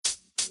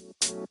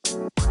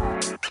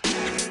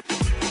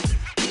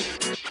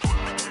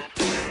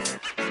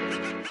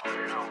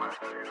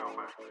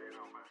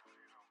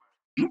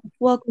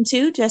Welcome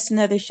to Just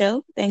Another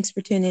Show. Thanks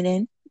for tuning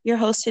in. Your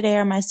hosts today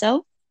are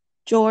myself,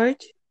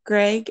 George,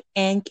 Greg,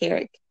 and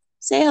Carrick.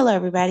 Say hello,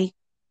 everybody.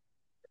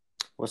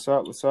 What's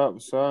up? What's up?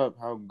 What's up?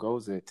 How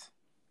goes it?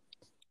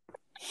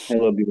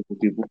 Hello, beautiful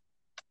people.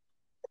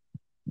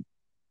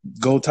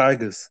 Go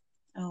Tigers.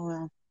 Oh,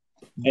 well.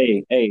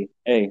 Hey.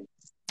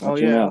 Oh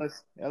Watch your yeah,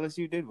 mouth.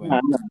 LSU did win.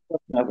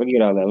 Nah,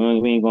 forget all that.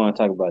 We ain't going to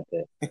talk about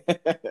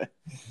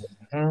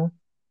that.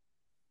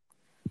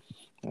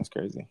 That's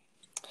crazy.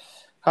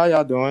 How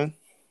y'all doing?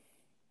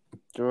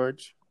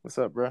 George, what's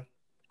up, bro?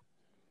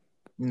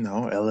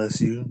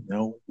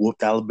 LSU,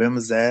 whooped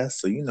Alabama's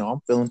ass. So,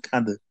 I'm feeling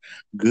kind of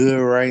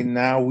good right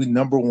now. We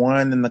number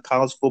one in the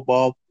college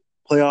football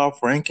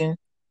playoff ranking.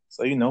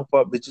 So,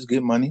 fuck bitches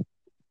get money.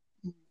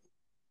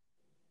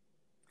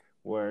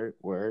 Word.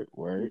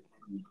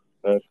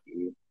 Fuck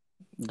you.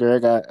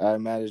 Greg, I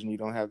imagine you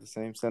don't have the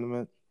same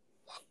sentiment.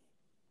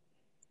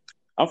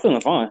 I'm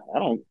feeling fine. I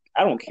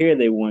don't care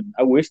they won.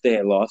 I wish they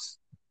had lost.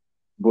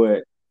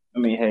 But, I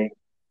mean, hey,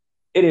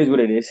 it is what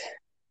it is.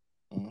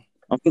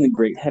 I'm feeling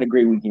great. Had a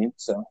great weekend,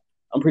 so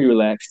I'm pretty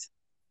relaxed.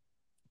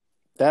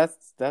 That's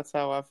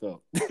how I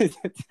felt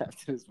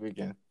after this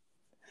weekend.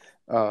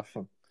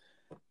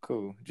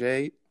 Cool.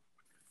 Jade?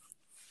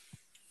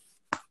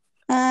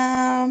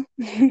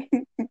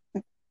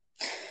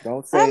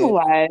 Don't say I'm it.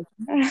 alive.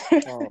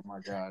 Oh my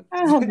God.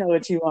 I don't know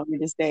what you want me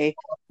to say.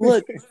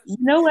 Look, you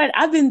know what?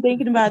 I've been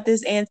thinking about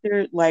this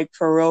answer, like,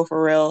 for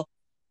real.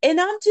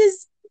 And I'm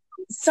just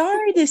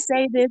sorry to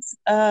say this,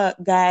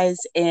 guys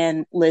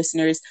and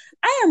listeners.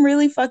 I am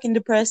really fucking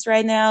depressed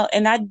right now,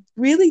 and I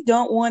really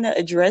don't want to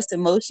address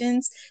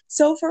emotions.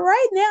 So for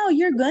right now,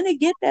 you're gonna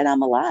get that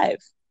I'm alive.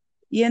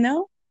 You're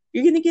gonna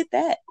get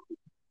that.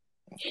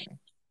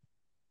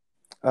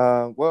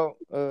 Well,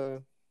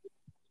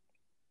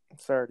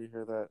 sorry to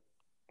hear that.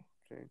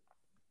 Okay.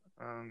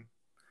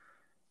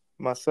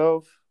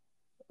 Myself,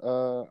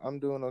 I'm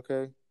doing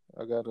okay.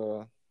 I got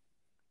a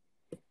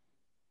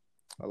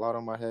lot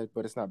on my head,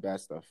 but it's not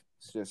bad stuff.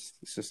 It's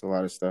just a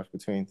lot of stuff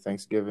between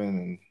Thanksgiving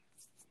and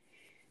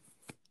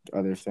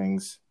other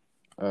things.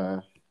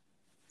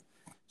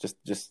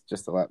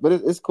 Just a lot, but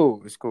it's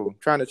cool. It's cool. I'm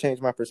trying to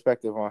change my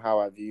perspective on how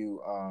I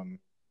view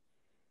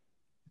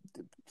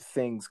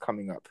things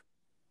coming up.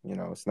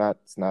 It's not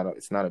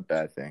a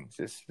bad thing.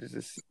 Just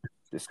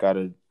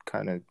gotta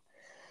kind of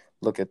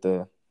look at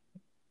the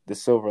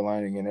silver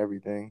lining and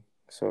everything.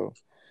 So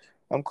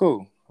I'm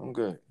cool. I'm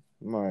good.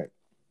 I'm all right.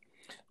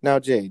 Now,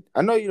 Jade,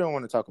 I know you don't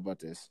want to talk about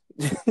this,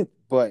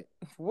 but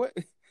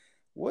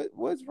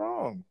what's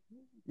wrong?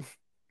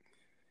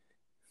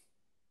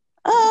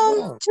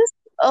 Just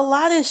a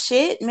lot of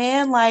shit,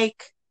 man.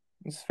 Like,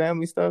 It's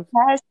family stuff.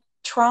 past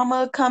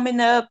trauma coming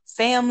up,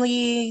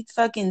 family,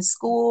 fucking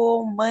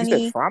school, money. You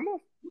said trauma?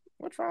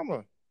 What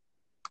trauma?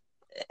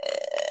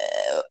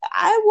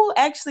 I will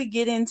actually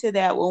get into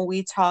that when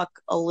we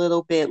talk a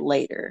little bit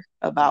later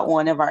about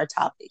one of our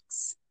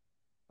topics.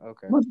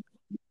 Okay.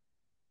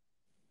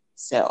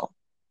 So.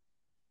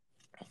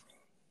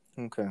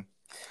 Okay.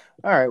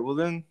 All right. Well,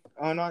 then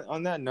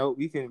on that note,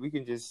 we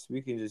can just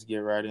get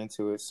right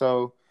into it.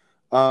 So,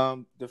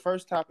 the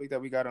first topic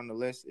that we got on the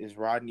list is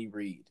Rodney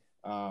Reed.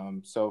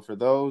 So for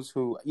those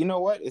who,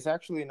 it's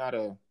actually not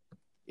a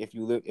if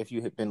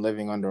you have been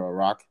living under a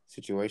rock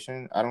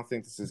situation. I don't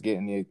think this is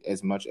getting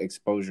as much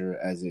exposure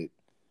as it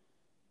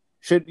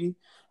should be.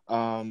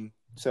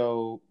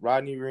 So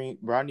Rodney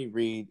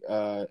Reed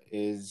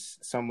is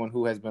someone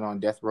who has been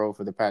on death row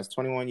for the past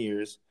 21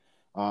 years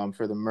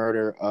for the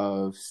murder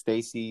of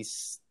Stacey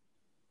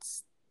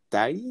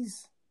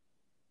Stites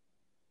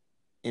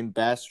in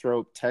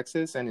Bastrop,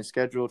 Texas, and is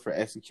scheduled for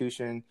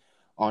execution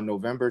on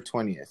November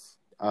 20th.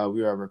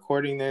 We are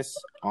recording this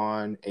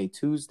on a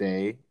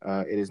Tuesday.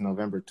 It is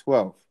November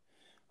 12th.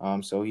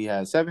 So he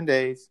has 7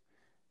 days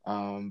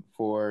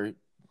or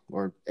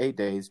 8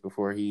 days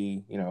before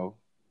he,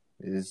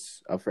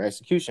 is up for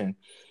execution.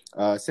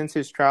 Since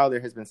his trial,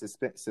 there has been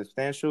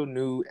substantial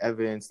new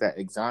evidence that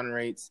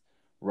exonerates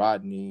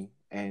Rodney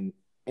and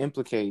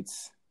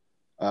implicates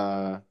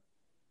the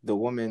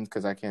woman,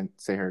 because I can't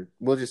say her.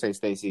 We'll just say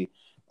Stacey.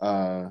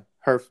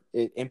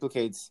 It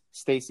implicates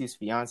Stacey's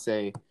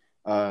fiance,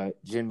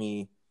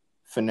 Jimmy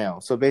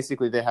Fennell. So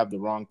basically, they have the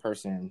wrong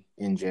person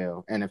in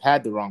jail and have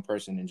had the wrong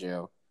person in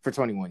jail for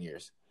 21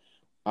 years.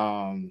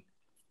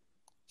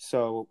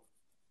 So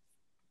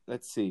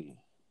let's see.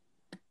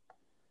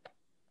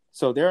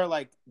 So there are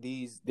like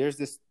these. There's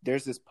this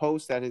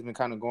post that has been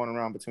kind of going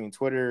around between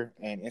Twitter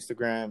and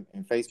Instagram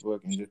and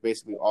Facebook and just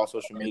basically all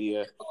social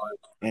media,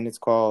 and it's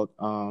called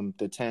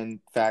the 10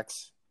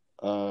 facts,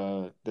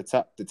 the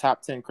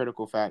top 10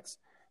 critical facts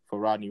for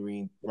Rodney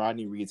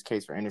Reed's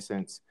case for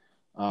innocence.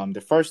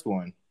 The first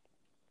one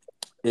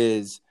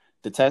is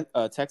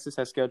Texas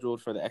has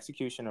scheduled for the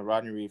execution of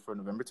Rodney Reed for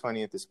November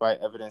 20th, despite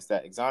evidence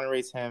that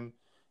exonerates him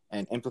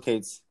and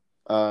implicates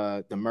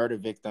the murder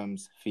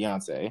victim's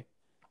fiance.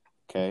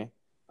 Okay.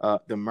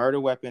 The murder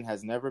weapon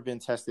has never been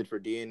tested for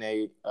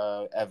DNA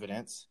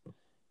evidence.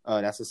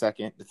 That's the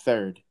second. The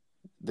third,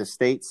 the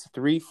state's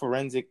 3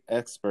 forensic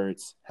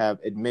experts have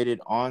admitted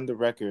on the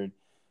record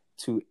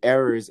to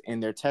errors in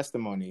their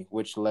testimony,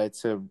 which led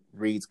to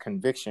Reed's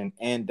conviction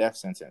and death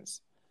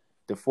sentence.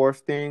 The fourth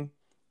thing,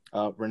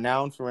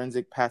 renowned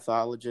forensic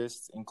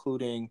pathologists,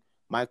 including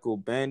Michael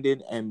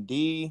Bandit,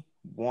 MD,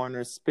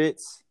 Werner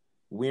Spitz,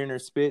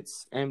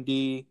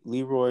 MD,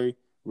 Leroy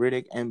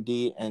Riddick,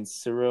 MD, and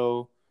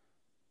Cyril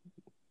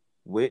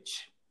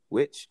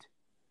Witched,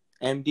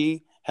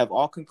 MD, have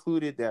all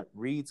concluded that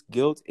Reed's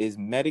guilt is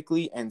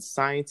medically and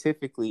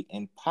scientifically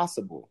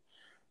impossible.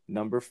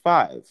 Number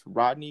 5,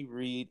 Rodney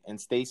Reed and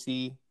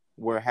Stacy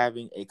were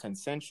having a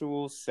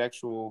consensual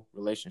sexual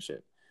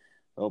relationship.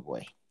 Oh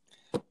boy.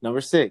 Number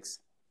 6,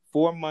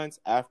 4 months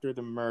after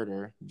the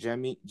murder,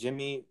 Jimmy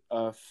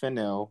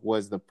Fennell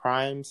was the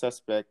prime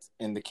suspect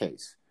in the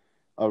case.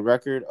 A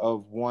record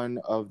of one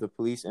of the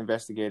police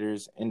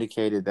investigators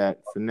indicated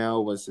that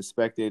Fennell was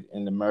suspected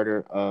in the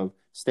murder of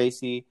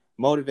Stacy,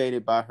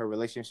 motivated by her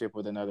relationship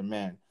with another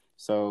man.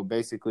 So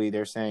basically,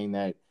 they're saying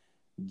that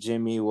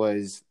Jimmy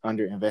was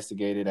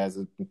investigated as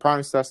a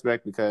prime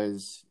suspect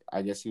because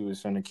I guess he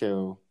was going to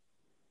kill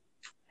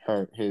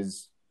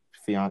his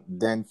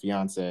then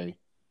fiance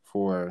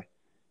for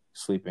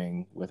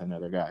sleeping with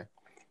another guy.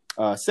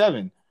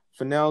 7,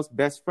 Fennell's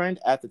best friend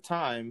at the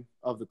time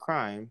of the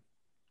crime,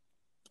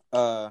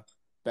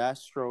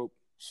 Bastrop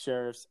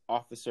Sheriff's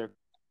Officer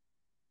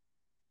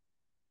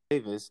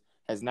Davis,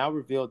 has now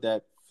revealed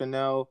that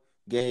Fennell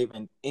gave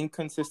an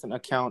inconsistent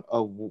account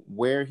of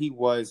where he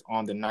was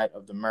on the night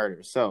of the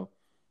murder. So,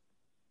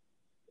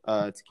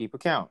 to keep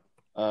account,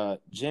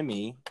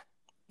 Jimmy,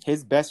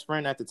 his best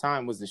friend at the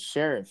time was the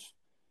sheriff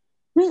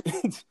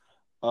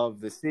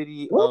of the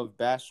city of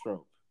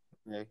Bastrop.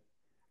 Okay.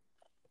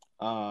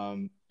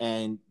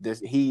 And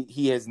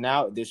he has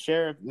now, the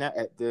sheriff,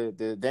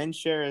 the then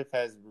sheriff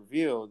has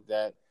revealed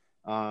that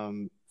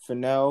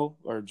Fennell,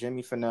 or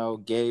Jimmy Fennell,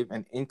 gave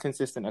an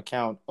inconsistent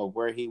account of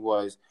where he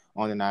was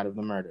on the night of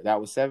the murder.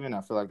 That was 7.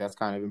 I feel like that's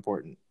kind of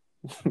important.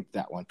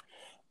 That one.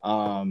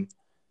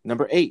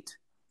 Number 8,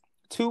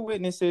 2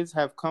 witnesses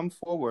have come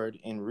forward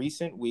in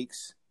recent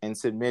weeks and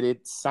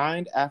submitted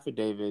signed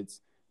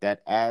affidavits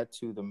that add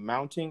to the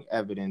mounting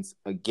evidence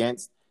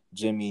against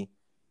Jimmy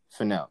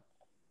Fennell.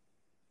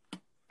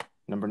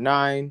 Number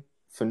 9,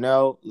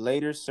 Fennell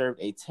later served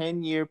a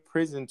 10-year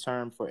prison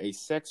term for a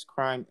sex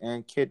crime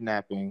and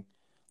kidnapping.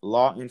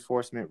 Law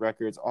enforcement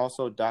records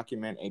also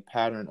document a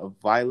pattern of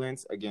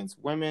violence against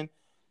women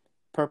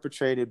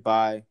perpetrated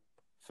by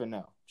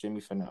Jimmy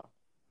Fennell.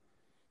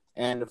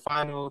 And the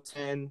final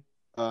 10,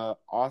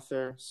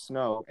 Arthur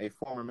Snow, a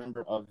former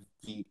member of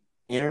the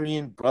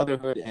Aryan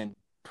Brotherhood and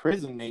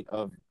prison mate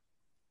of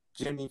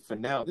Jimmy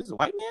Fennell, this is a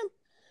white man,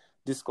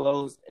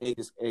 disclosed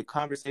a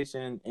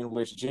conversation in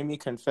which Jimmy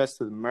confessed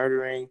to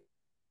murdering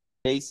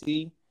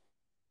Stacy.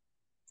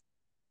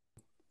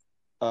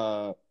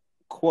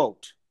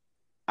 Quote,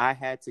 "I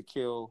had to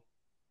kill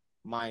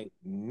my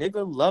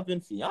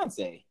nigga-loving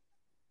fiance."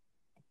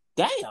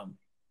 Damn.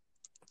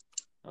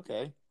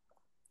 Okay.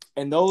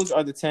 And those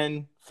are the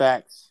 10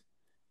 facts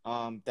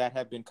that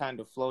have been kind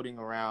of floating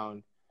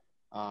around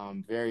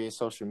various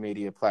social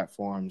media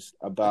platforms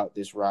about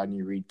this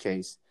Rodney Reed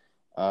case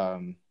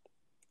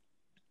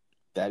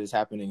that is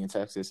happening in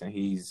Texas. And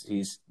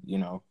he's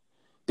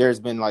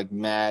there's been like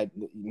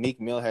Meek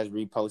Mill has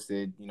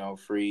reposted,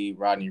 free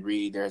Rodney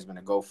Reed. There's been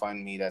a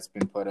GoFundMe that's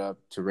been put up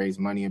to raise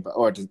money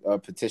or a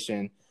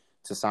petition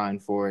to sign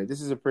for it. This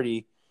is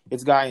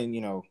it's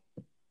gotten,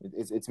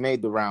 it's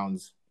made the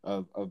rounds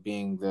of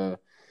being the,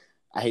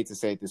 I hate to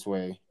say it this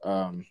way,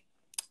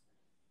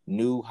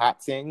 new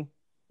hot thing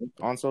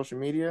on social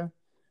media,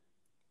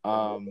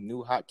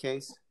 new hot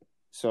case.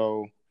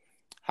 So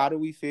how do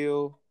we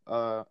feel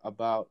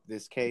about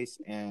this case?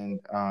 And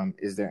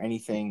is there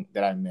anything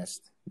that I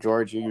missed?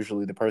 George, you're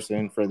usually the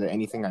person for the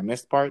anything I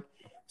missed part.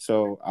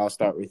 So I'll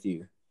start with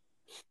you.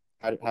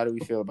 How do we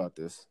feel about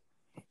this?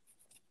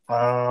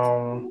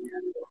 Well,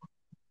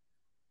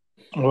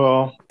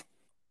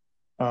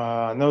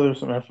 I know there's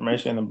some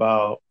information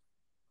about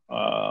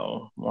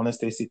one of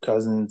Stacy's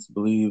cousins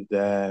believe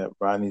that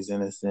Rodney's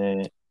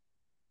innocent,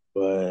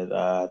 but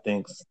I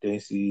think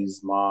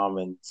Stacy's mom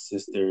and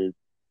sister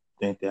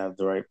think they have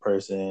the right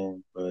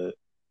person. But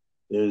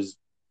there's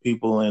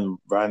people in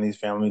Rodney's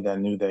family that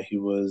knew that he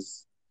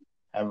was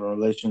having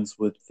relations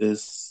with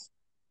this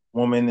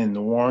woman and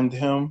warned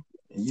him.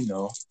 And,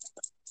 niggas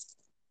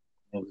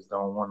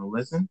don't want to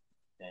listen.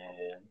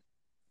 And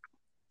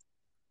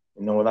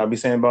you know what I be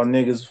saying about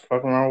niggas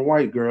fucking around with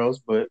white girls,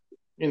 but,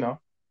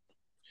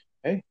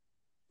 hey.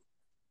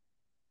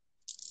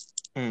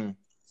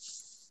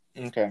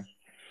 Okay.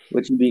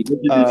 What you be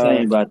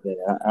saying about that?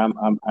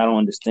 I don't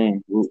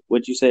understand.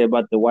 What you say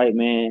about the white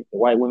man, the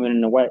white women,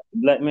 and the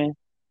black man?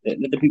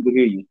 Let the people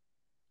hear you.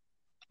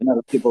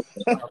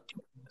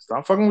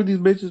 Stop fucking with these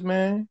bitches,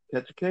 man.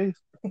 Catch a case.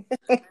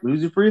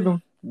 Lose your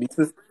freedom.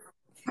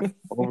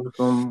 Over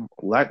some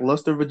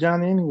lackluster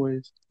vagina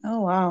anyways.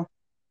 Oh, wow.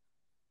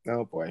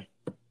 Oh, boy.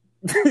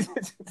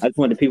 I just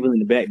wanted the people in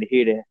the back to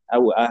hear that.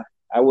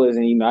 I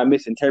wasn't, I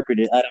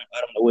misinterpreted. I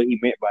don't know what he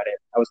meant by that.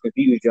 I was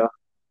confused, y'all.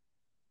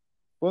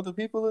 Well, the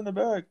people in the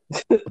back.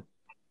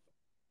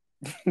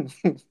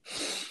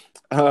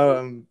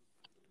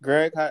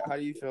 Greg, how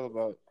do you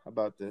feel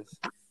about this?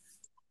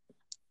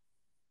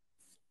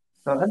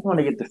 So I just want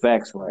to get the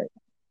facts right.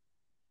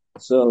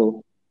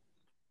 So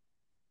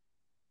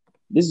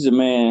this is a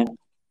man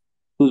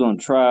who's on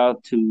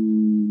trial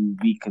to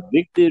be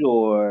convicted,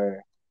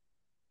 or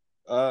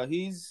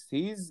He's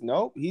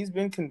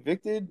been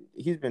convicted.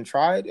 He's been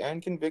tried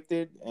and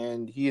convicted,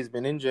 and he has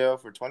been in jail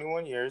for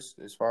 21 years,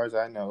 as far as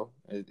I know.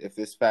 If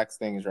this facts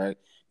thing is right,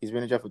 he's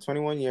been in jail for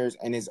 21 years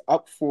and is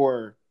up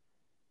for,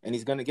 and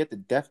he's going to get the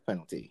death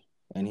penalty.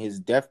 And his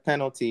death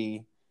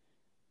penalty,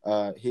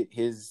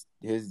 he's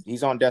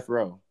on death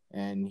row,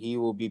 and he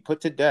will be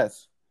put to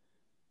death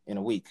in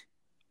a week.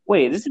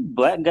 wait, this is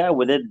black guy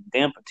with that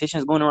damn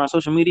petitions going around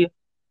social media?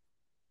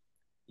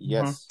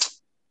 Yes.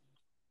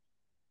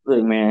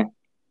 Look, man,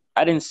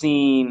 I don't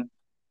know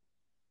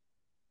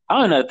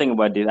the thing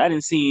about this. I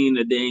didn't see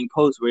a dang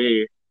post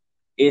where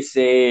it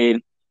said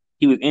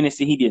he was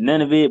innocent, he did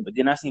none of it, but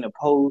then I seen a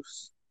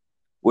post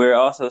where it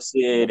also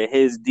said that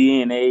his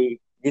DNA,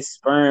 his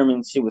sperm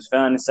and shit was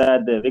found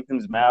inside the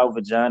victim's mouth,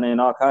 vagina,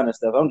 and all kind of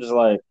stuff. I'm just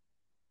like,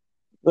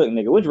 look,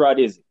 nigga, which route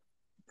is it?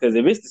 Because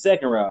if it's the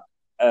second route,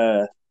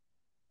 kill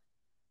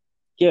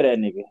that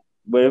nigga.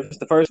 But if it's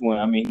the first one,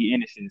 I mean, he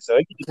innocent. So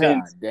it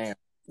depends. God damn.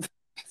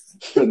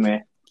 Look,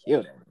 man,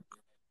 Kill that.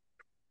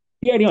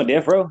 he already on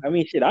death row. I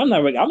mean, shit, I'm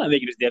not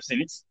making this death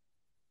sentence.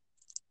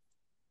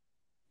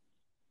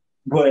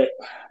 But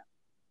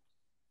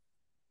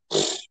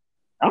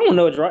I don't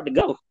know which route to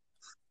go.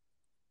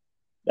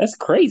 That's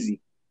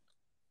crazy.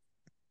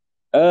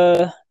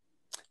 Shit.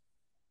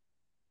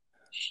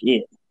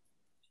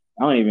 I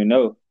don't even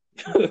know.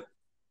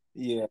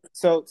 Yeah.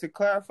 So to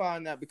clarify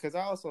on that, because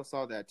I also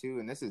saw that too,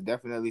 and this is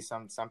definitely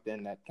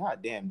something that,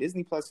 goddamn,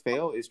 Disney Plus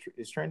fail is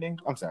trending.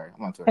 I'm sorry,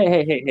 I'm on Twitter.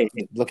 Hey.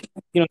 Look,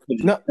 You know,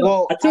 no,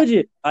 well, I told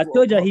you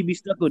he'd be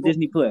stuck with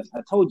Disney Plus. I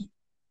told you.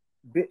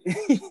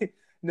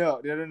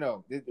 No.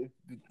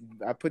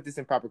 I put this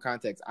in proper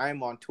context.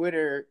 I'm on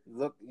Twitter,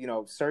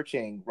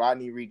 searching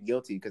Rodney Reed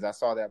guilty because I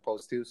saw that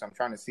post too. So I'm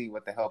trying to see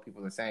what the hell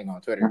people are saying on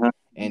Twitter. Uh-huh.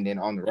 And then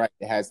on the right,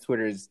 it has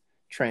Twitter's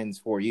trends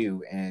for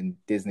you, and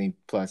Disney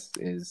Plus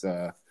is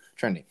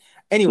trending.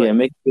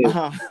 Anyway,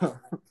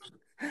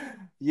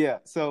 yeah.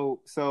 So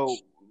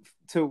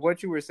to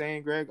what you were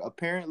saying, Greg,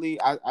 apparently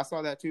I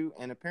saw that too,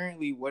 and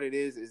apparently what it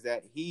is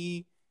that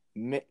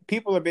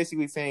people are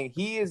basically saying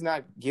he is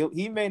not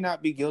guilty. He may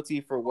not be guilty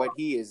for what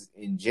he is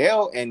in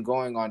jail and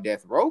going on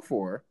death row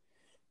for,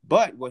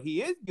 but what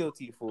he is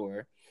guilty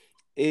for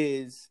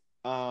is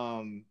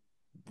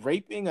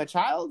raping a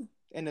child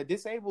and a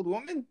disabled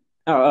woman.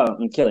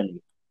 I'm killing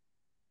you.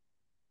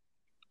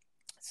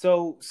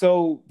 So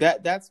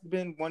that's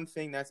been one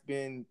thing that's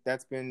been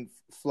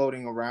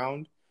floating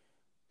around.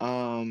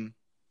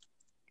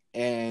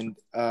 And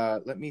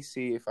let me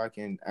see if I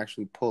can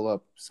actually pull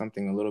up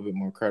something a little bit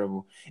more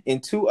credible.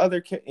 In two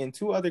other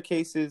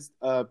cases,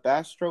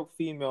 Bastrop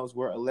females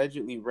were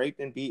allegedly raped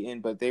and beaten,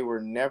 but they were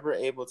never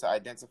able to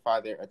identify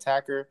their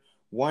attacker.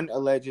 One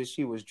alleges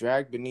she was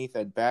dragged beneath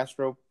a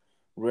Bastrop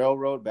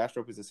Railroad.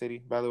 Bastrop is a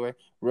city, by the way.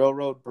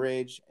 Railroad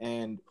bridge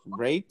and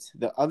raped.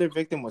 The other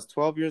victim was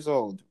 12 years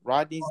old.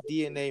 Rodney's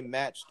DNA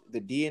matched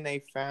the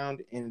DNA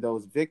found in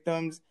those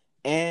victims,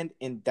 and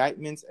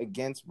indictments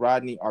against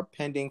Rodney are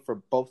pending for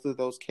both of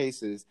those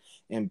cases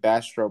in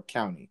Bastrop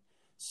County.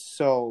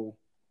 So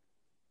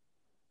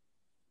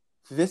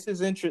this is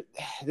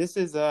this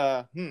is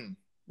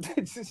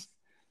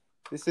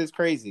this is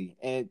crazy.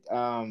 And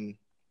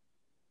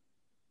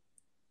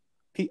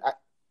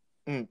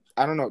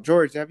I don't know,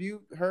 George, have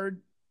you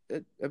heard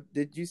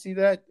did you see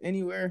that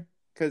anywhere?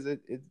 Because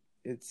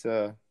it's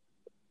you're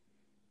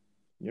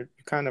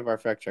kind of our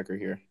fact checker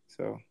here,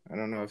 so I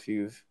don't know if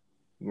you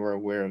were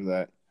aware of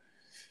that.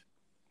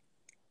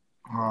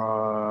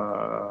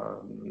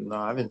 No,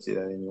 I didn't see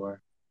that anywhere.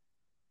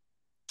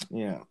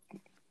 Yeah.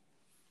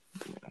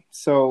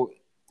 So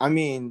I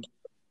mean,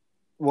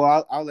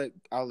 well, I'll let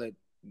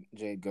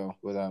Jade go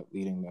without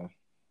leading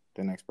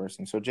the next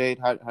person. So Jade,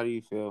 how do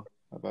you feel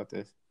about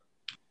this?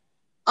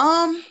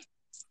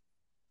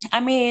 I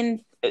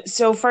mean,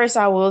 so first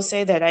I will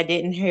say that I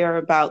didn't hear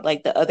about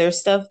like the other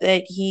stuff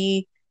that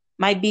he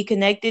might be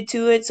connected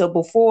to it. So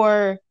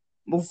before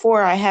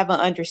I have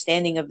an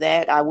understanding of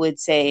that, I would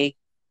say,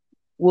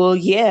 well,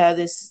 yeah,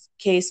 this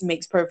case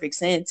makes perfect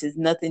sense. It's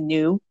nothing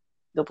new.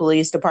 The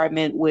police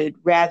department would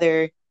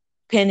rather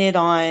pin it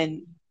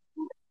on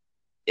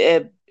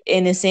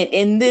innocent,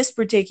 in this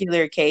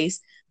particular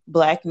case,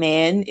 Black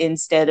man,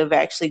 instead of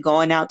actually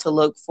going out to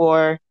look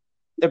for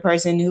the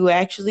person who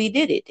actually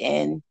did it.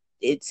 And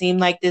it seemed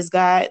like this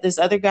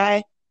other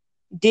guy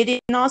did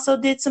it and also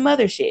did some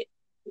other shit.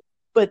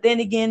 But then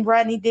again,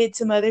 Rodney did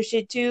some other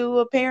shit too,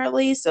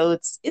 apparently. So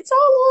it's all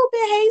a little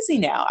bit hazy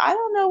now. I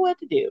don't know what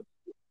to do.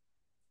 I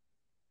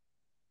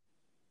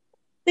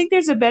think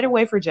there's a better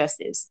way for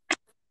justice.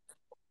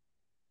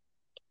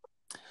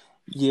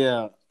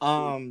 Yeah.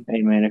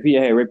 Hey man, if he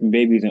had raping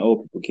babies and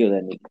old people, kill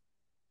that nigga.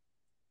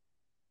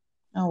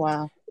 Oh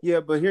wow. Yeah,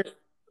 but here.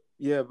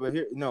 Yeah, but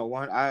here, no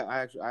one.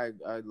 I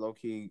low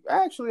key.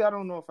 Actually, I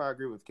don't know if I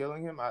agree with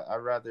killing him. I'd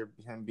rather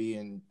him be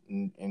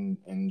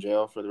in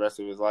jail for the rest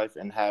of his life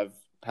and have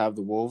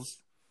the wolves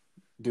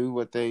do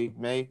what they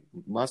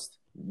must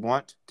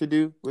want to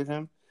do with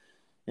him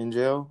in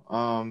jail.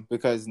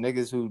 Because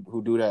niggas who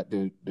do that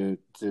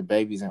to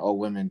babies and old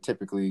women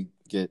typically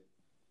get,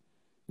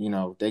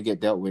 they get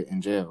dealt with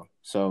in jail.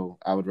 So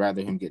I would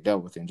rather him get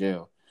dealt with in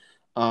jail.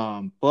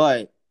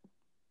 But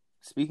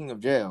speaking of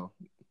jail,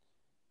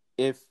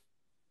 if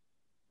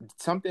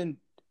something,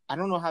 I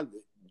don't know how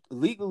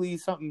legally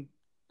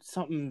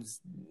something's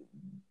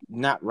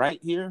not right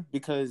here,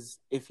 because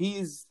if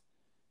he's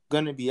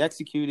gonna be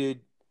executed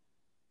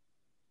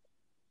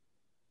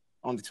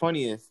on the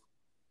 20th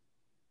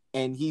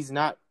and he's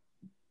not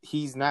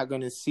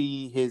going to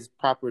see his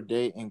proper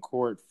day in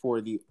court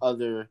for the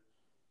other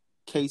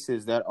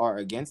cases that are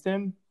against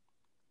him.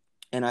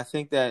 And I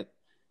think that,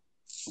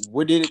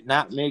 would it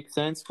not make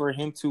sense for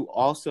him to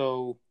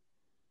also,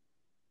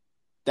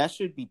 that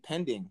should be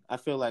pending. I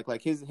feel like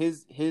his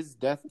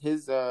death,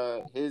 his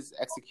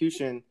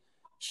execution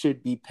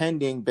should be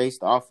pending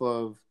based off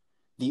of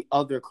the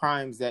other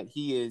crimes that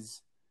he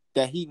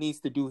needs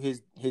to do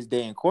his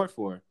day in court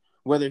for,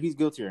 whether he's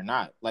guilty or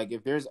not. Like,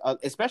 if there's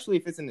especially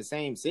if it's in the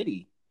same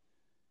city.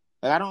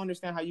 Like, I don't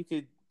understand how you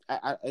could.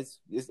 I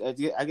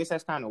guess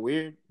that's kind of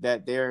weird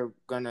that they're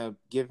gonna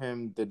give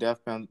him the death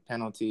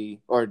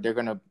penalty, or they're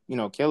gonna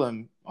kill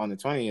him on the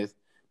 20th,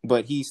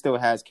 but he still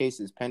has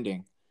cases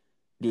pending.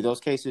 Do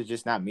those cases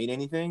just not mean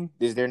anything?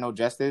 Is there no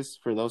justice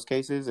for those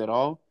cases at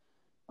all?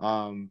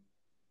 I'm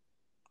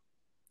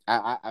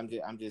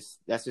just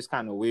that's just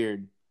kind of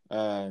weird.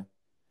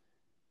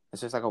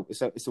 It's just like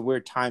it's a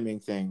weird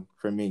timing thing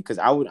for me, because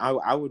I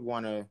would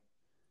want to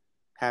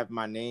have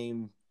my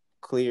name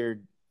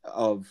cleared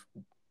of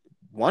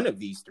one of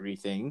these three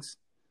things.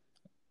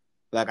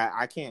 Like,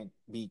 I can't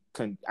be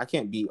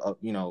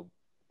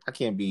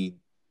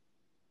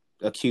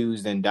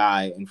accused and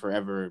die and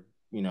forever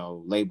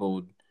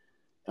labeled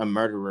a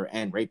murderer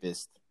and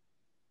rapist.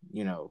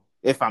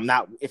 If I'm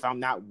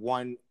not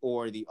one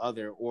or the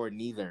other or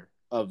neither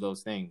of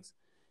those things.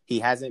 He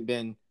hasn't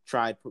been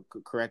tried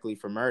correctly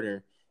for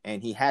murder,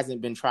 and he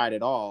hasn't been tried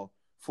at all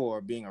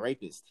for being a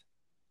rapist.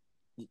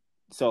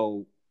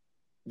 So,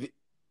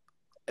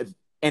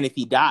 if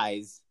he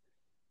dies,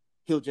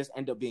 he'll just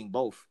end up being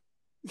both.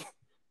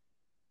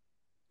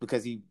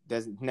 Because he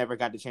never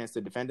got the chance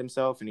to defend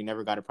himself, and he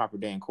never got a proper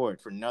day in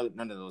court for none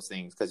of those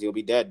things, because he'll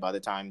be dead by the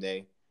time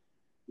they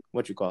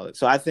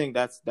So I think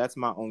that's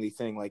my only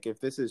thing. Like, if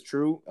this is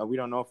true, we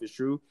don't know if it's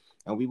true,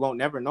 and we won't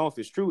never know if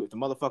it's true if the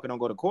motherfucker don't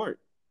go to court.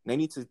 They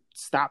need to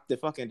stop the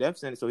fucking death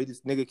sentence so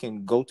this nigga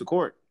can go to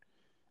court.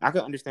 I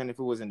could understand if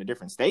it was in a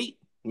different state,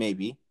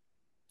 maybe.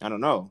 I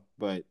don't know,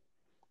 but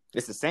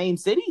it's the same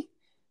city.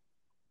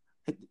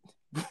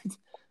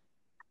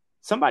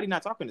 Somebody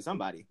not talking to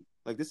somebody.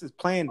 Like, this is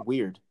playing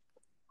weird.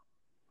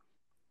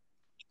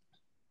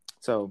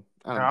 So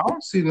I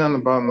don't see nothing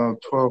about no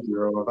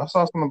 12-year-old. I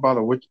saw something about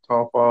a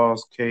Wichita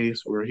Falls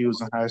case where he was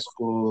in high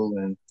school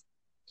and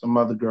some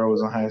other girl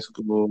was in high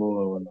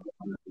school. And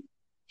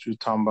she was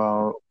talking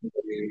about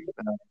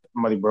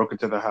somebody broke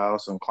into the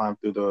house and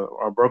climbed through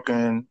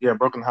broken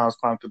the house,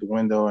 climbed through the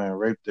window and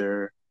raped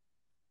her.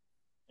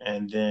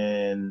 And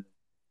then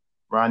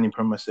Rodney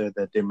pretty much said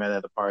that they met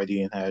at a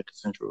party and had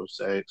consensual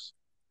sex.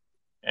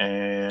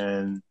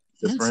 And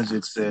the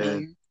forensics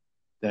said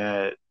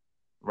that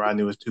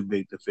Rodney was too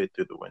big to fit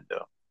through the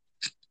window,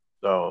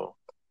 so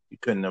he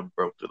couldn't have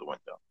broke through the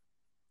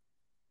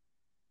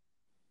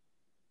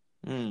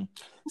window.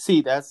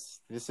 See, this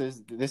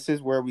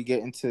is where we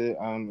get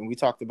into, and we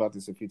talked about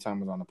this a few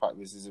times on the podcast.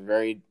 This is a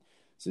very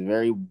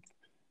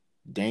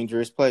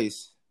dangerous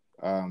place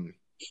of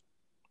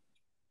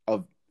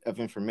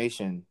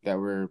information that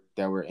we're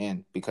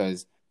in,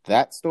 because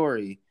that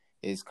story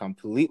is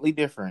completely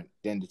different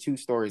than the two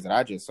stories that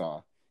I just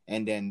saw,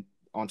 and then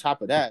on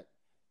top of that,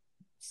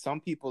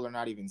 some people are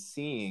not even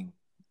seeing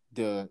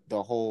the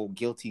whole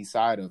guilty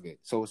side of it.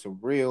 So it's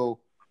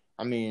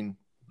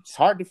it's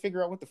hard to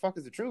figure out what the fuck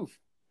is the truth.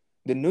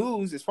 The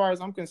news, as far as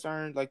I'm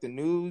concerned, like the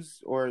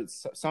news or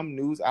some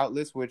news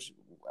outlets, which,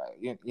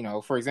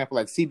 for example,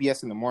 like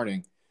CBS in the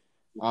morning,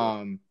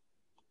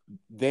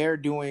 they're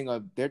doing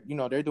a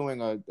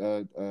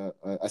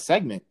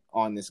segment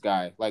on this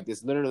guy. Like,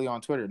 this literally on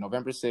Twitter,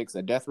 November 6th,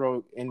 a death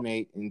row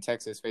inmate in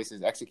Texas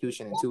faces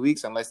execution in 2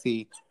 weeks unless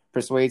he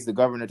persuades the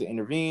governor to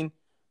intervene.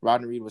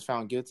 Rodney Reed was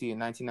found guilty in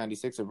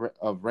 1996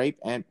 of rape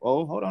and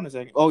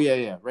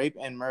rape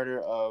and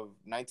murder of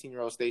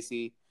 19-year-old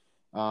Stacy.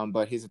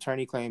 But his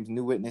attorney claims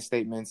new witness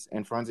statements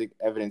and forensic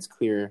evidence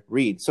clear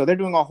Reed. So they're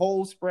doing a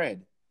whole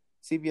spread.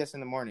 CBS in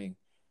the morning,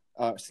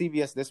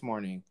 CBS this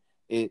morning,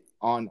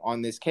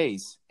 on this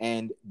case,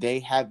 and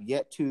they have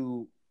yet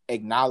to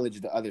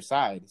acknowledge the other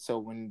side. So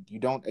when you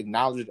don't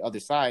acknowledge the other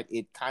side,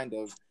 it kind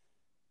of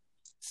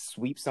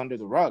sweeps under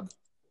the rug.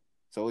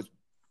 So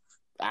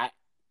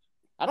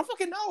I don't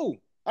fucking know.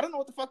 I don't know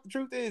what the fuck the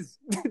truth is.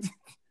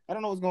 I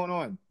don't know what's going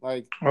on.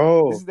 Like, this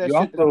Oh, is that you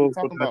shit that I've been also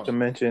talking forgot to about.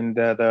 mention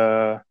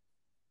that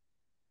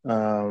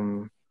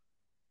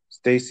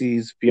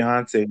Stacy's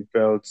fiance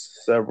failed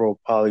several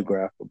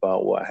polygraphs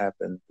about what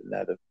happened the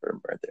night of her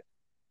birthday.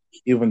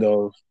 Even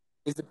though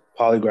Is it,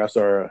 polygraphs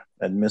are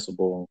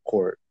admissible in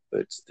court,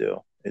 but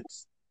still,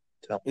 it's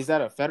is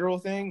that a federal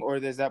thing, or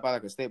is that by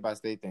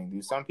state thing?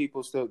 Do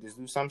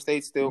some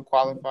states still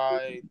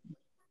qualify,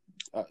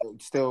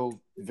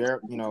 still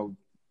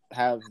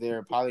have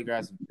their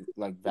polygraphs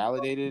like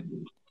validated?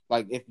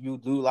 Like, if you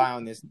do lie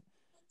on this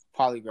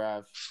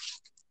polygraph,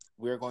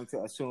 we're going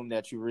to assume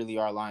that you really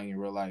are lying in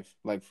real life,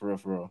 like for real,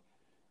 for real.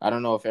 I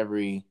don't know if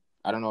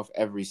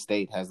every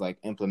state has like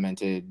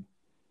implemented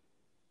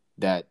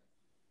that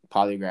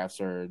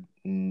polygraphs are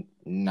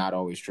not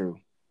always true.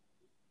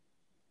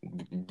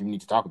 You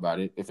need to talk about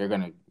it if they're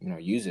gonna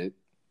use it,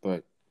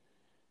 but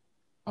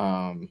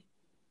I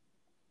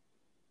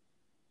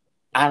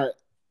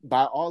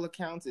by all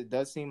accounts, it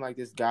does seem like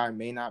this guy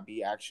may not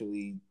be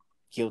actually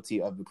guilty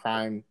of the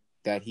crime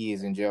that he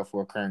is in jail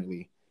for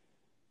currently.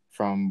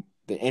 From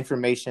the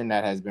information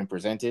that has been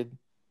presented,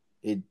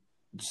 it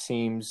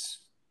seems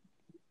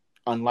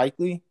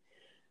unlikely.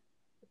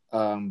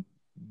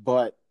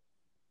 But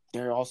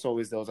there also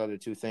is those other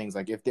two things.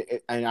 Like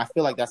and I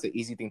feel like that's an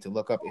easy thing to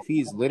look up. If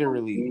he's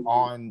literally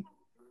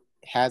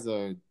has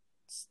a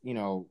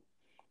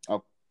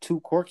 2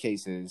 court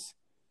cases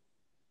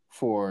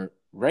for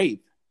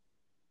rape,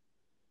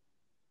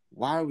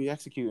 why are we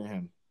executing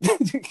him?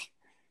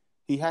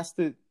 He has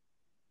to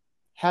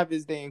have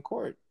his day in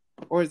court,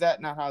 or is that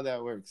not how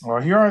that works?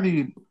 well, he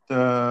already.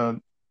 I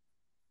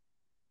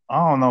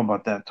don't know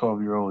about that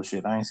 12-year-old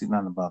shit. I ain't seen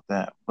nothing about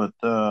that. But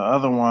the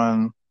other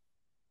one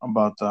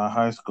about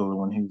high school,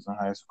 when he was in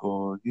high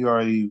school, he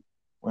already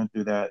went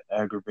through that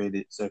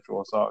aggravated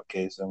sexual assault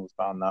case and was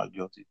found not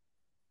guilty.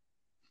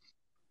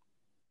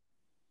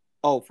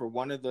 Oh, for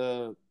one of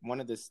the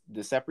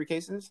separate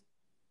cases?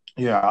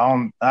 Yeah,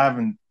 I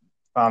haven't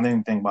found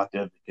anything about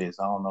the other case.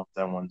 I don't know if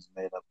that one's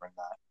made up or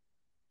not.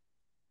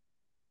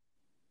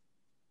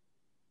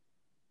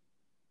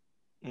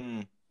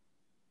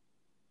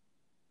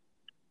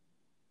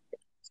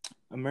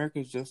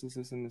 America's justice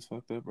system is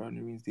fucked up.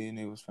 Rodney Reed's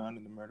DNA was found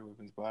in the murder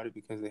weapon's body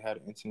because they had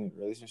an intimate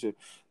relationship.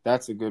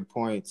 That's a good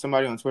point.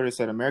 Somebody on Twitter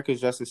said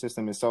America's justice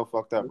system is so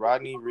fucked up.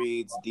 Rodney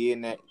Reed's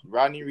DNA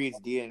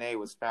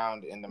was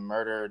found in the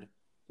murdered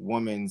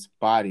woman's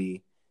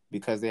body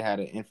because they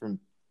had an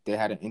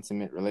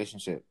intimate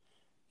relationship.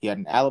 He had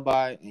an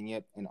alibi, and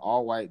yet an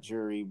all-white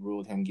jury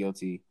ruled him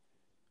guilty.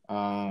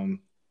 That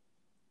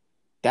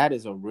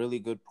is a really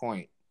good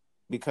point,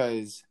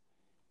 because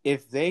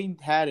if they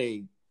had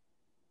a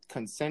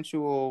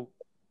consensual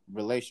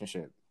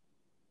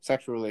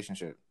sexual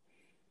relationship,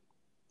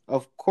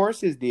 of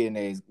course his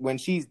DNA is, when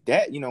she's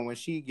dead, when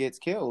she gets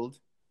killed,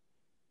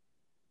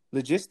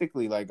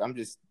 logistically, like, I'm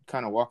just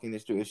kind of walking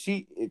this through.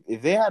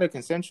 If they had a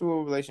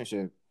consensual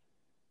relationship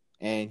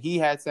and he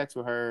had sex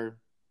with her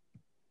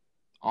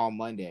on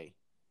Monday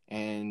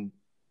and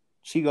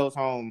she goes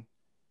home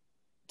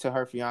to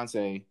her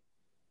fiance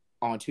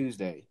on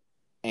Tuesday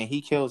and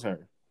he kills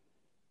her,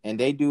 and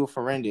they do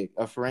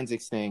a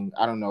forensics thing,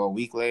 I don't know, a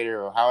week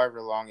later or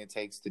however long it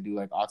takes to do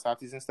like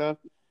autopsies and stuff,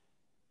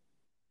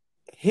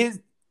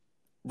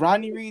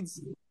 Rodney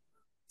Reed's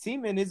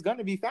semen is going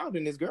to be found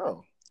in this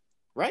girl,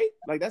 right?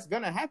 Like, that's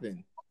going to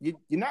happen. You're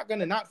not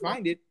going to not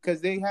find it because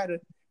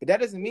but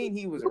that doesn't mean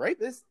he was a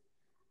rapist.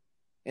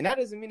 And that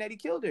doesn't mean that he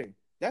killed her.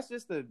 That's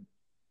just a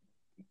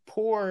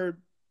poor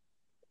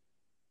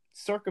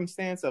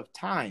circumstance of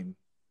time,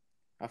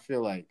 I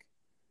feel like.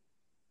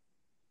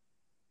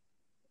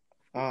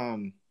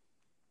 I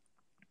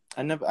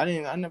never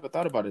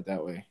thought about it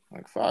that way.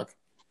 Like, fuck.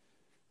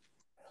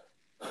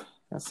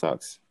 That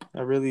sucks.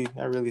 That really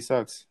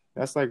sucks.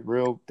 That's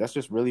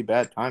just really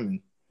bad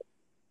timing.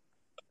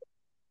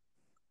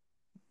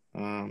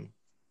 I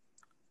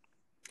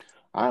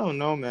don't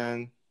know,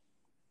 man.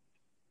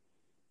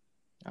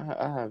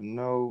 I have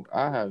no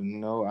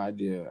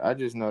idea. I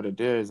just know that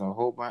there is a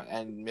whole bunch,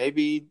 and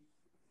maybe,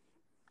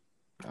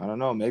 I don't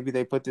know, maybe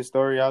they put this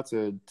story out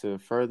to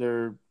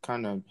further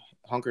kind of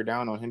hunker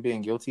down on him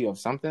being guilty of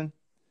something.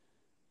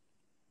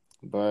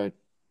 But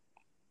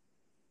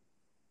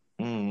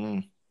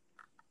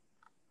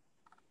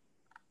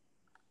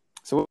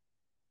so what's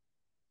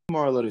the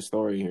moral of the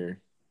story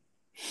here?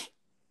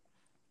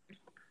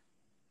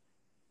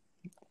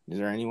 Is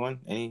there any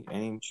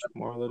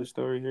moral of the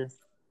story here?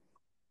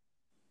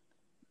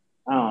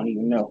 I don't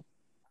even know.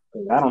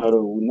 I don't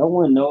know. No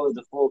one knows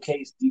the full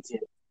case detail.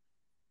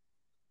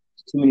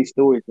 There's too many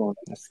stories going on.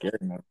 That's scary,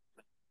 man.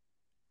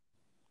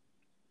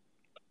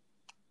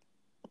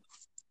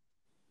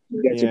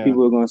 You got some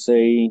people who are going to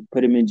say,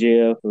 put him in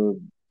jail for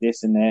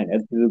this and that.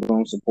 Other people are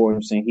going to support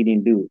him, saying he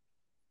didn't do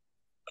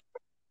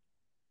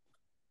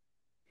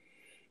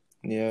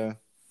it. Yeah.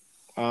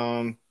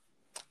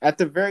 At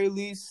the very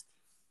least,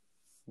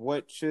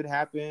 what should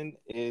happen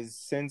is,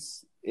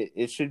 since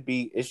it should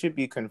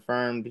be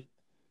confirmed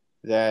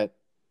that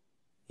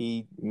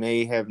he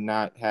may have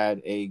not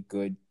had a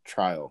good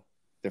trial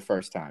the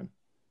first time,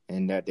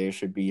 and that there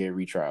should be a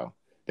retrial.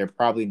 They're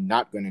probably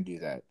not going to do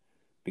that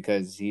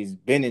because he's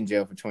been in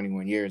jail for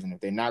 21 years, and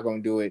if they're not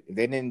going to do it, if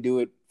they didn't do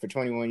it for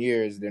 21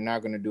 years, they're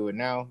not going to do it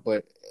now.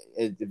 But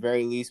at the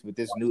very least, with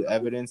this new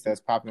evidence that's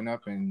popping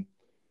up and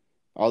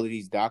all of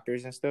these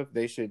doctors and stuff,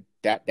 they should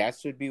that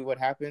should be what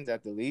happens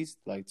at the least,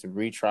 like to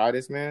retry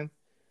this man,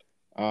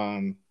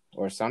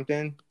 or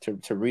something to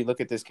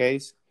relook at this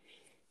case.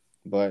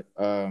 But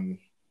I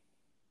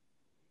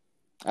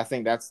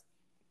think that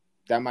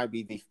might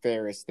be the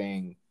fairest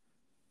thing.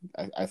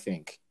 I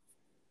think,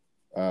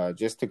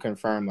 just to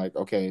confirm, like,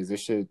 okay, is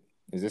this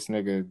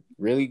nigga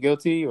really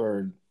guilty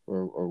or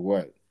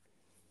what?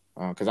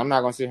 Because I'm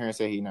not gonna sit here and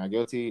say he's not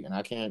guilty, and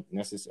I can't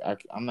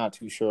necessarily. I'm not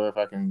too sure if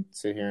I can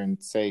sit here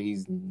and say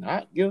he's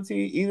not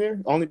guilty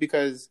either. Only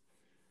because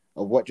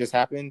of what just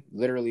happened.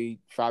 Literally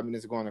 5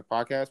 minutes ago on the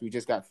podcast, we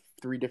just got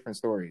 3 different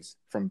stories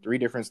from 3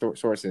 different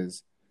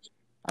sources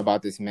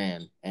about this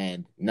man,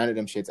 and none of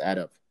them shits add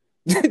up.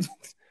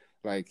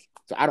 Like,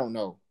 so I don't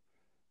know.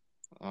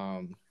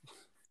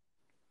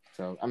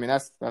 So I mean,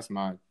 that's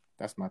my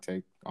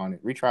take on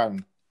it. Retry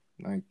him.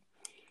 Like,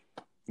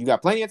 you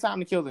got plenty of time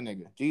to kill the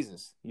nigga.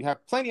 Jesus, you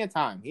have plenty of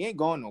time. He ain't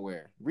going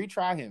nowhere.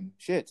 Retry him.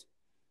 Shit.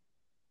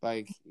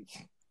 Like,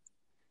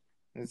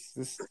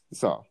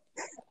 it's all.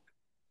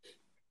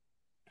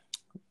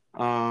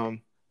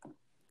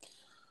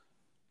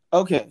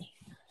 Okay.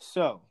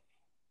 So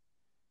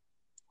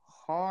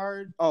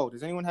hard. Oh,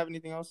 does anyone have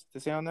anything else to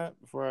say on that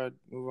before I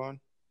move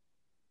on?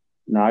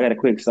 No, I got a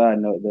quick side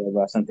note though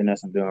about something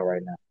else I'm doing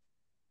right now.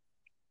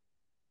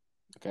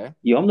 Okay.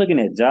 Yo, I'm looking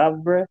at jobs,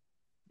 bro.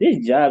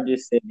 This job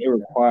just said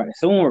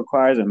someone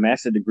requires a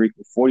master's degree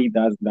for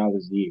 $40,000 a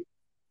year.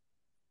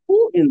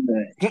 Who in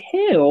the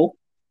hell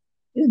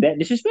is that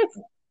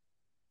disrespectful?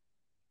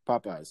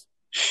 Popeyes.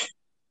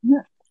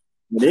 Yeah.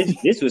 But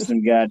this was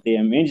some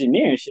goddamn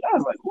engineering shit. I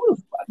was like, who the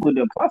fuck would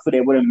apply for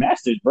that with a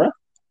master's, bro?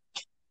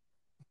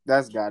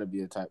 That's got to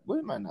be a typo. Well,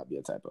 it might not be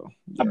a typo.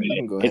 Yeah, I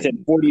mean, it's at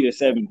 40 to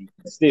 70.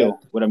 Still,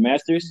 with a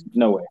master's,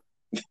 no way.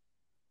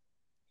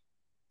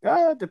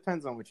 It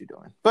depends on what you're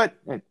doing. But,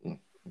 yeah.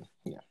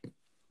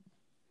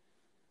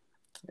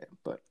 Yeah,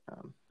 but,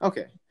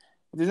 okay. If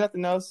there's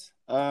nothing else,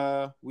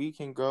 we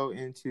can go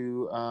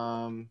into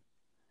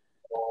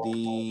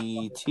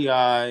the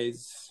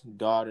T.I.'s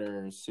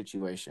daughter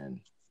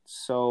situation.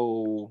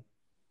 So,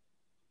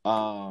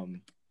 do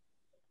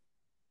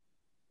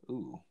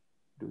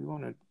we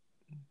want to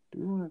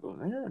go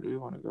there, or do we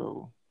want to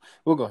go?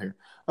 We'll go here.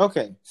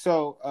 Okay,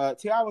 so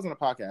T.I. was on a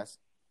podcast,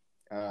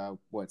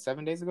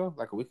 7 days ago,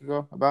 like a week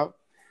ago, about,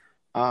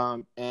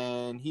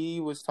 and he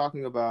was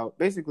talking about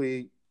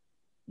basically,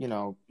 you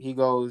know, he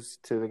goes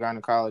to the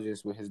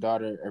gynecologist with his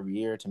daughter every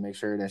year to make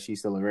sure that she's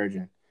still a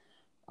virgin.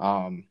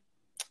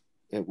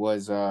 It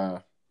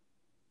wasn't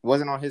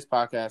on his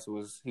podcast.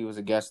 He was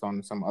a guest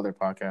on some other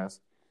podcast,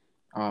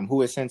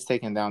 who has since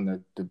taken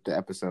down the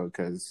episode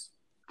because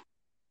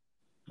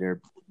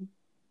they're,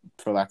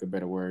 for lack of a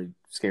better word,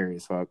 scary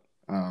as fuck.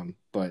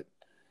 But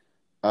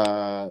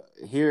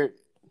here,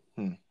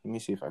 let me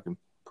see if I can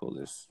pull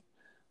this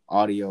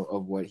audio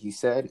of what he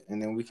said,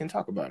 and then we can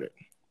talk about it.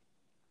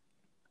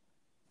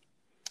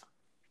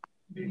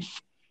 Go and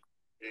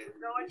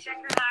check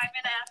your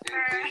hymen after.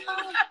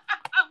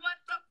 What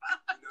the fuck?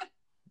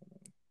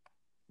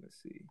 Let's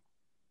see.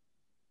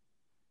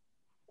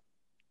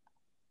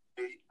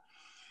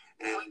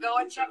 Go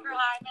and check your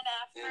hymen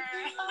after.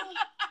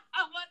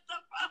 What the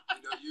fuck?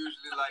 You know,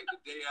 usually like the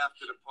day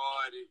after the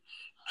party,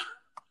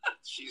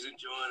 she's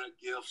enjoying her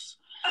gifts.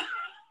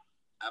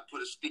 I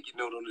put a sticky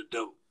note on the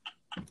door.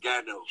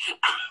 God knows.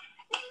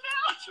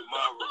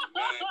 Tomorrow,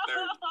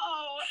 9:30.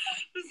 Oh,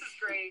 this is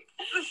great.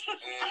 And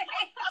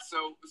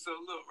so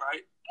look,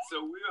 right?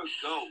 So we'll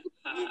go.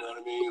 You know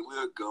what I mean?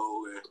 We'll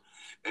go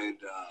and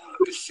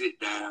sit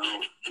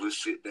down. We'll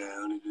sit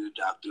down, and the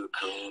doctor will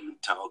come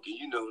and talk. And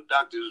you know, the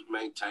doctor's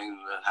maintaining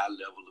a high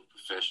level of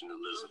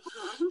professionalism.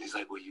 He's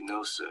like, well, you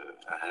know, sir,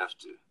 I have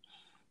to.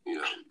 You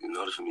know, in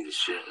order for me to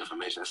share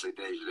information, I say,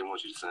 Dave, they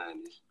want you to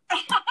sign this. They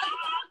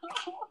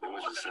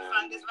want you to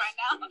sign this right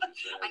now.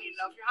 I need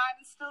to know if your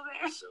hymen's still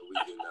there. So we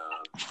can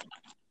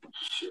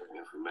share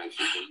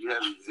information. So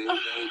is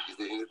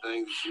there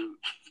anything that you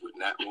would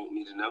not want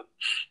me to know?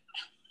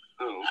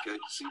 Oh, okay.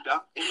 See,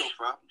 Doc, ain't no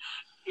problem.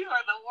 You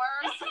are the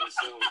worst.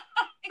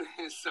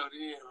 So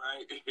then,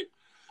 right?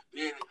 Then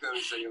it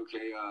comes and say,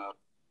 okay,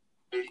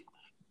 hey.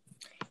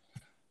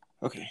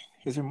 Okay.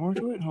 Is there more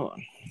to it? Hold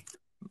on.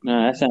 No,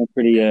 that sounds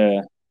pretty.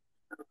 That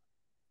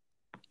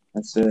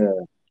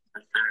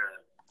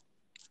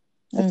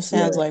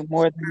sounds like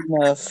more than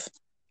enough.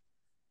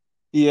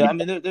 Yeah, I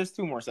mean, there's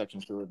 2 more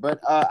sections to it,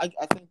 but I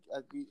think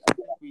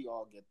we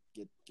all get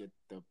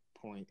the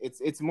point.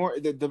 It's more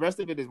the rest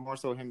of it is more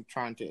so him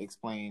trying to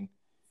explain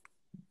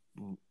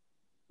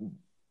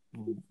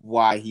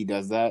why he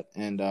does that,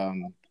 and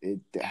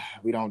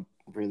we don't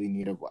really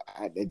need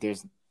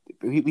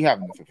we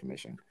have enough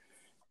information.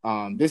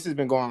 This has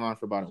been going on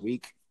for about a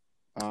week.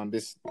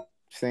 This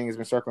thing has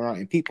been circling around,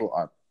 and people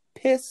are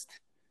pissed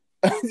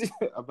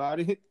about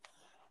it.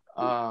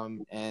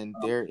 And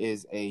there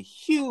is a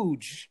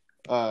huge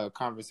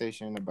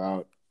conversation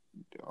about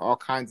all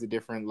kinds of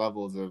different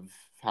levels of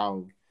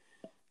how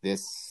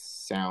this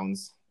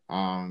sounds.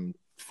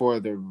 For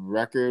the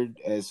record,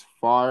 as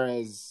far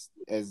as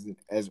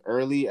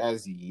early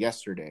as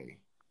yesterday,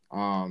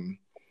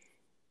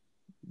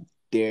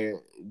 Deja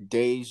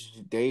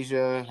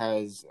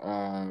has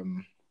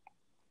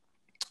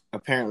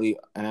apparently,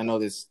 and I know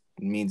this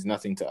means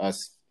nothing to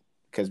us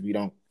because we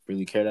don't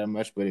really care that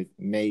much, but it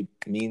may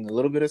mean a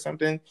little bit of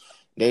something.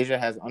 Deja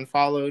has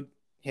unfollowed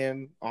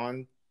him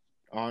on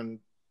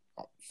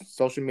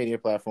social media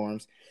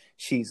platforms.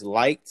 She's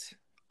liked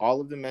all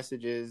of the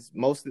messages,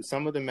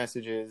 some of the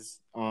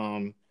messages,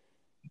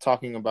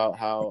 talking about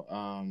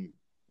how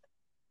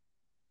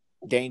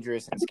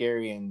dangerous and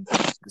scary and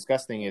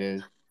disgusting it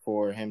is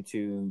for him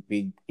to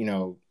be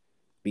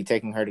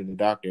taking her to the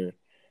doctor,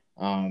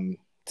 to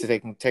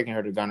taking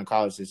her to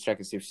gynecologist to check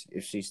to see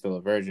if she's still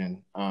a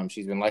virgin.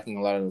 She's been liking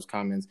a lot of those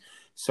comments,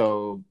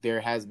 so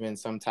there has been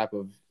some type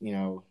of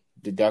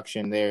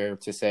deduction there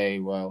to say,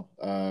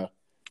 well,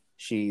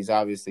 she's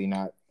obviously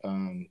not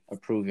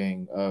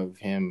approving of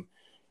him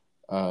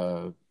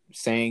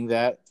saying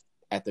that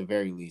at the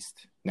very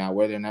least. Now,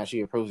 whether or not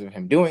she approves of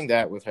him doing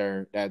that with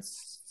her,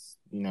 that's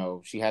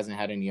she hasn't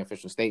had any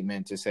official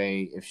statement to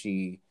say if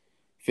she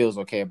feels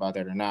okay about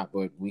that or not,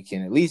 but we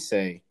can at least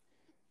say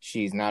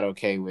she's not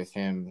okay with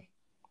him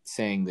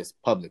saying this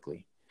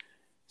publicly.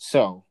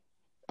 So,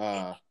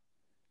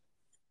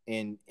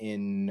 in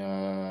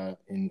the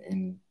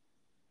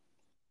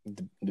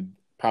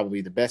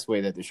probably the best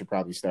way that this should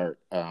probably start,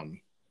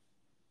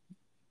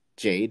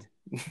 Jade,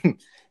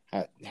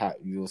 how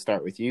we'll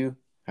start with you.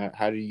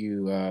 How do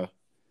you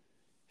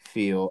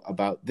feel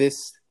about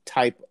this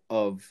type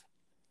of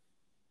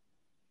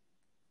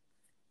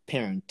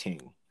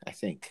parenting? I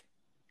think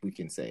we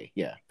can say,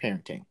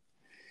 parenting.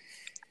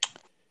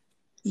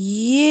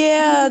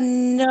 Yeah,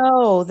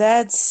 no,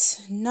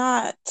 that's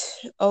not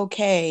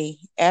okay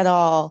at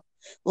all.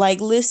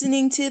 Like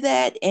listening to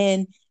that,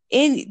 and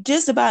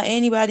just about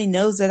anybody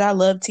knows that I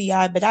love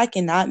T.I., but I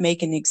cannot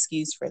make an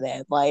excuse for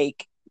that.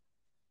 Like,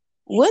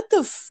 what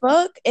the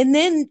fuck? And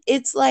then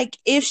it's like,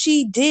 if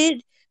she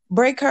did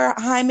break her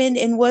hymen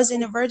and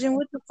wasn't a virgin,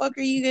 what the fuck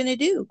are you gonna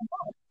do?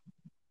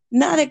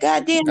 Not a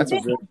goddamn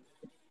thing.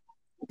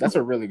 That's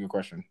a really good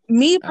question.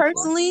 Me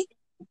personally,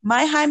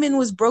 my hymen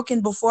was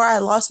broken before I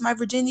lost my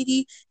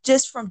virginity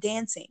just from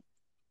dancing.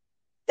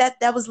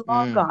 That was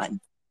long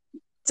gone.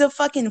 It's a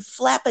fucking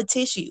flap of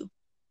tissue.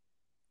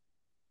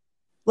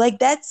 Like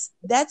that's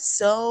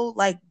so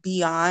like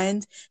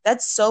beyond.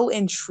 That's so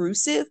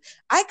intrusive.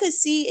 I could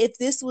see if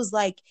this was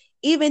like,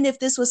 even if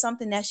this was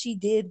something that she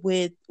did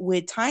with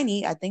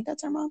Tiny, I think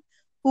that's her mom,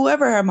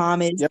 whoever her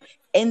mom is, yep.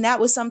 And that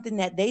was something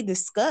that they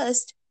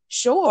discussed.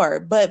 Sure,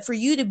 but for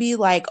you to be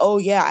like, oh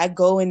yeah, I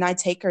go and I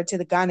take her to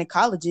the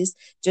gynecologist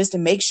just to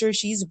make sure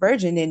she's a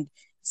virgin, and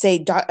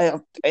say,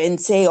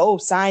 oh,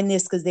 sign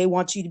this because they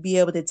want you to be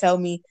able to tell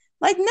me.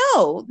 Like,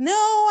 no,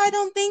 I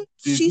don't think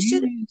she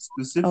should.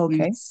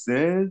 Specifically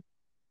said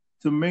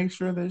to make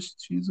sure that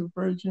she's a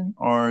virgin,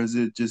 or is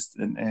it just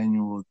an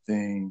annual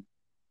thing?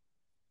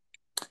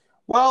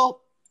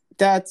 Well,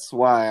 that's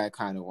why I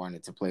kind of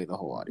wanted to play the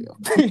whole audio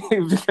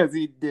because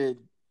he did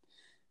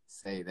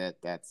say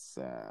that's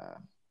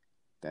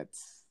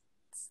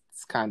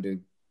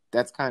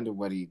kind of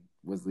what he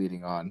was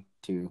leading on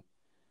to.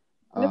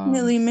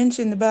 Definitely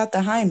mentioned about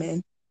the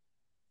hymen.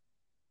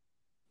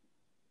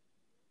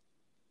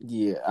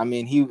 Yeah,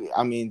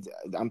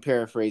 I'm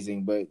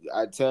paraphrasing, but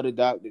I tell the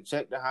doctor,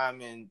 check the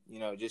hymen,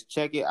 just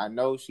check it. I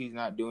know she's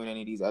not doing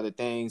any of these other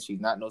things. She's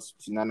not no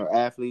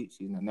athlete.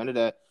 She's not none of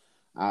that.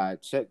 I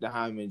check the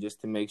hymen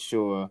just to make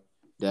sure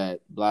that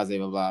blah, blah,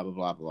 blah, blah,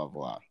 blah, blah,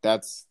 blah.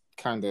 That's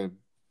kind of,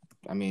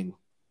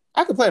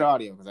 I could play the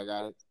audio because I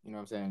got it. You know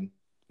what I'm saying?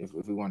 If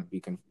we want to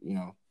be,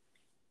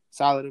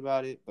 solid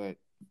about it, but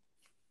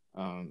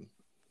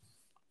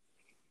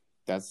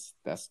that's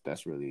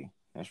really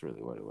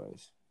what it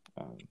was.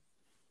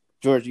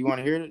 George, you want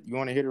to hear it? You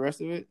want to hear the rest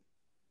of it?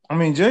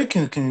 Jay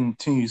can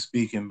continue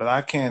speaking, but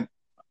I can't.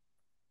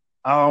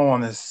 I don't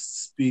want to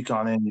speak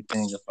on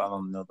anything if I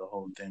don't know the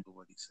whole thing of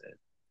what he said.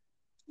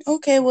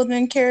 Okay, well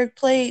then, Carrick,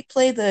 play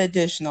the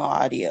additional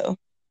audio.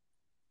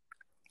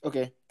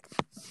 Okay.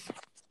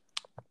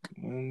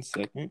 One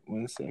second.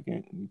 Let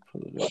me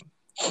pull it up.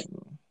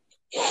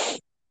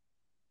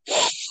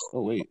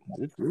 Oh wait,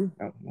 is it through?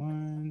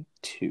 1,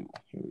 2.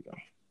 Here we go.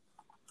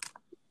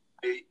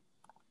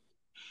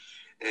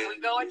 And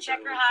we go and check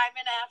her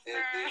hymen after.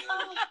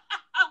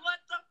 What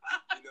the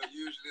fuck?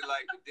 Usually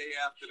like the day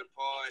after the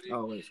party.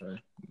 Oh wait,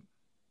 sorry.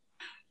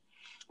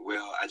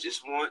 Well, I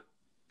just want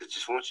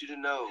you to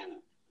know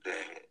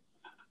that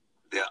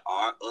there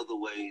are other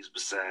ways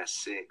besides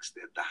sex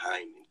that the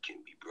hymen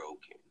can be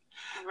broken.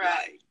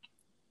 Right. Like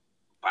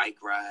bike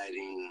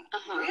riding,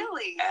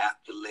 Really?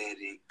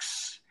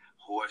 Athletics,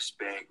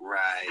 horseback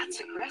riding. That's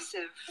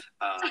aggressive.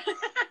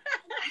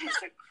 That is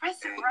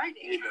aggressive and,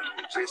 writing. you know,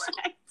 just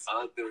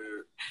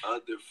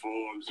other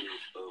forms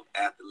of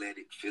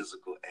athletic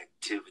physical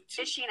activity.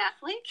 Is she an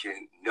athlete?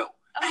 No.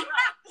 Oh,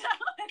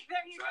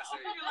 there you So go. I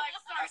said- You're like,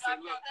 sorry, I said,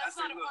 Doc, look, that's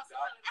I said, not a look,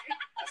 possibility.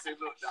 I said,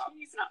 look, Doc.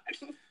 She's not.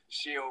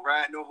 She don't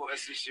ride no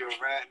horses. She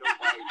don't ride no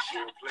bikes. She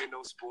don't play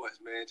no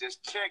sports, man.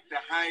 Just check the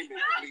hymen,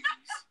 please,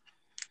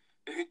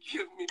 and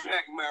give me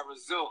back my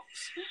results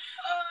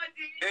Oh,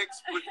 dude.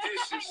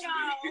 expeditiously.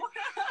 No.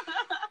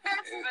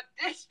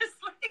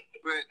 Expeditiously.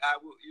 But I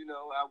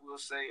will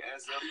say,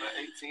 as of her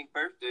 18th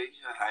birthday,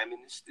 her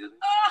hymen is still in.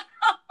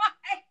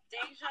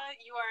 Deja,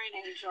 you are an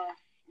angel.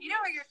 You know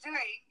what you're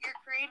doing? You're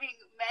creating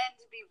men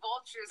to be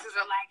vultures who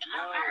are like,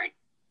 I'm hurt.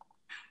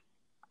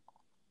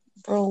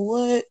 Bro,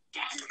 what?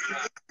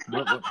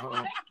 Hold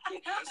on.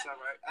 That's all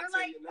right. I'll You're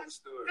tell like, you another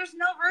story. There's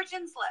no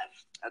virgins left.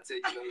 I'll tell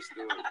you another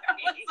story.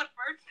 What's a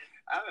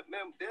virgin?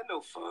 Man, they're no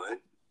fun.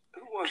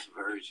 Who wants a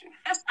virgin?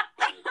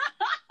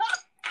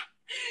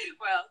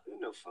 Well, They're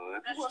no fun.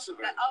 that's, Who wants a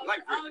virgin? I'll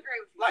Like agree with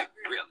you. Like I'll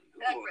agree with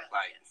really? Who you. wants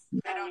like Yes.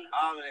 I don't know.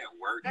 all of that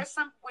work? There's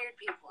some weird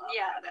people out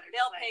Yeah, there that are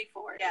they'll just pay like,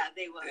 for it. Yeah,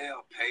 they will.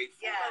 They'll pay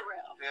for Yeah, it. for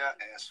real. They'll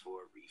ask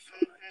for a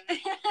refund.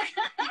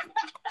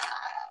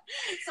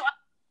 So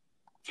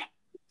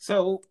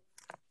So,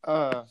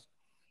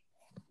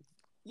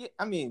 yeah,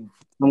 I mean,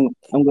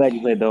 I'm glad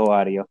you played the whole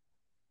audio.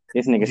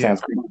 This nigga Yeah.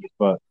 sounds creepy as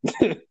fuck.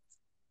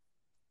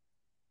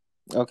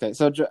 okay.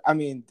 So, I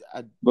mean,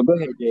 But go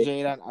ahead, Jay.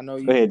 Jade, I know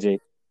you. Go ahead, Jay.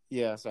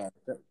 Yeah, sorry.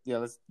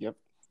 Yeah, yep.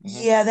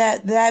 Mhm. Yeah,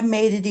 that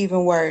made it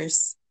even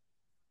worse.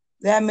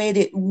 That made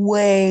it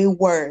way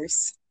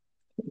worse.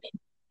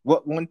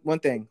 What one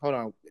thing? Hold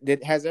on.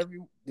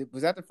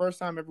 Was that the first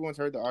time everyone's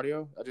heard the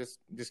audio? Just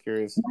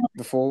curious.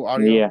 The full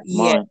audio? Yeah,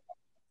 Yeah. mine.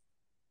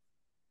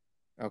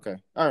 Okay.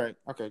 All right.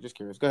 Okay. Just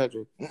curious. Go ahead,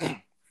 Jade.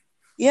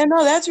 Yeah,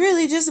 no, that's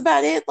really just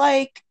about it.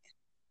 Like,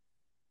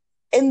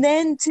 and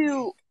then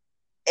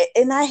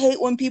and I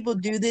hate when people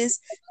do this,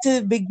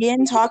 to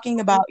begin talking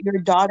about your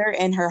daughter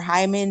and her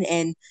hymen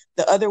and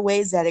the other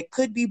ways that it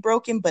could be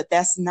broken, but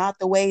that's not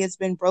the way it's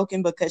been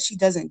broken, because she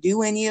doesn't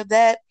do any of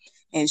that,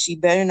 and she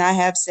better not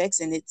have sex,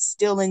 and it's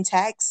still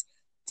intact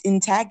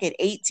at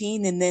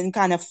 18, and then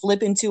kind of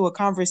flip into a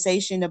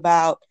conversation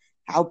about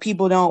how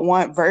people don't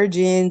want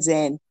virgins,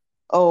 and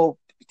oh,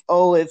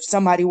 if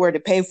somebody were to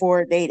pay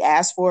for it, they'd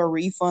ask for a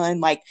refund.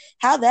 Like,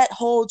 how that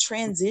whole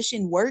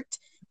transition worked,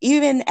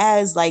 even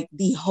as like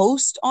the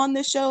host on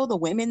the show, the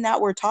women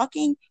that were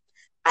talking,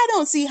 I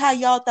don't see how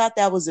y'all thought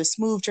that was a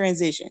smooth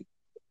transition.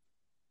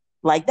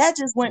 Like, that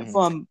just went Mhm.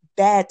 from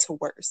bad to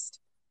worst.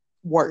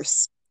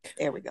 Worse.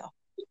 There we go.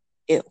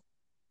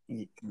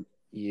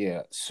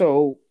 Yeah.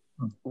 So,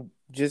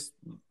 just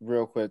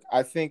real quick,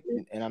 I think,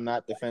 and I'm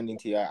not defending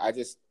T.I.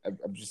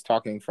 I'm just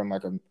talking from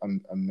like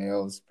a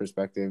male's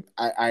perspective.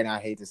 And I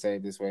hate to say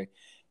it this way,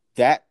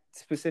 that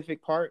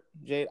specific part,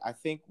 Jade, I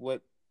think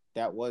what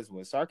that was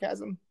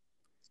sarcasm.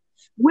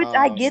 Which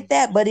I get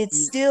that, but it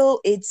still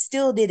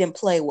didn't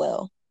play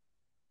well.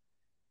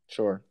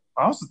 Sure.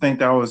 I also think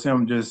that was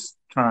him just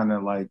trying to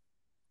like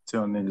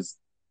tell niggas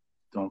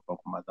don't fuck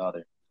with my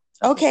daughter.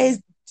 Okay,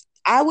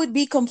 I would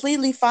be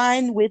completely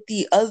fine with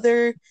the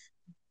other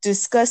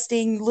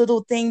disgusting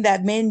little thing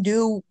that men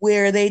do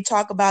where they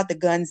talk about the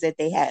guns that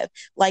they have.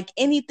 Like,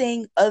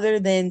 anything other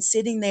than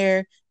sitting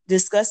there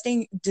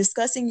discussing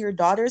your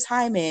daughter's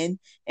hymen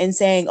and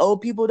saying, oh,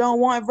 people don't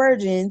want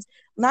virgins.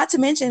 Not to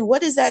mention,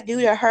 what does that do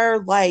to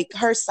her, like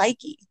her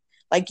psyche?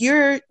 Like,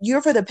 you're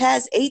for the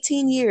past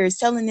 18 years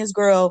telling this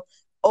girl,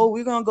 oh,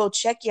 we're gonna go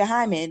check your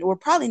hymen. Or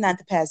probably not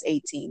the past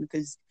 18,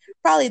 because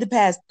probably the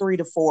past 3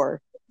 to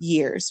 4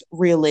 years,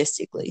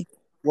 realistically.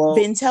 Well,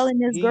 been telling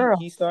this girl.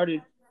 He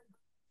started.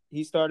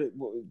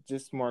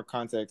 Just more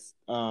context.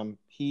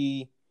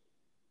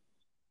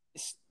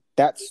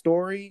 That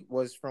story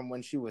was from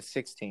when she was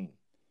 16.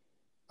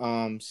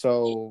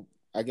 So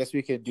I guess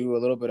we could do a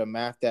little bit of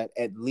math that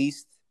at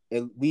least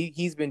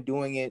he's been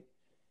doing it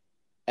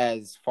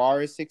as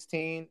far as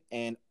 16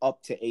 and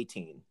up to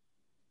 18.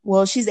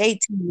 Well, she's 18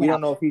 We now.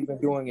 don't know if he's been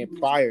doing it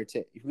prior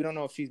to. We don't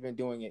know if she's been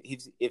doing it.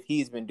 If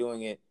he's been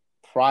doing it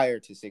prior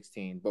to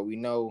 16, but we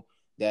know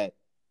that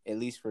at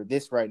least for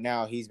this right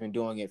now, he's been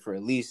doing it for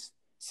at least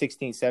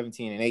 16,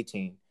 17, and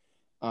 18.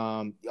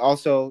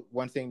 Also,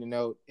 one thing to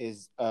note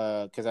is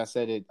because I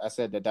said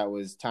that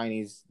was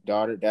Tiny's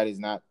daughter. That is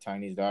not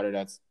Tiny's daughter.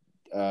 That's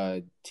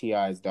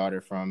T.I.'s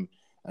daughter from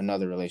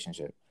another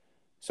relationship.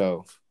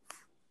 So,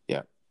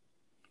 yeah.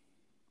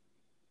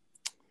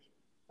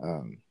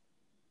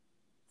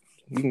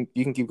 You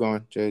can keep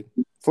going, Jade.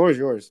 Floor is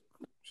yours.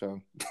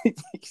 So.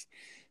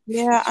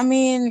 Yeah, I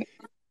mean,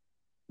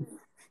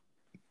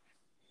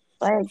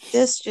 like,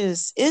 it's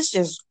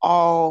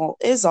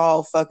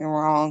all fucking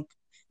wrong.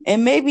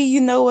 And maybe,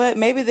 you know what?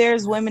 Maybe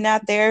there's women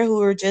out there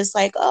who are just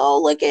like,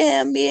 oh, look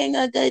at him being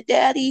a good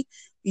daddy.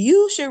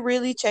 You should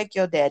really check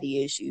your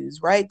daddy issues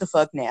right the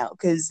fuck now.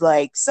 Because,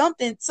 like,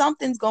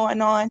 something's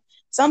going on.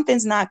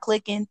 Something's not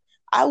clicking.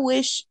 I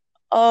wish,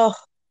 I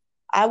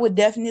would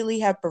definitely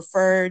have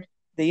preferred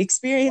the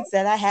experience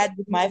that I had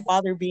with my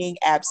father being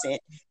absent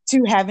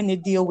to having to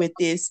deal with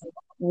this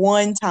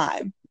one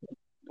time,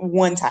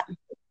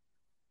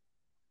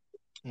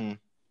 Hmm.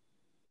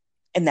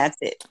 and that's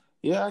it.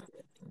 Yeah,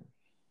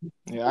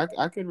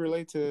 I could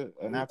relate to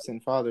an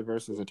absent father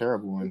versus a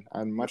terrible one.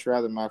 I'd much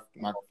rather my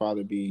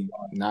father be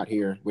not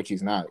here, which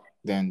he's not,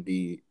 than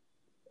be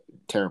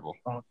terrible.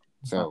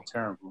 It's So not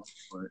terrible,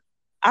 but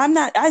I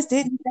didn't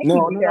say he no,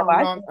 was terrible.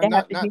 I I'm said to have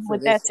not to deal for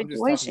with that this. I'm just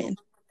talking situation.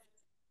 about.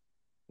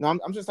 No,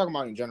 I'm just talking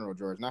about in general,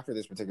 George, not for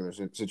this particular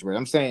situation.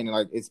 I'm saying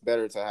like it's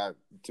better to have,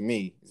 to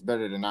me, it's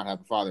better to not have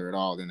a father at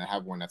all than to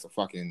have one that's a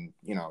fucking,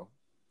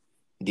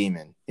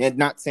 demon. And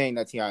not saying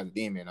that T.I. is a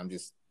demon. I'm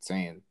just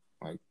saying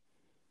like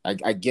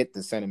I get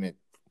the sentiment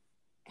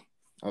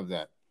of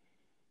that.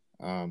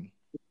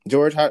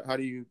 George, how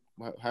do you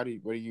what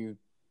do you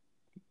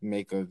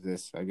make of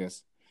this? I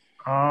guess.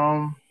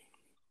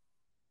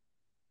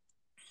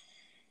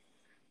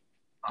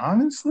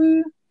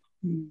 Honestly,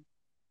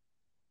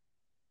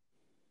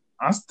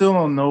 I still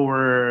don't know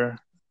where,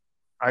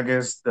 I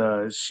guess,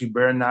 the she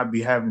better not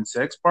be having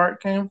sex part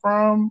came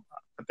from.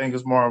 I think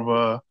it's more of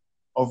a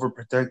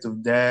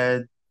overprotective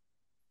dad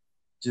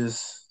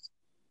just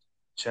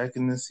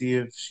checking to see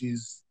if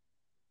she's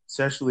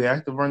sexually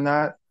active or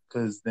not.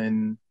 Because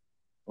then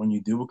when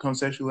you do become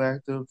sexually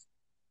active,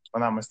 if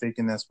I'm not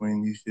mistaken, that's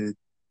when you should,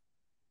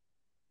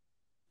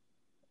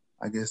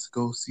 I guess,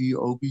 go see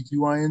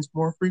OBGYNs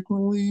more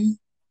frequently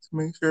to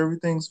make sure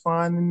everything's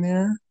fine in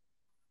there.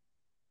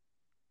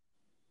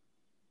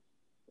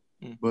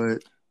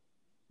 But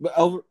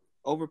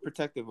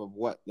overprotective of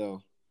what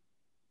though?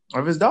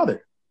 Of his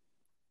daughter,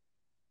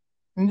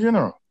 in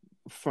general.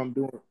 From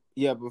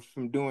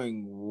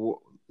doing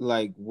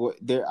what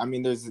there. I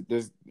mean, there's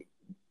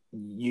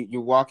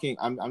you're walking.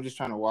 I'm just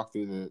trying to walk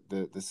through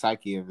the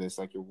psyche of this.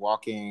 Like you're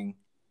walking.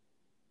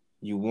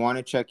 You want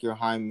to check your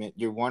hymen.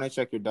 You want to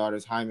check your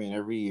daughter's hymen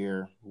every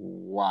year.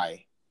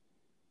 Why?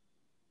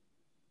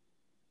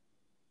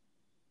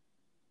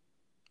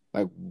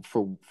 Like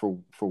for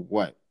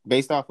what?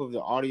 Based off of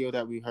the audio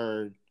that we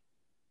heard,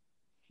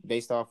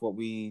 based off what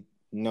we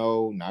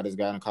know, not as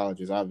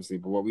gynecologists obviously,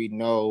 but what we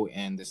know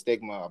and the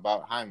stigma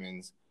about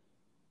hymens,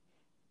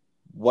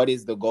 what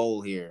is the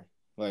goal here?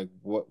 Like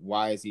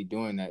why is he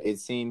doing that? It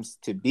seems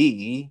to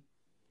be,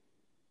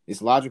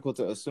 it's logical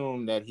to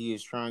assume that he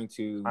is trying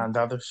to Find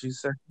out if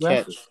she's sexually catch.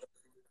 active.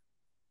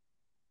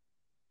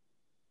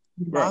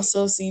 Right.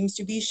 Also seems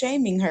to be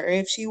shaming her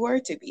if she were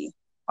to be.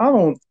 I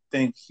don't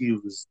think he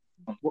was.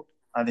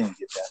 I didn't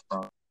get that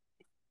from.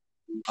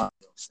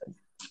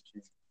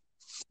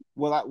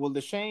 Well, the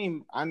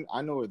shame.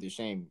 I know where the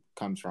shame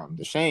comes from.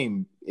 The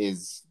shame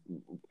is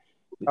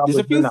Probably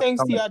there's a few not things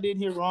coming. T.I. did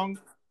here wrong.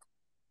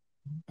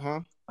 Huh?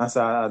 I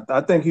said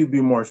I think he'd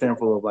be more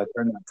shameful of like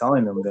her not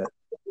telling him that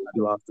he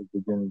lost his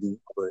virginity,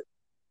 but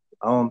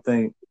I don't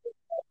think.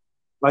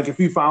 Like if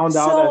you found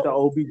out at the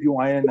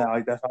OBGYN that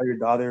like that's how your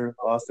daughter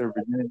lost her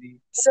virginity.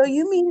 So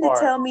you mean to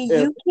tell me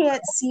you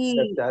can't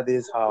see that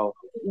is how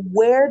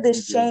where the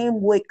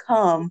shame would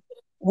come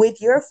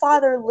with your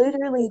father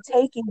literally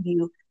taking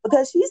you,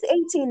 because she's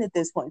 18 at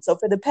this point. So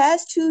for the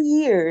past 2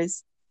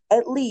 years,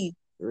 at least,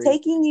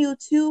 taking you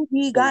to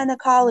the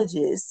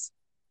gynecologist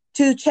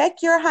to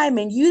check your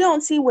hymen, you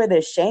don't see where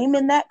the shame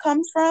in that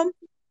comes from?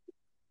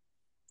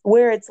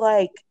 Where it's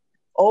like,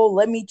 oh,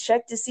 let me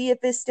check to see if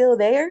it's still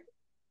there?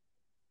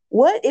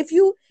 What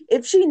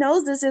if she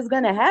knows this is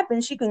going to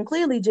happen, she can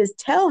clearly just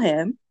tell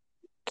him.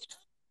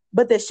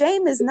 But the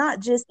shame is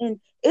not just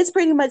in, it's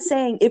pretty much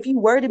saying if you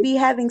were to be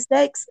having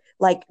sex,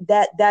 like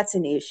that's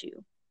an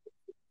issue.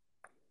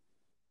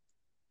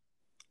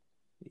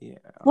 Yeah.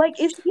 Like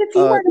if you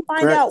were to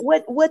find out,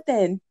 what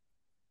then?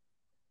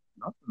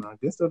 Nothing. I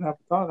guess they'll have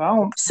to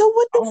talk. So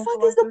what the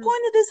fuck is the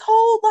point of this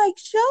whole like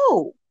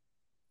show?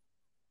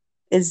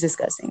 It's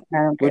disgusting. I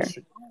don't care.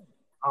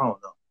 I don't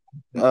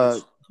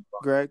know.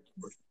 Greg,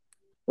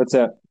 what's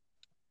up?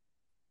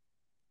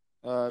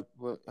 how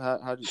do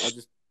I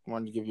just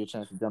wanted to give you a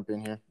chance to jump in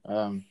here.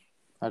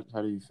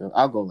 How do you feel?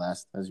 I'll go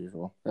last as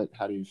usual.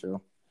 How do you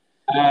feel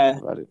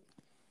about it?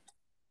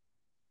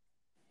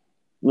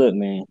 Look,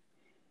 man,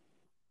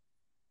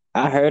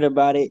 I heard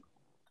about it,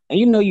 and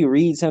you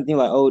read something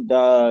like,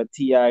 "Oh,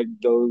 T.I.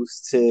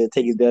 goes to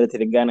take his daughter to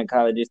the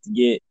gynecologist to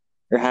get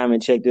her hymen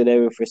checked, or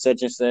whatever, for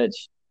such and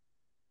such."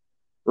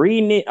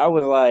 Reading it, I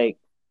was like,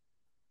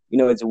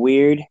 it's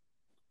weird,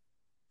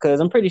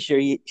 because I'm pretty sure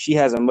she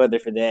has a mother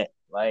for that.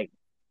 Like,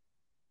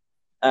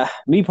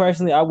 me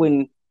personally, I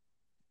wouldn't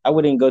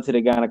go to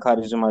the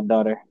gynecologist with my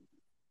daughter.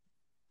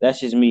 That's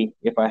just me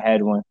if I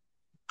had one.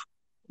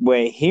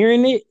 But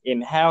hearing it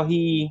and how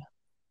he,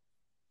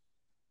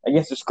 I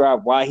guess,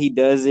 describe why he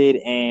does it,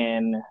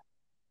 and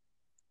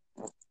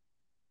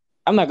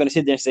I'm not going to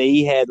sit there and say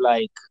he had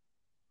like,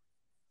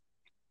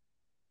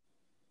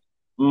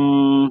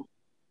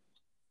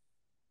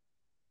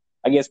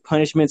 I guess,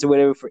 punishments or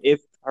whatever for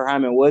if her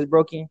hymen was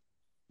broken.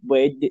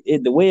 But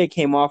the way it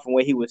came off and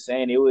what he was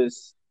saying, it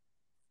was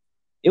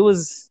a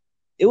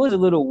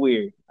little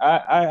weird.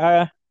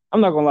 I'm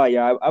not gonna lie,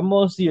 y'all. I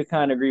mostly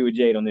kind of agree with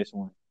Jade on this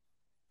one.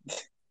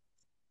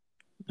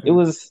 It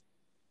was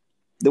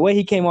the way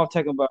he came off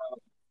talking about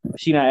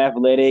She's not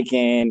athletic,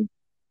 and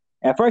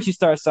at first she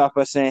starts off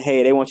by saying,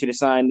 "Hey, they want you to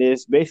sign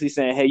this," basically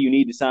saying, "Hey, you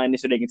need to sign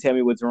this so they can tell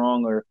me what's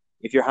wrong or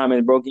if your hymen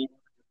is broken."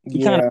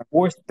 He kind of Yeah,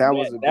 forced that that.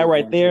 was a That big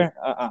right one too. there,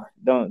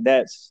 don't.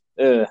 That's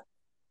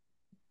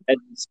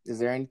Is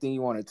there anything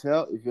you want to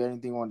tell? If you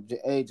anything you want to,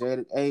 hey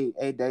Jada,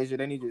 hey Deja,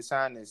 they need you to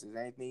sign this. Is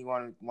there anything you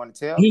want to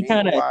tell he me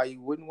kind of why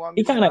you wouldn't want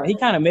me he to kind of sign he it?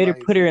 kind of made her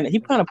Like, put her in. He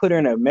kind of put her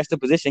in a messed up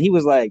position. He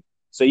was like,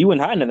 "So you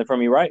wouldn't hide nothing from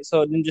me, right?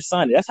 So then just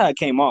sign it." That's how it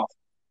came off.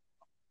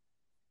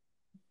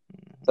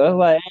 So it's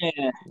like,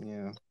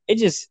 yeah,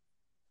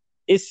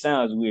 it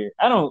sounds weird.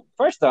 I don't.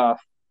 First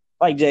off,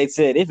 like Jade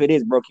said, if it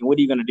is broken, what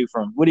are you gonna do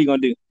from? What are you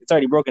gonna do? It's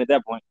already broken at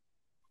that point.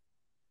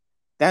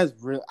 that's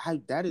real.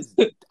 That is,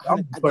 That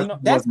was the question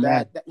that that's wasn't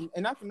bad. asked.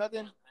 And not for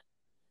nothing,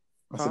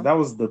 I said huh? that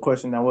was the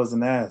question that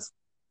wasn't asked.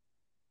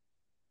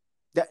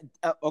 That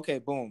okay,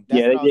 boom. That's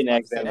Yeah, what they I was didn't about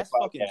to ask that say. on the That's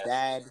fucking podcast.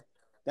 bad.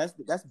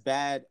 That's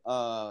bad.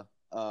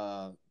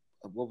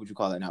 What would you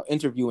call that now?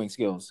 Interviewing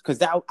skills, because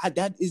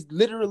that is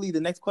literally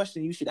the next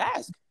question you should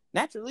ask.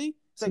 Naturally,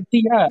 it's So like,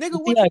 Ti, nigga, Ti,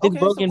 what you? if it's Okay, so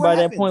broken what by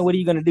that point, happens? what are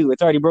you gonna do?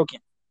 It's already broken.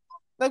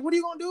 Like, what are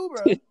you gonna do,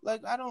 bro?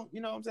 Like, I don't,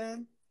 you know what I'm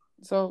saying?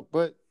 So,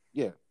 but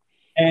yeah,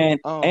 And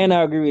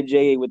I agree with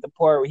Jay with the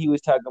part where he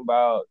was talking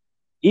about,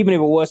 even if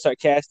it was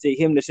sarcastic,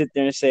 him to sit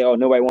there and say, "Oh,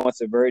 nobody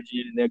wants a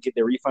virgin," and they'll get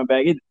their refund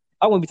back.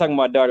 I wouldn't be talking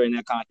about daughter in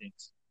that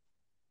context.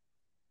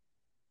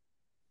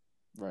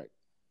 right.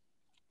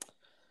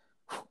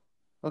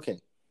 Okay.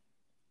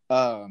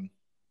 Um,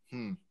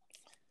 hmm.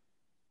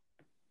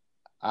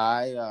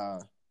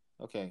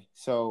 Okay.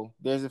 So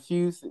there's a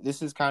few.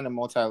 This is kind of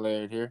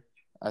multi-layered here,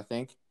 I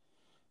think.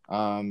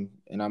 And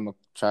I'm gonna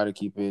try to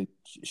keep it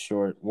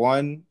short.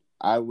 One,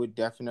 I would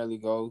definitely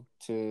go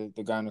to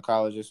the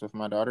gynecologist with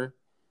my daughter.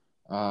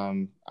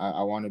 I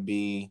want to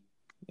be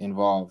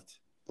involved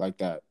like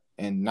that,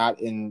 and not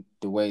in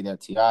the way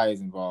that Ti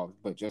is involved,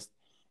 but just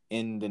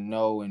in the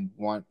know and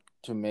want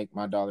to make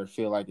my daughter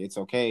feel like it's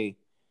okay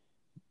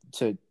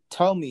to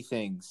tell me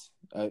things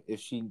if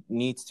she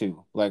needs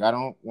to. Like, I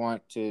don't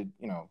want to,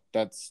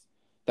 that's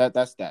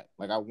that.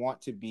 Like, I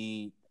want to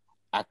be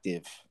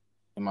active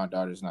in my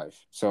daughter's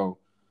life. So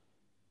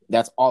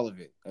that's all of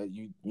it.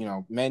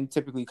 Men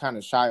typically kind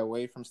of shy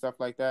away from stuff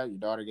like that. Your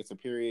daughter gets a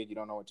period, you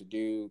don't know what to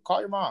do. Call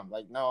your mom.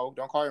 Like, no,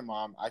 don't call your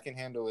mom. I can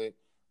handle it.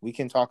 We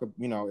can talk.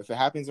 If it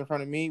happens in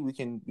front of me, we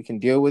can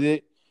deal with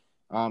it.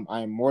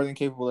 I am more than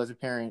capable as a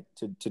parent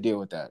to deal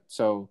with that.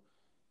 So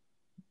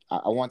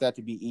I want that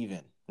to be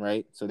even,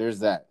 right? So there's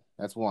that.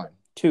 That's one.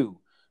 Two,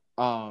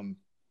 I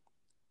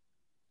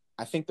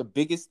think the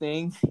biggest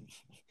thing,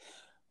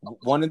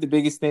 one of the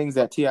biggest things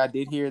that Ti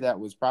did here that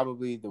was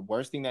probably the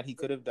worst thing that he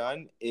could have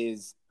done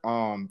is,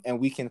 and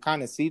we can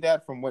kind of see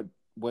that from what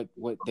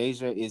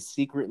Deja is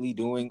secretly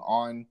doing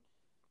on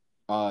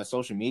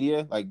social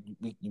media. Like,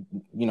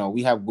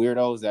 we have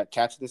weirdos that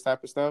catch this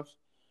type of stuff,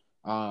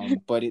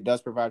 but it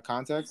does provide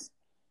context.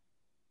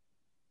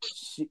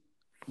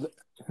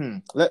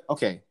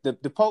 Okay,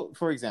 the post,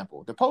 for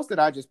example, the post that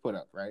I just put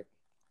up, right?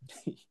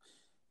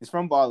 It's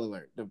from Ball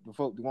Alert, the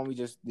one we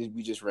just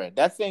read.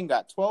 That thing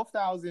got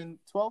 12,000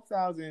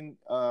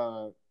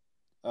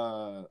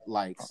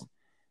 likes,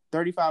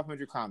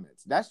 3,500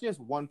 comments. That's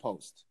just one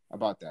post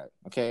about that.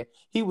 Okay,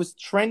 he was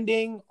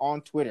trending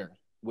on Twitter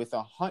with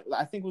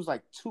I think it was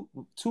like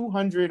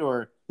 200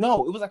 or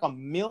no, it was like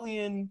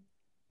 1,000,000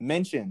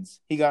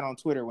 mentions he got on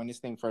Twitter when this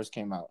thing first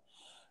came out.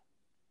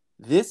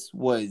 This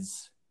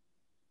was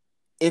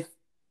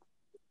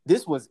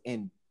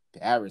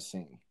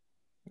embarrassing.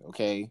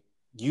 Okay,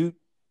 you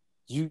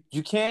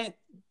can't.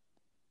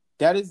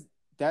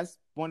 That's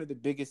one of the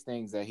biggest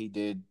things that he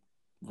did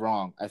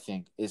wrong, I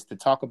think, is to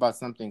talk about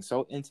something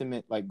so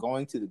intimate like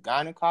going to the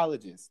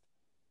gynecologist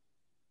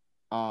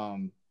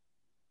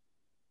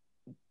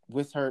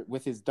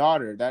with his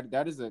daughter.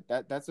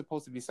 That's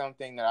supposed to be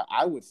something that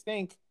I would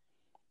think,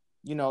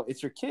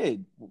 it's your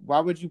kid. Why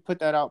would you put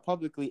that out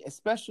publicly,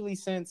 especially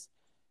since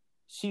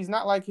she's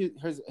not like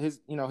his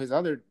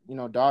other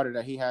daughter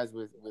that he has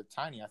with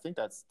Tiny. I think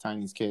that's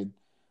Tiny's kid,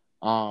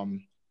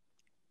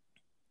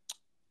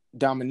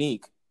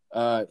 Dominique.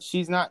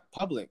 She's not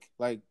public.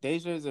 Like,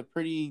 Deja is a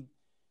pretty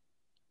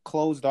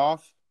closed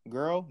off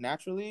girl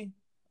naturally.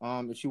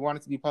 If she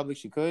wanted to be public,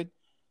 she could.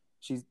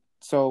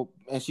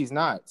 And she's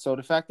not. So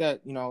the fact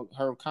that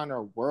her kind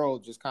of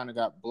world just kind of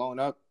got blown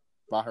up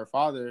by her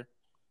father,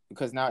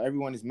 because now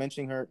everyone is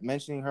mentioning her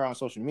on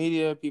social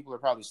media. People are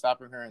probably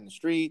stopping her in the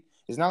street.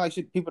 It's not like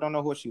people don't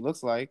know what she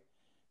looks like.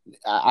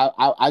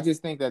 I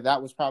just think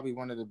that was probably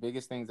one of the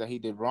biggest things that he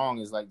did wrong,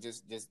 is like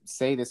just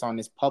say this on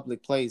this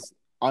public place,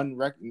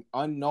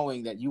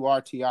 unknowing that you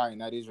are Ti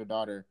and that is your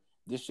daughter.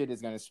 This shit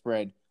is gonna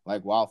spread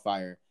like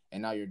wildfire,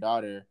 and now your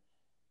daughter,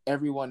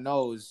 everyone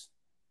knows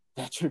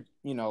that you're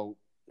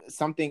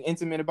something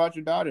intimate about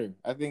your daughter.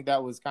 I think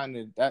that was kind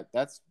of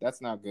that's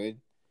not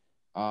good.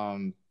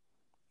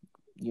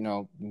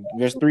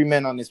 There's 3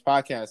 men on this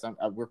podcast.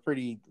 We're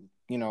pretty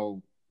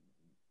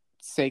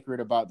sacred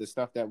about the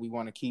stuff that we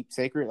want to keep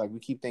sacred. Like, we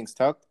keep things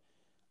tucked,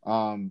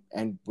 and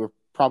we're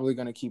probably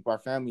going to keep our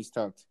families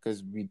tucked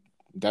because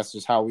that's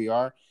just how we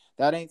are.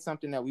 that ain't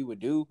something that we would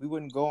do. We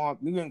wouldn't go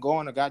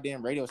on a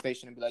goddamn radio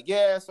station and be like,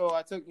 yeah, so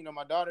I took,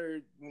 my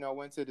daughter,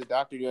 went to the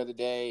doctor the other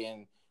day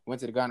and went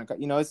to the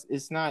gynecologist.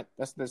 It's not,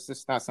 that's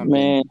just not something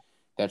Man,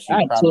 that you I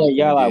tell probably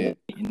y'all I did.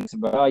 witness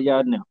about all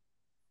y'all know.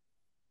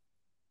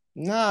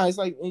 Nah, it's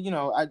like,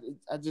 I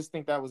just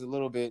think that was a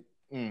little bit,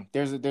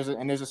 there's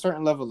a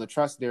certain level of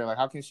trust there. Like,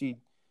 how can she,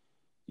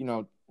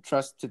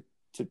 trust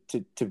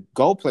to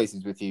go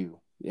places with you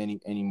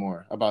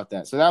anymore about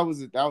that? So that was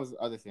the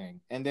other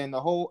thing. And then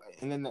the whole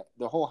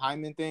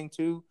hymen thing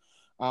too.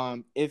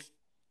 If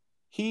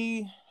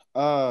he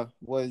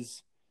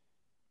was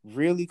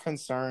really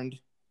concerned,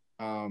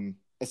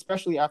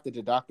 especially after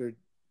the doctor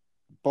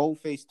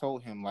boldface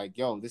told him, like,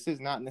 yo, this is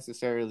not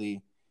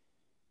necessarily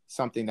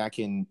something that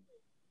can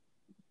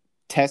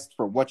test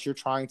for what you're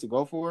trying to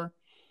go for.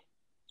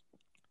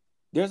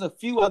 There's a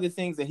few other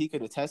things that he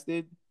could have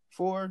tested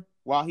for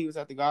while he was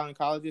at the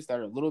gynecologist that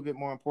are a little bit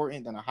more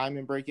important than a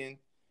hymen break-in.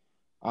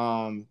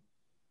 I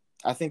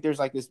think there's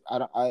like this,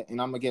 and I'm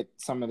gonna get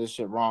some of this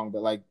shit wrong,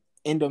 but like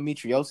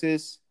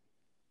endometriosis,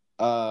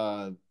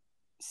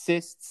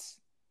 cysts,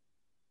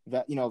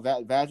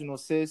 vaginal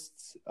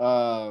cysts,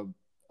 STD.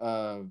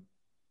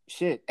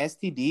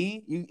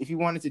 If you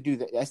wanted to do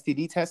the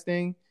STD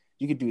testing,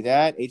 you could do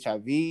that.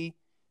 HIV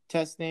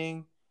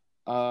testing,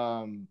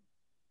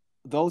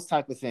 those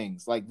type of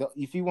things. Like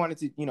if you wanted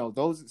to,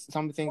 those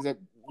some of the things that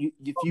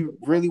if you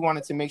really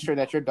wanted to make sure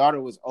that your daughter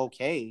was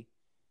okay,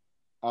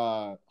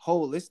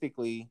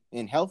 holistically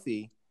and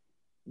healthy,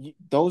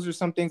 those are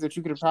some things that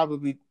you could have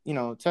probably,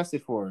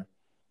 tested for.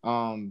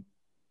 Not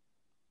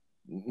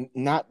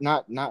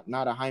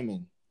a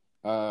hymen.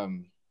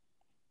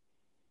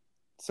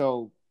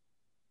 So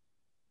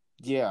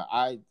yeah,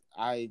 I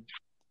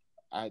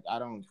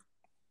don't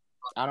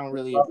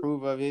really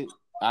approve of it.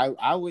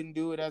 I wouldn't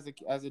do it as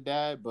a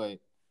dad, but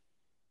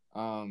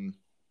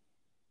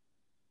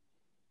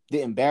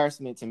the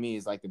embarrassment to me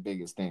is like the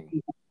biggest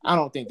thing. I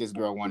don't think this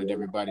girl wanted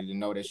everybody to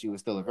know that she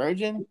was still a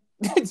virgin.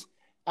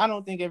 I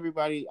don't think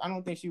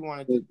she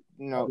wanted to,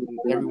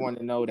 everyone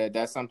to know that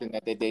that's something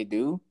that they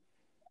do.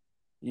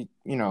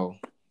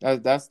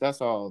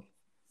 That's all.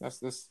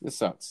 This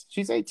sucks.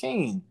 She's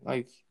 18.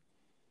 Like,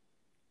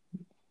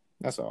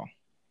 that's all.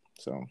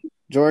 So,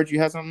 George,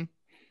 you have something?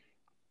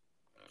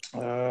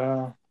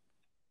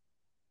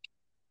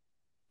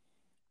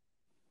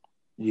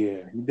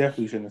 Yeah, you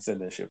definitely shouldn't have said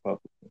that shit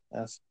publicly.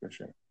 That's for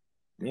sure.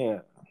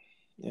 Yeah,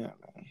 man.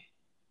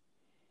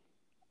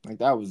 Like,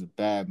 that was a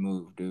bad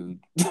move,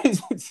 dude.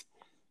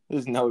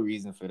 There's no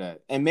reason for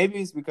that, and maybe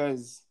it's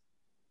because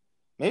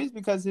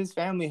his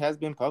family has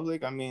been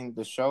public. I mean,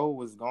 the show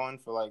was going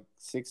for like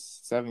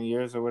 6-7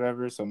 years or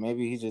whatever, so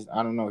maybe he just,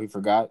 I don't know, he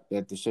forgot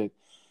that the shit.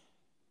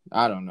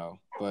 I don't know,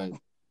 but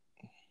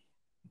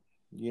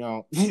I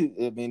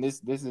mean, this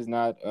is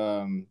not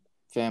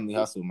Family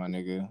Hustle, my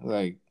nigga.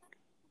 Like,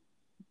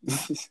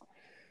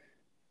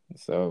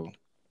 so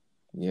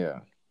yeah.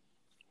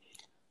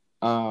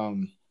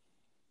 I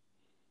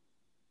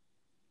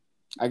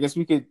guess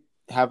we could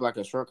have like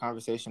a short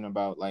conversation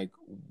about like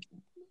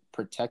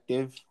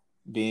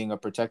being a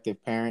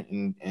protective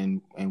parent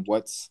and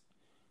what's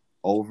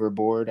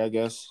overboard, I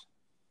guess,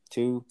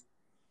 too.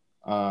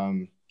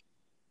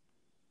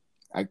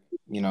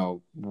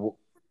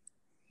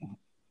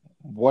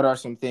 What are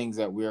some things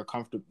that we are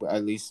comfortable,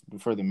 at least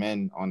for the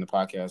men on the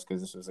podcast,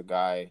 because this was a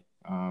guy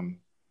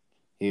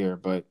here,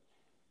 but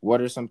what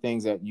are some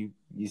things that you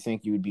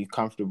think you would be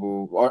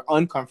comfortable or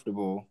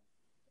uncomfortable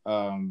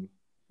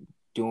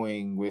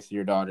doing with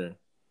your daughter?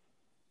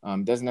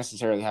 Doesn't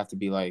necessarily have to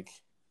be like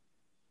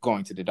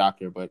going to the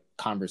doctor, but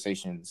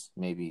conversations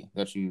maybe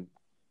that you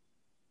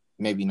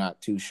maybe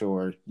not too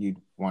sure you'd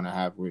want to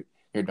have with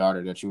your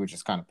daughter that you would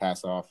just kind of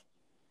pass off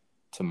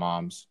to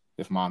moms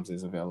if moms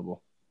is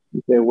available.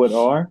 You said what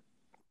are?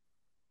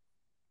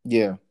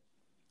 Yeah.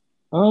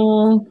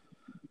 I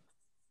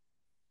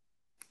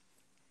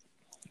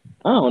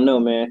don't know,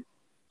 man.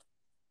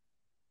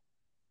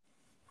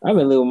 I've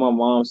been living with my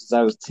mom since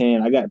I was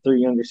 10. I got 3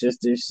 younger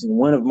sisters, and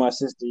one of my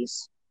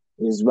sisters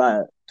is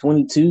about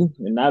 22,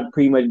 and I've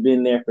pretty much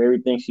been there for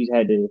everything she's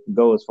had to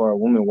go as far as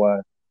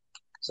woman-wise.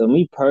 So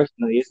me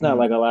personally, it's not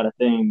like a lot of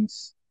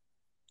things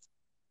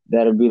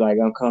that'll be like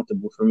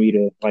uncomfortable for me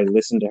to like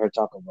listen to her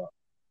talk about.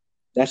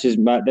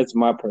 That's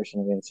my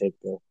personal intake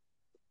though.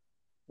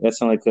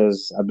 That's only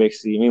because me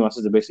and my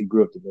sister basically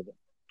grew up together.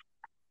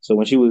 So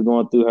when she was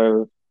going through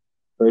her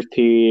first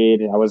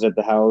period, I was at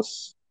the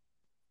house.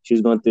 She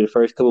was going through the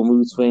first couple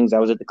mood swings. I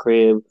was at the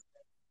crib.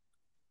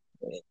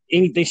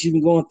 Anything she's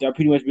been going through, I've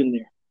pretty much been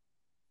there.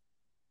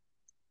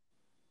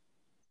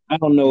 I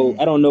don't know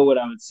what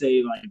I would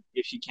say like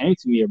if she came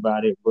to me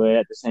about it, but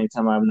at the same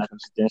time, I'm not gonna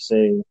sit there and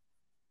say,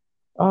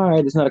 "All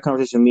right, it's not a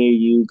conversation me or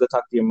you. Go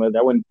talk to your mother."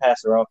 I wouldn't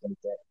pass her off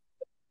like that.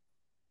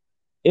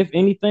 If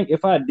anything,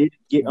 if I did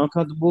get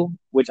uncomfortable,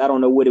 which I don't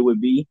know what it would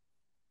be,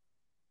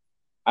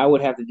 I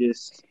would have to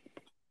just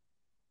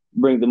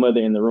bring the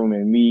mother in the room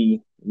and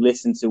me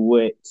listen to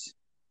what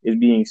is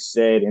being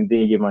said and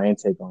then give my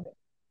intake on it.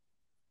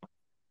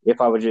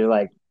 If I was just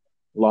like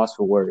lost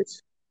for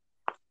words.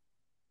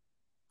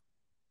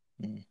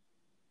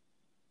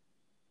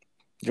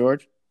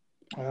 George?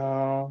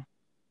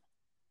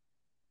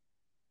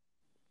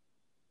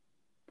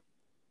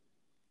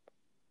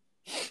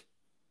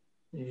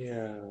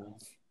 Yeah,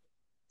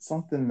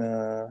 something.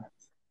 I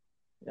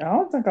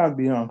don't think I'd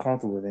be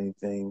uncomfortable with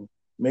anything.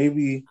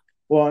 Maybe.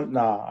 Well,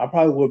 nah. I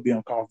probably would be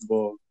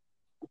uncomfortable.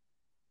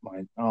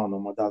 I don't know.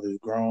 My daughter's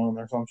grown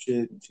or some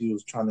shit, and she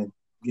was trying to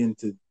get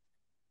into.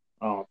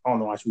 I don't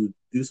know why she would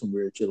do some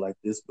weird shit like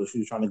this, but she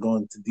was trying to go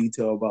into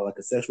detail about like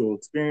a sexual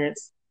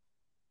experience.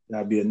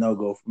 That'd be a no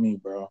go for me,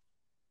 bro.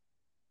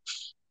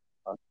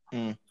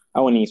 I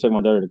wouldn't even expect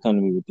my daughter to come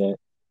to me with that.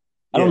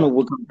 I don't know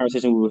what kind of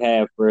conversation we would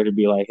have for her to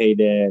be like, "Hey,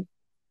 Dad,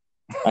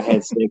 I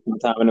had sex one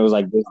time and it was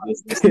like this."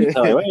 And it's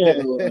like,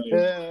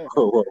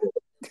 whoa.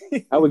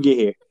 I would get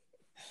here.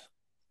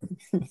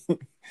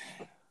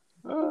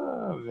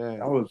 Oh man,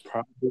 that would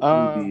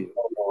probably be.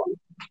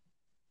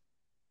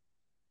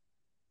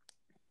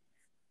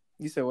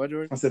 You said what,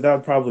 George? I said that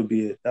would probably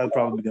be it. That would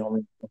probably be the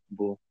only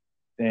comfortable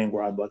thing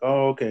where I'd be like,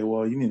 "Oh, okay,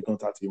 well, you need to go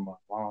talk to your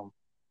mom.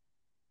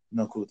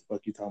 No clue what the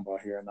fuck you talking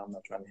about here, and I'm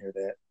not trying to hear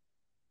that."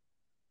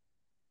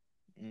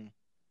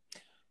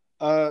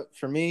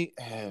 For me,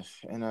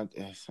 and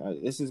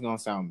this is gonna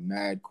sound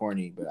mad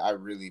corny, but I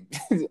really,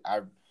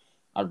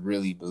 I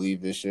really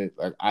believe this shit.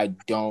 Like, I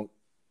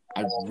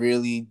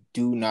really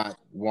do not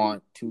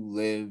want to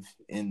live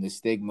in the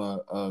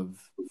stigma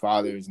of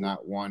fathers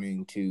not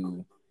wanting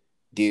to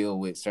deal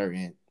with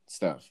certain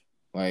stuff.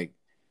 Like,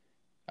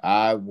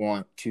 I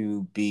want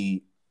to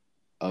be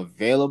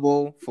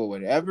available for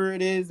whatever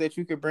it is that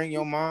you could bring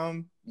your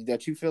mom,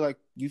 that you feel like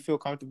you feel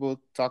comfortable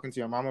talking to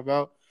your mom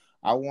about.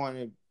 I want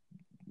to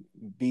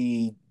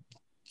be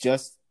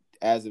just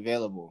as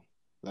available.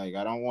 Like,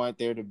 I don't want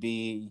there to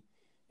be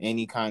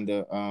any kind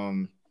of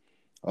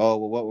oh,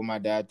 well, what would my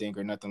dad think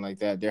or nothing like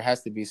that. There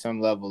has to be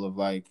some level of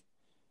like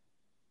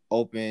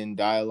open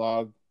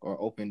dialogue or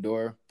open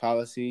door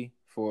policy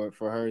for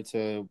her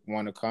to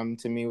want to come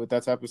to me with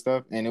that type of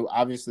stuff. And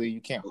obviously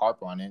you can't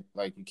harp on it.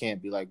 Like, you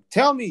can't be like,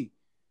 tell me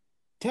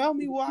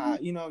why,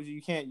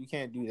 you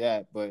can't do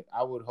that. But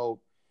I would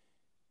hope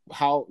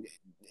how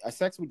a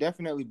sex would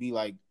definitely be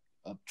like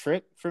a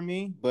trick for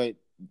me, but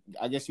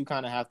I guess you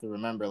kind of have to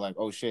remember, like,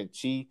 oh shit,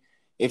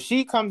 if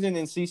she comes in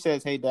and she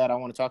says, "Hey, Dad, I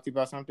want to talk to you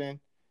about something,"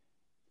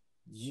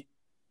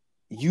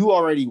 you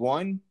already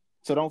won,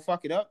 so don't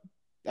fuck it up.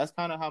 That's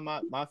kind of how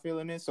my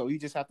feeling is. So you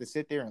just have to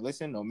sit there and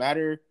listen, no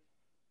matter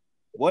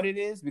what it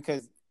is,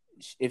 because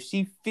if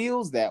she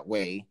feels that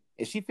way,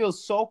 if she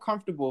feels so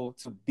comfortable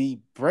to be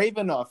brave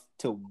enough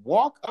to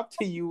walk up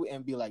to you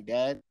and be like,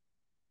 "Dad,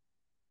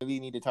 I really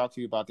need to talk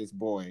to you about this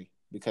boy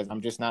because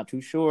I'm just not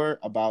too sure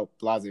about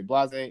blase,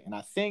 and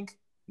I think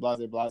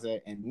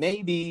blase, and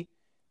maybe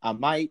I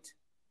might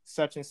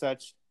such and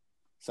such,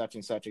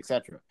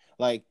 etc."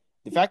 Like,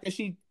 the fact that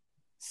she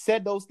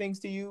said those things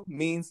to you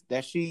means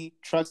that she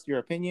trusts your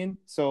opinion.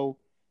 So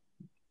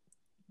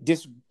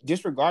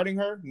disregarding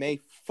her may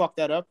fuck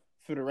that up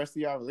for the rest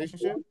of your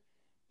relationship.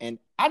 And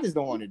I just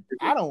don't want to.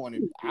 I don't want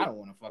to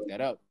fuck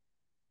that up.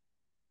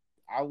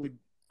 I would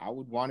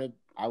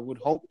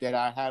hope that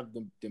I have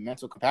the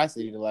mental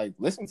capacity to like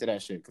listen to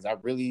that shit, because I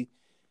really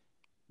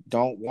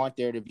don't want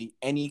there to be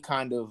any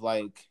kind of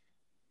like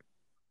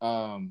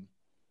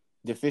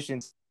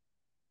deficiency.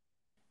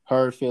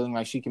 Her feeling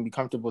like she can be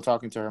comfortable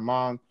talking to her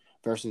mom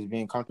versus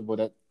being comfortable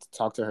to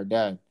talk to her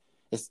dad,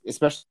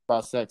 especially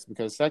about sex,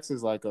 because sex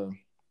is like I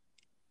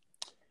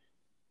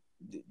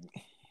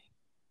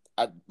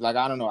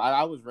don't know.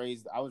 I was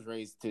raised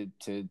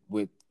to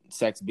with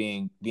sex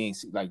being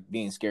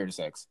scared of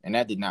sex, and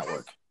that did not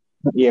work.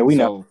 Yeah, we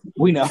know.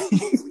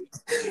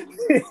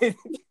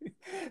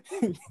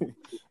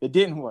 It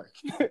didn't work.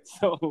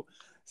 So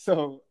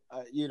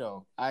I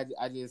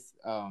just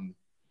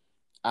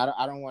I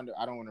don't want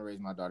to raise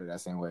my daughter that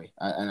same way.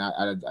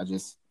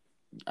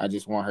 I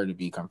just want her to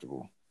be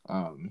comfortable.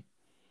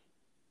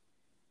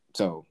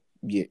 So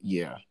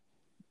yeah.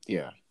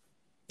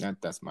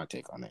 That's my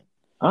take on it.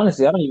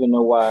 Honestly, I don't even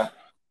know why.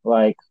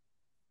 Like,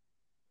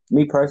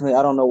 me personally,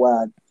 I don't know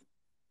why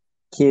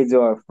kids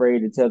are afraid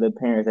to tell their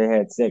parents they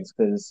had sex,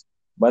 because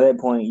by that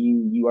point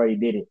you already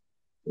did it.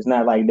 It's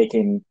not like they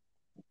can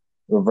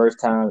reverse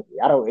time.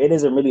 It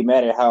doesn't really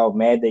matter how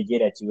mad they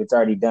get at you. It's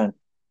already done.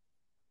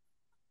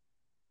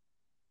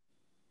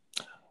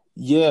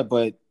 Yeah,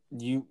 but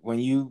when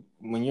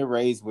you're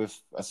raised with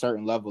a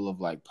certain level of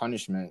like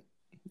punishment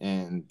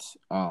and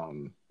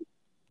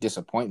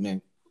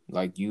disappointment,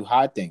 like, you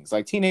hide things.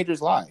 Like,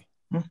 teenagers lie.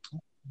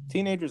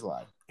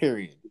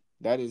 Period.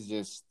 That is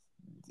just,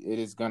 it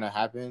is gonna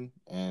happen,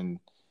 and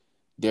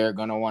they're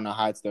gonna want to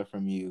hide stuff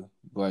from you.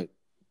 But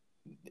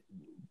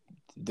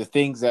the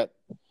things that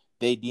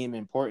they deem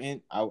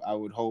important, I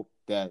would hope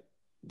that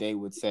they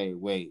would say,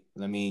 "Wait,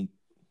 let me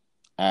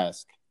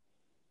ask.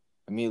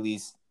 Let me at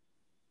least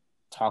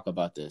talk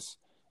about this."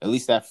 At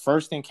least that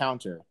first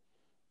encounter.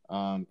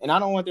 And I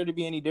don't want there to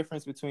be any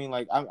difference between,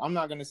 like, I'm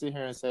not going to sit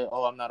here and say,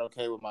 "Oh, I'm not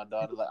okay with my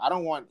daughter." Like, I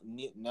don't want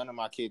none of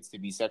my kids to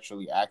be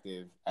sexually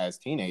active as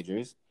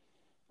teenagers,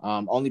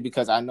 only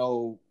because I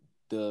know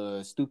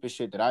the stupid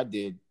shit that I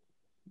did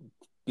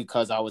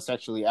because I was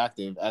sexually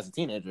active as a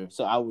teenager.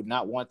 So I would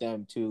not want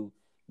them to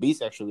be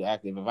sexually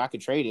active. If I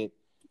could trade it,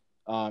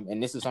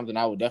 and this is something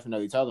I would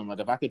definitely tell them, like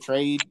if I could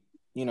trade,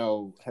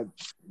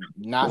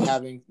 not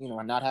having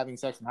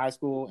sex in high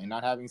school and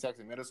not having sex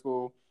in middle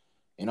school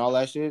and all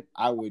that shit,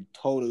 I would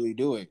totally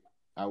do it.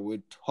 I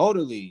would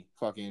totally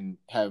fucking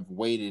have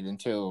waited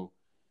until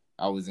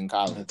I was in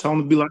college. Tell him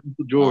to be like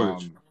Uncle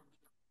George.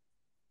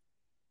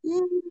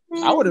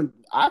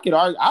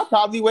 I'll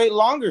probably wait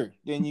longer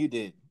than you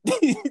did.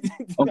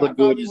 Uncle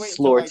George is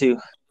slower too.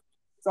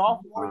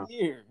 Sophomore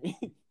year.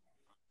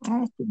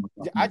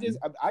 I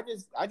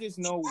just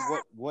know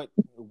what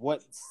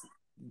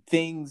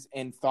things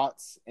and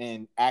thoughts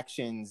and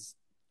actions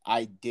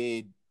I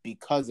did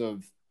because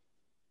of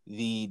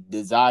the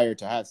desire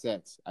to have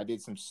sex. I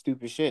did some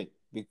stupid shit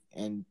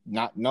and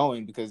not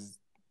knowing, because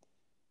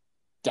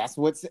that's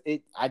what's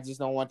it. I just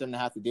don't want them to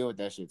have to deal with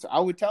that shit. So I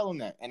would tell them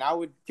that, and I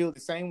would feel the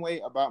same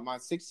way about my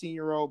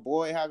 16-year-old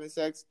boy having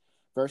sex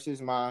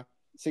versus my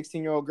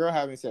 16-year-old girl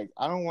having sex.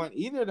 I don't want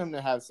either of them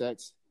to have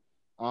sex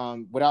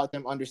without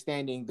them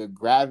understanding the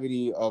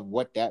gravity of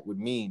what that would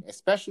mean,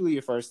 especially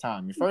your first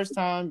time. Your first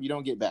time, you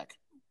don't get back.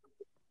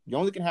 You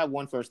only can have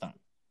one first time.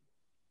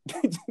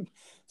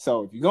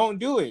 So if you're going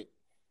to do it,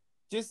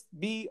 just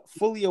be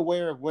fully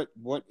aware of what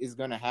is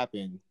going to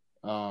happen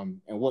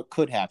and what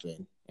could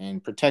happen,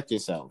 and protect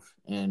yourself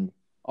and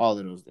all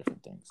of those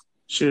different things.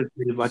 Should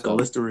leave like a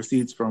list of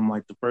receipts from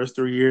like the first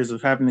 3 years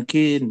of having a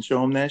kid and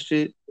show them that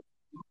shit.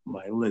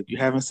 Like, look, you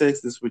having sex,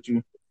 this is what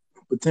you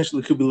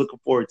potentially could be looking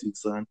forward to,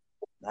 son.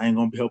 I ain't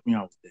gonna be helping you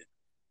out with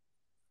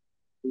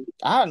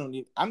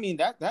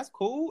that. That's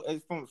cool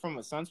from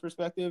a son's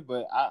perspective,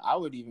 but I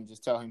would even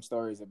just tell him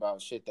stories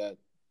about shit that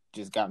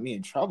just got me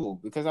in trouble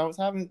because I was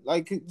having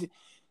like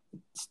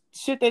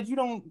shit that you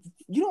don't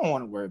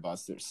want to worry about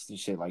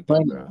shit like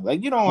that, bro.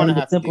 Like you don't want to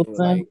have to deal with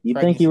like you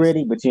think you're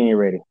ready, but you ain't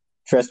ready.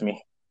 Trust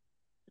me,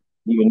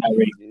 you're not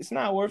ready. It's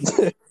not worth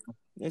it.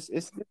 It's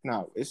just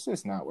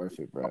not worth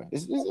it, bro.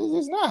 It's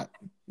not.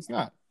 It's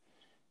not.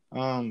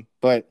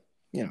 But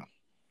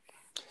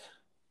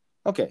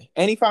Okay.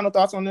 Any final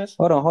thoughts on this?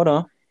 Hold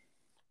on.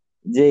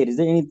 Jade, is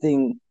there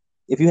anything,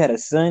 if you had a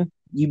son,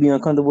 you'd be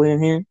uncomfortable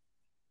in hearing?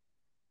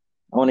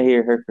 I want to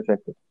hear her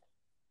perspective.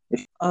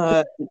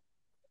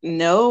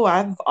 No,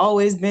 I've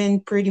always been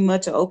pretty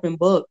much an open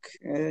book.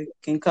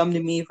 Can come to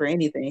me for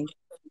anything.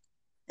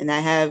 And I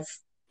have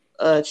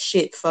a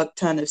shit fuck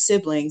ton of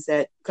siblings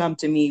that come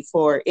to me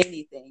for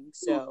anything.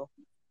 So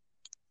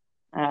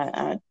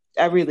I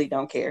really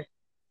don't care.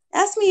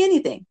 Ask me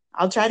anything.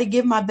 I'll try to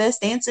give my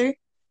best answer.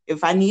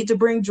 If I need to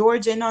bring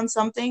George in on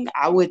something,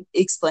 I would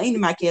explain to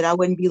my kid. I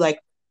wouldn't be like,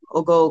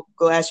 oh, go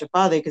ask your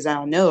father because I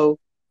don't know,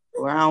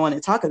 or I don't want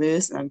to talk of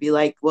this. And I'd be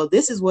like, well,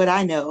 this is what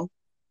I know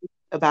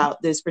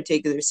about this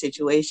particular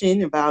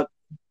situation, about,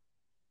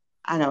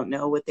 I don't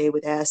know what they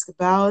would ask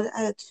about,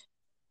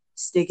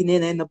 sticking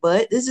it in the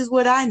butt. This is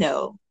what I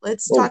know.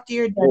 Let's talk to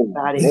your dad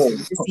about it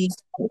to see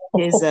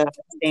his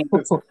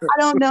stance. I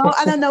don't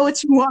know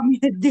what you want me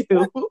to do.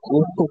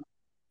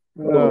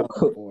 Oh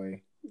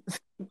boy.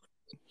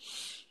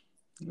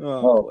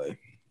 Oh boy.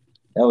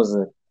 That was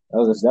a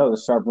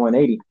sharp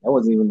 180. That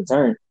wasn't even the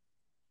turn.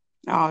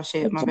 Oh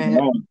shit, my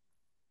bad.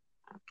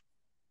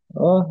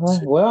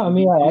 Well, I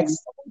mean, I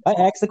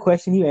asked the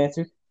question, you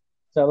answered.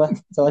 That's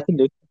all I can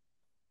do.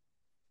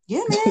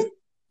 Yeah,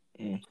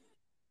 man.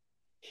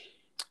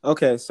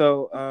 Okay,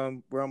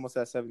 so we're almost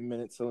at 7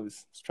 minutes, so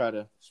let's try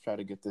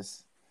to get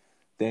this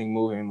thing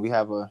moving. We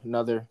have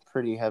another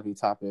pretty heavy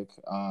topic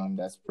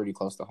that's pretty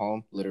close to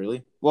home,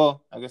 literally.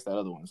 Well, I guess that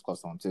other one is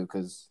close to home too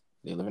because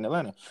they live in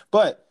Atlanta.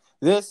 But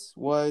this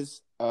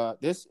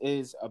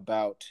is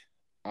about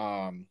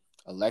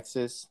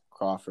Alexis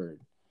Crawford,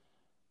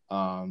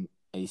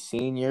 a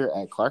senior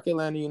at Clark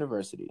Atlanta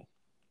University,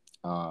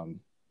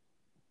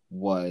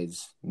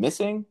 was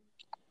missing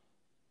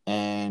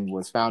and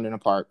was found in a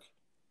park,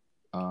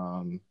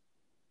 and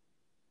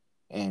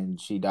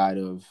she died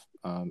of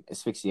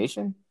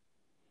asphyxiation.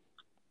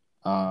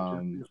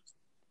 And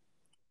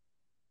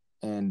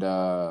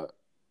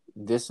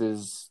this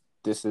is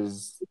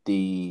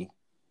the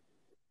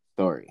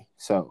story.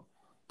 So,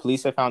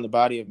 police have found the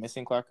body of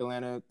missing Clark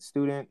Atlanta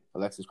student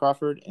Alexis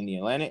Crawford in the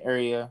Atlanta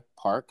area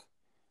park.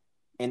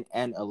 In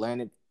an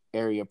Atlanta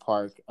area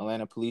park,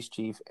 Atlanta Police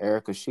Chief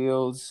Erica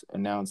Shields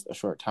announced a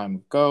short time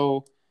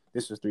ago.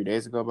 This was 3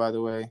 days ago, by the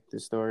way.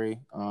 This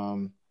story.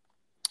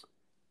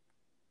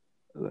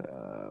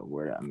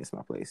 Where did I miss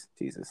my place?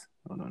 Jesus,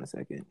 hold on a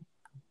second.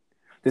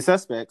 The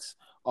suspects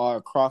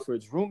are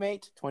Crawford's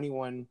roommate,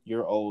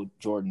 21-year-old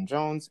Jordan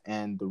Jones,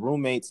 and the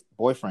roommate's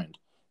boyfriend,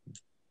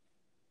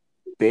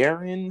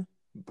 Baron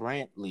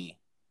Brantley,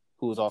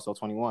 who is also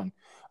 21.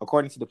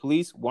 According to the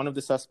police, one of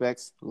the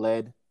suspects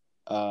led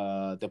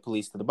the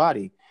police to the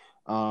body.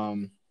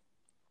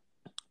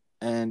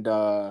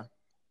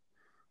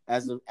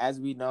 As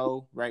we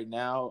know right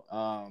now,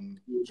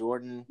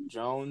 Jordan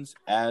Jones,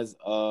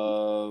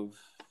 who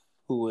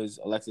was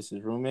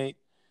Alexis's roommate,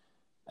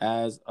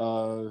 as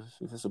of,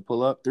 if this will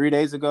pull up, 3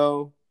 days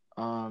ago,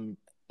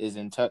 is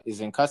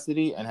in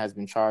custody and has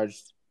been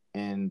charged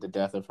in the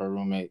death of her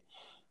roommate.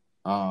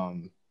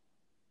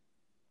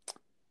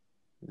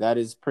 That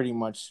is pretty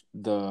much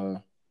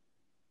the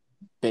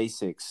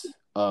basics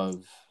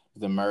of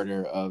the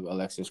murder of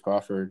Alexis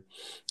Crawford.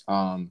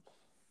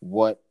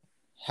 What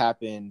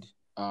happened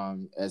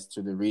as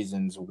to the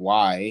reasons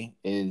why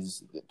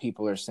is that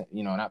people are,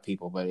 not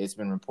people, but it's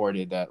been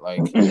reported that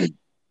like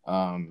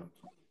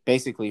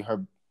basically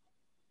her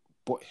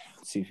boy.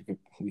 Let's see if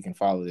we can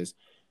follow this.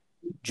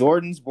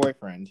 Jordan's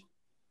boyfriend,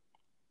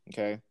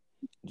 okay,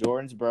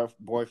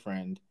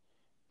 boyfriend,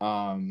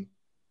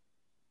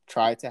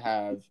 tried to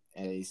have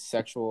a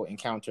sexual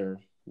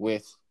encounter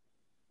with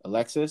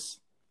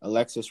Alexis.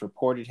 Alexis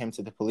reported him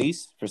to the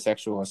police for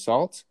sexual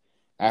assault.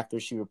 After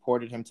she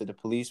reported him to the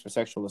police for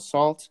sexual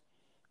assault,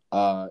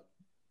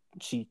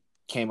 she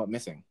came up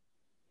missing.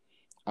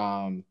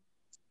 Baron,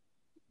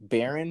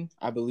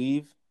 I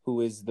believe,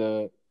 who is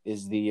the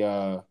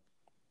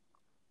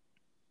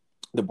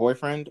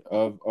boyfriend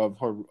of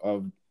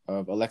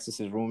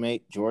Alexis's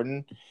roommate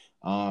Jordan,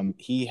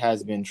 he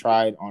has been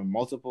tried on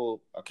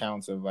multiple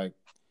accounts of a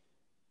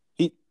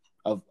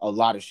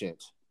lot of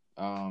shit,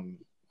 a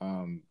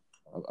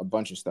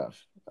bunch of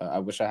stuff. I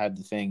wish I had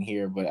the thing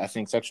here, but I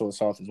think sexual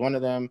assault is one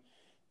of them.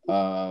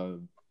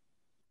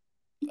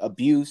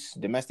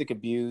 Domestic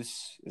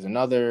abuse is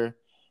another.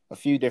 A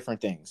few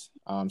different things.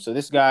 So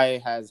this guy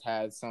has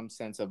had some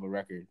sense of a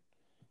record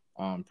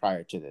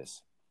prior to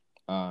this.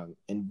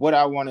 And what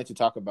I wanted to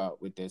talk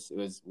about with this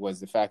was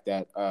the fact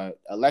that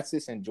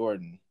Alexis and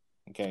Jordan,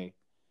 okay,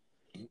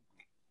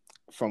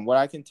 from what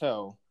I can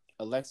tell,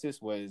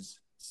 Alexis was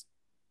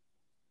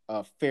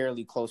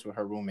fairly close with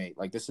her roommate.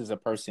 Like, this is a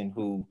person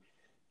who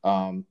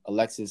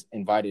Alexis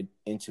invited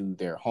into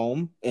their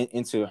home,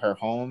 into her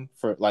home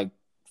for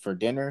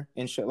dinner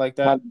and shit like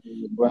that.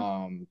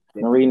 I'm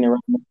reading it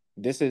right now.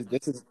 This is,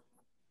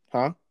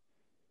 huh?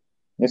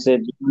 It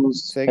said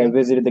Jones had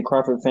visited the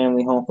Crawford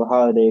family home for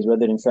holidays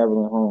rather than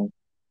traveling home.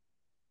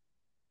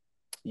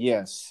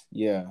 Yes,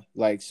 yeah.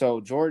 Like, so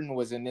Jordan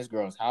was in this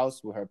girl's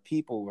house with her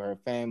people, with her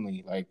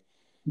family. Like,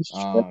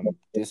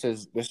 this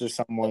is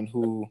someone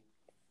who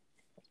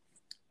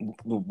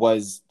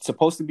was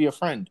supposed to be a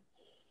friend,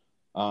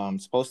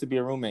 supposed to be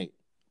a roommate.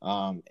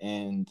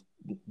 And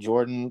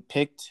Jordan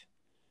picked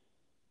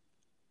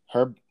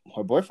her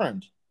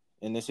boyfriend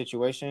in this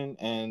situation,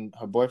 and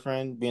her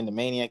boyfriend, being the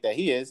maniac that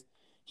he is,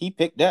 he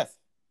picked death,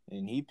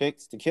 and he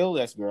picked to kill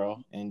this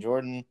girl, and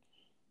Jordan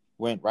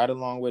went right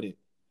along with it.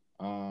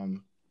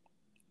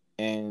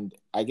 And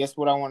I guess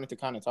what I wanted to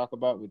kind of talk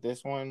about with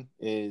this one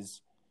is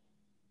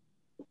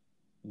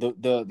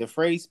the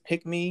phrase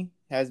 "pick me"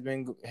 has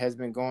been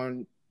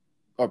going,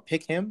 or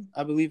 "pick him,"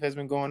 I believe, has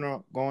been going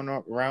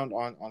around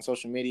on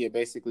social media,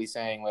 basically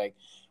saying like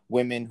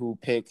women who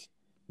pick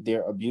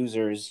their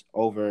abusers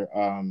over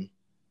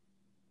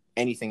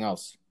anything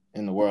else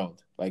in the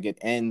world. Like, it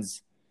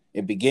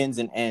begins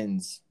and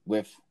ends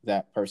with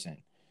that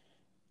person.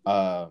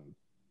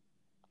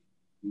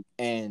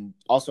 And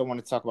also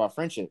want to talk about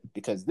friendship,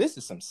 because this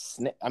is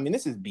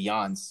this is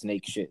beyond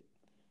snake shit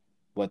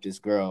what this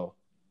girl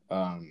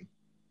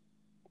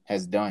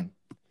has done.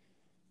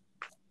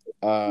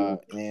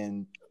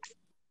 And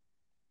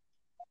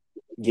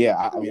yeah,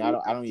 I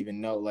don't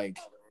even know like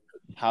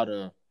how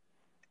to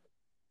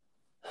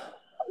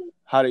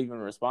even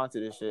respond to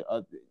this shit.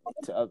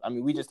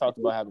 We just talked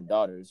about having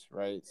daughters,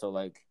 right? So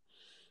like,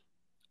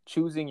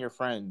 choosing your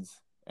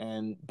friends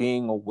and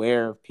being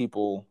aware of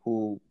people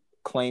who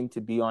claim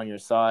to be on your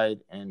side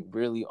and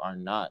really are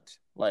not,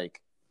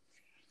 like,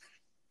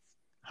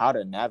 how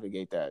to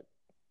navigate that.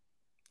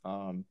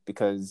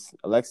 Because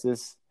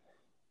Alexis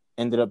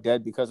ended up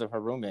dead because of her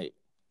roommate.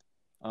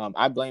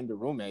 I blame the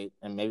roommate,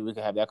 and maybe we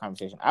could have that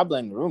conversation. I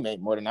blame the roommate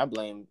more than I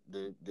blame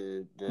the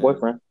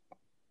boyfriend.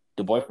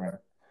 The boyfriend,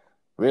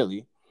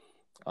 really,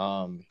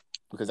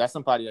 because that's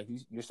somebody that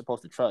you're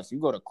supposed to trust. You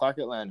go to Clark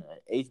Atlanta,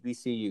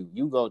 HBCU.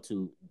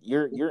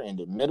 You're in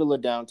the middle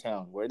of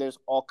downtown where there's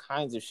all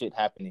kinds of shit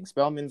happening.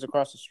 Spelman's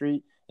across the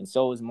street, and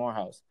so is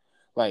Morehouse.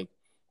 Like,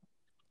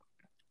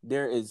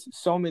 there is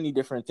so many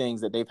different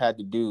things that they've had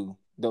to do.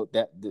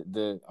 That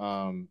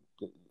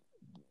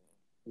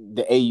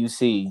the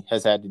AUC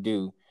has had to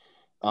do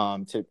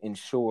to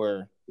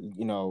ensure,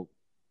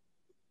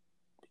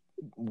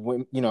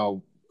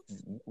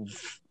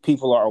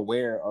 people are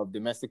aware of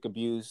domestic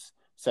abuse,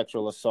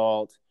 sexual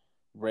assault,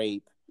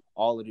 rape,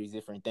 all of these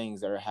different things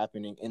that are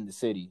happening in the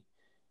city.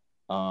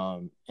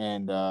 And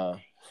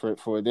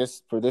for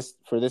this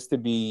to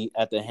be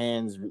at the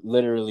hands,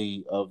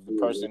 literally, of the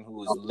person who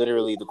was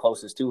literally the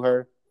closest to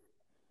her,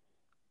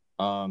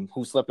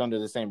 who slept under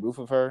the same roof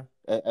of her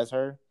as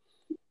her,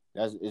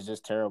 is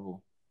just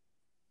terrible.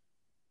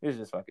 It's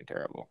just fucking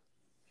terrible.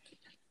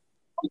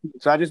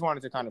 So I just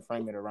wanted to kind of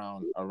frame it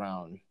around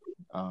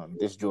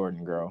this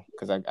Jordan girl,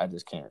 because I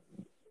just can't.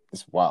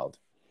 It's wild.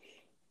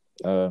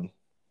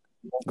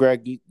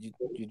 Greg,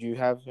 did you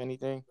have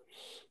anything?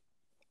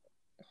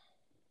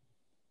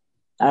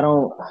 I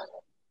don't.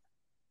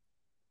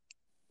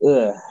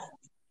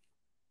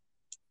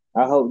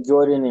 I hope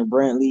Jordan and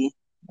Brantley,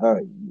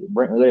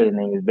 whatever his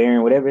name is,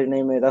 Barron, whatever his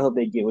name is, I hope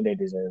they get what they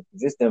deserve.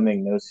 This doesn't make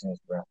no sense,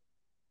 bro.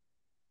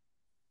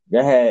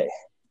 Y'all had,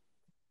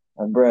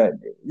 bro,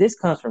 this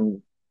comes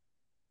from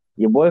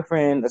your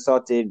boyfriend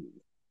assaulted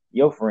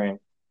your friend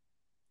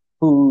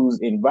who's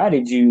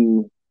invited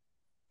you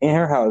in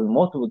her house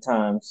multiple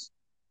times,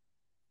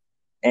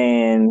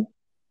 and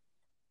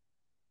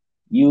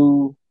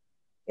you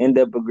end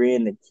up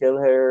agreeing to kill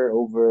her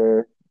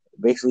over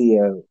basically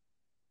a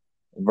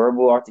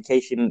verbal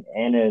altercation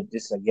and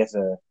just a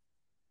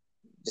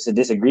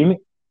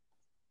disagreement.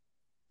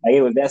 Like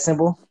it was that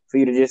simple for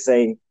you to just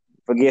say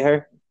forget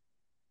her.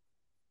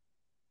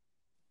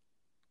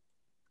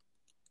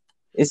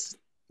 It's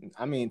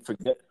I mean,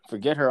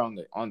 forget her on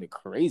the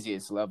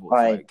craziest levels.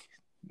 like Like,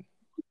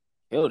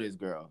 kill this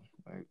girl.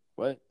 Like,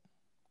 what?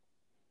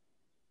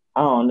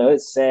 I don't know.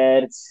 It's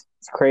sad. It's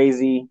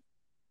crazy.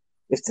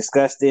 It's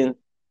disgusting.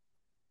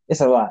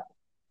 It's a lot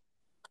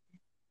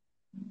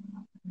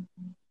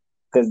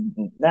because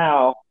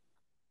now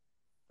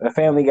the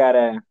family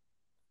gotta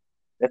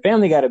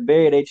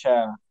bury their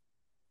child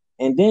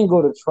and then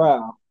go to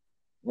trial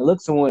and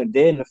look someone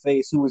dead in the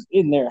face who was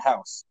in their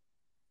house.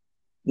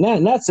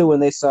 Not so when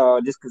they saw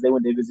just because they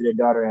went to visit their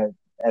daughter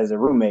as a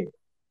roommate,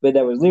 but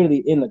that was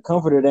literally in the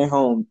comfort of their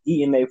home,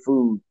 eating their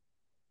food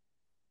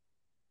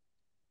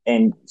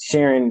and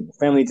sharing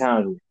family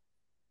times with.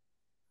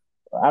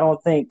 I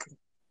don't think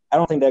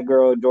that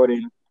girl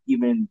Jordan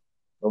even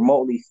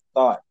remotely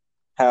thought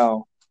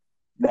how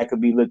that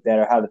could be looked at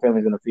or how the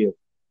family's gonna feel.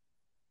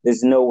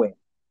 There's no way.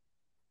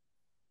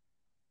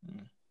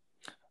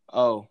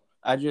 Oh,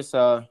 I just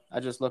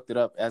looked it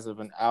up as of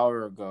an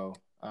hour ago.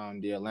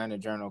 The Atlanta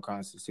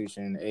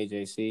Journal-Constitution,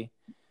 AJC.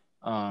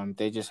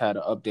 They just had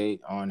an update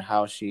on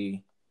how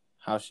she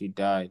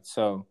died.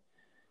 So,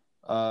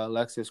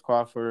 Alexis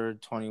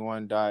Crawford,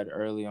 21, died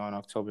early on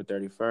October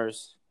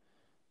 31st.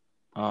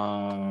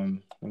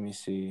 Let me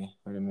see.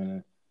 Wait a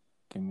minute.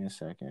 Give me a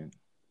second.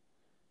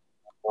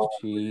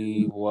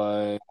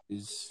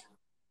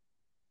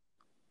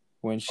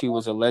 When she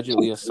was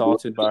allegedly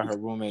assaulted by her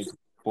roommate's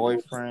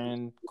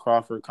boyfriend,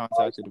 Crawford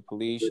contacted the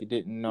police. She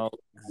didn't know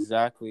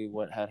exactly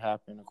what had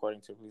happened,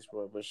 according to the police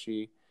report, but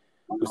she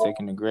was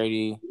taken to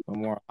Grady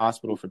Memorial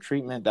Hospital for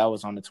treatment. That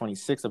was on the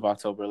 26th of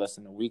October, less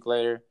than a week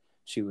later.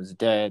 She was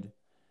dead.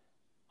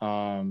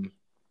 Let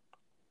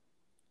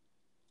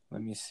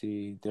me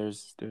see.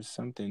 There's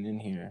something in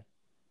here.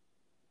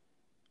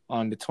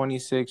 On the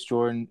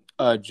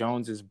 26th,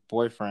 Jones's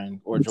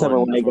boyfriend, or You talking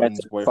about when they got Jordan's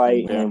to the boyfriend,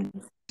 fight Barron.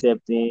 and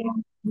stepped in,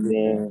 and Yeah.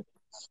 then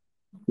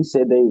he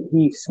said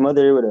he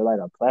smothered her with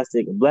a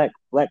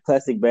black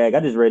plastic bag. I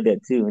just read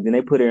that too, and then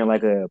they put her in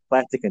like a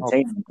plastic Oh,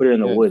 container and put her in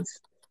the yeah. woods.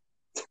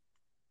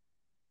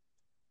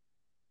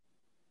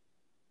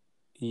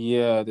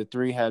 Yeah, the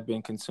three had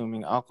been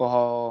consuming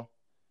alcohol.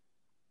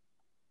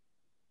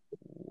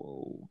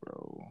 Whoa,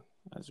 bro.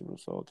 As a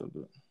result of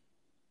it.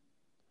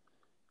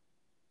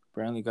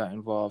 Brantley got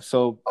involved.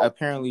 So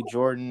apparently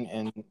Jordan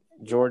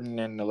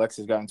and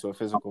Alexis got into a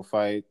physical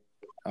fight.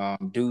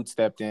 Dude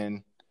stepped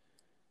in.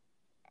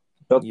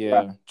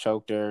 Yeah,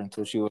 choked her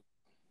until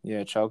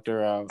choked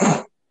her out.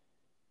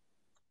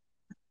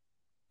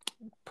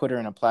 Put her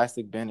in a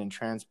plastic bin and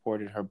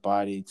transported her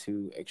body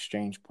to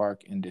Exchange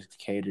Park in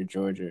Decatur,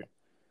 Georgia,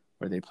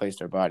 where they placed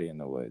her body in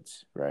the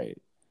woods. Right.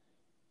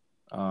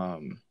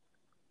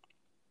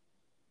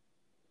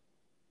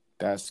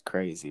 That's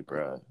crazy,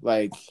 bro.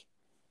 Like,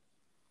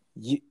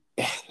 you,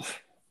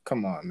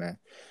 come on,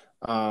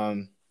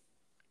 man.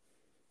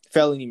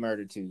 Felony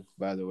murder too,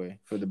 by the way,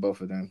 for the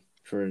both of them,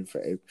 for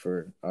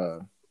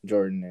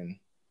Jordan and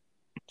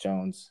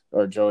Jones,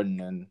 or Jordan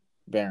and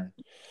Barron.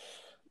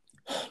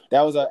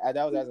 That was as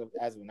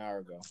of an hour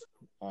ago.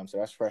 So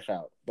that's fresh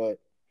out. But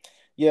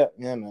yeah,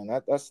 man,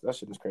 that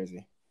shit is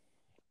crazy.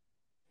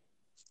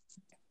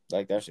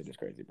 Like, that shit is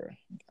crazy, bro.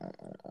 I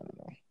don't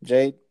know.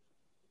 Jade?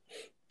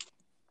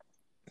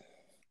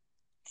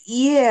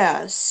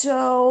 Yeah,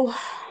 so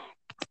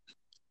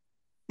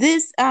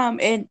this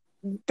and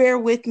bear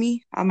with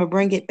me, I'm gonna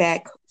bring it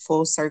back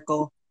full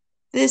circle.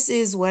 This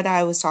is what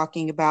I was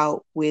talking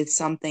about with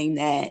something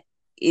that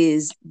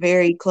is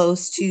very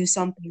close to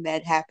something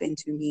that happened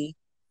to me.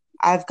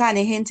 I've kind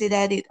of hinted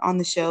at it on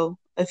the show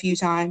a few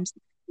times,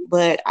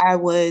 but I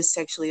was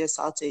sexually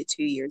assaulted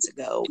 2 years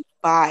ago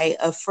by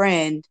a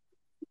friend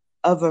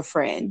of a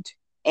friend.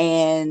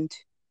 And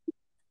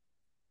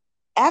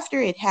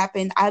after it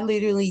happened, I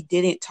literally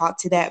didn't talk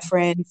to that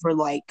friend for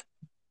like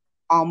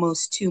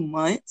almost 2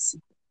 months.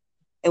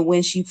 And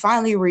when she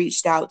finally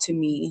reached out to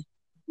me,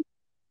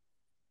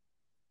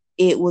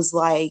 it was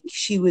like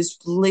she was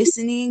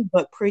listening,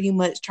 but pretty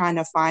much trying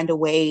to find a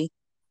way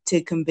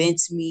to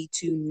convince me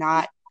to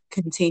not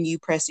continue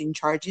pressing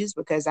charges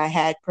because I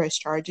had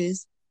pressed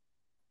charges,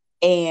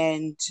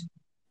 and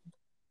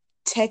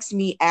text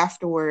me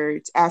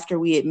afterwards after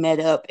we had met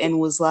up and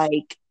was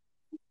like,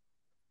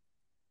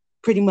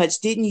 pretty much,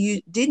 didn't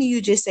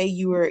you just say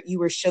you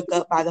were shook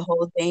up by the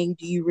whole thing?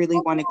 Do you really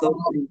want to go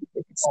through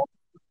this?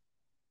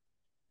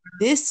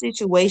 this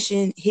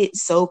situation hit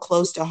so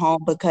close to home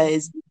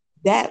because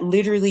that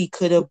literally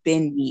could have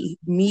been me.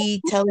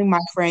 Me telling my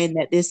friend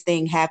that this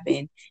thing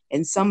happened,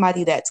 and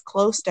somebody that's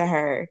close to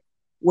her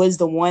was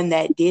the one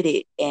that did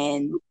it,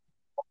 and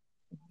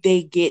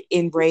they get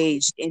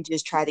enraged and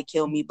just try to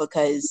kill me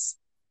because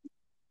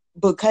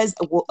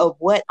of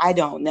what I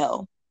don't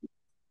know.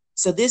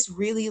 So this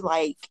really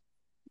like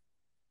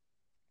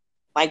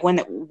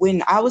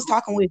when I was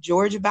talking with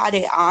George about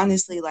it, I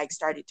honestly like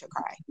started to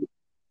cry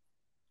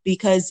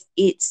because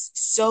it's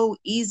so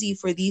easy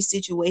for these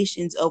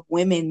situations of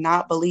women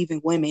not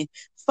believing women.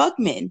 Fuck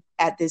men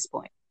at this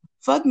point.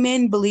 Fuck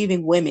men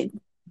believing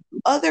women.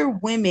 Other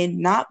women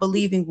not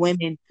believing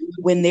women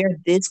when they're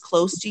this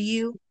close to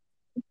you,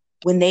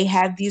 when they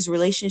have these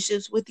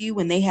relationships with you,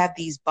 when they have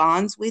these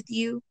bonds with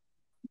you,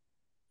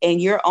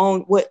 and your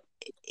own what.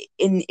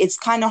 And it's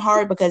kind of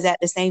hard because at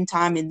the same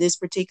time in this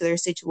particular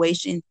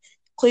situation,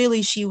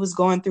 clearly she was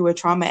going through a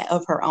trauma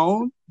of her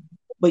own,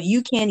 but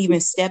you can't even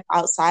step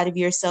outside of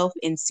yourself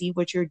and see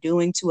what you're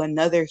doing to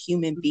another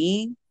human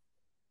being,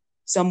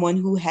 someone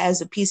who has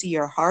a piece of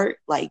your heart.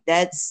 Like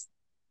it's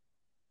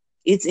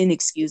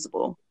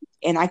inexcusable.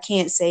 And I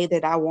can't say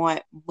that I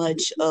want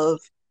much of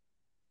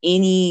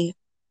any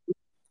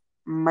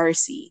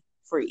mercy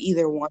for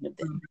either one of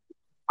them,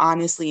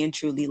 honestly and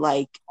truly,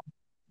 like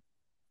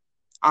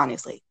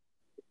honestly.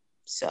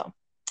 So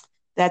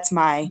that's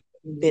my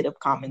bit of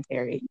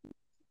commentary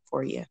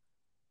for you.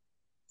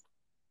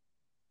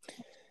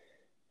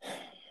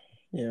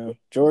 Yeah,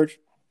 George.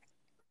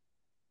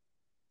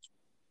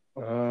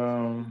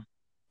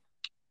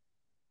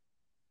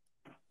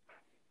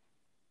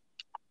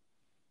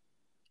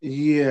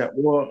 Yeah,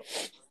 well,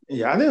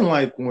 yeah, I didn't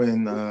like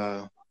when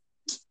what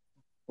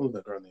was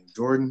that girl named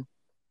Jordan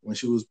when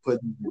she was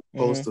putting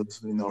post of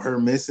her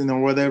missing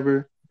or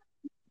whatever.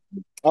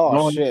 Oh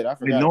knowing, shit, I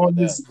forgot knowing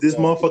about that. this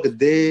motherfucker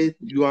dead,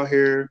 you out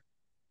here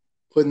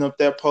putting up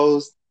that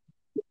post,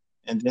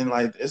 and then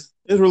like it's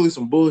really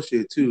some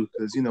bullshit too,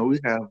 because we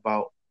have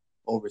about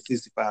over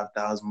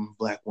 65,000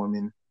 black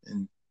women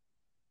and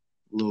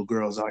little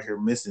girls out here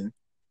missing,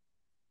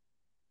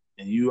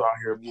 and you out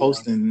here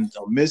posting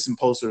a missing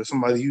poster of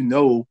somebody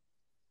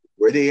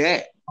where they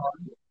at.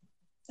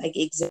 Like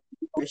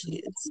exactly where she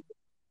is.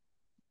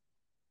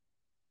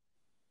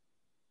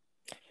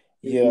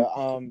 Yeah,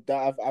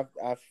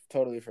 I've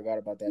totally forgot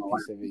about that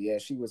piece of it. Yeah,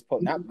 she was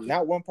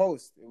not one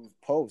post. It was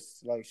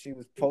posts. Like she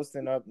was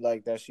posting up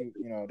like that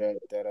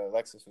that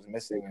Alexis was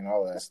missing and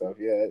all that stuff.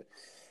 Yeah,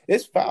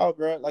 it's foul,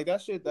 bro. Like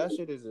that shit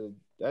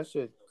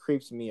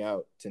creeps me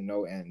out to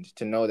no end.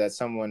 To know that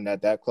someone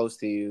that close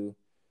to you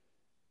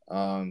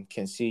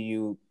can see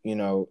you,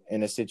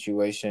 in a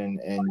situation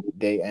and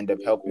they end up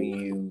helping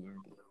you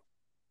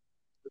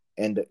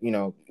and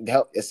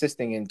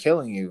assisting in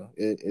killing you.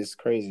 It's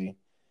crazy.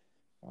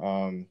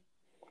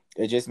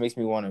 It just makes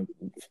me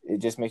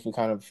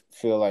kind of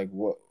feel like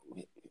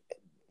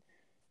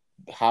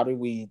how do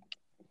we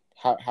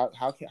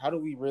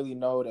really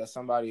know that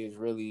somebody is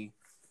really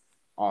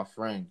our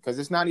friend? Because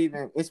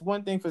it's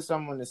one thing for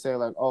someone to say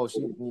like, oh,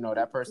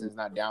 that person is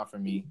not down for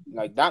me.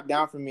 Like not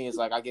down for me is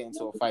like I get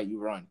into a fight, you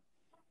run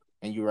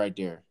and you right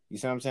there. You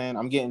see what I'm saying?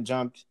 I'm getting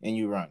jumped and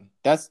you run.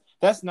 That's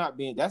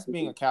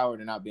being a coward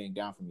and not being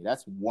down for me.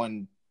 That's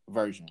one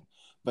version.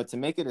 But to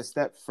make it a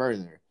step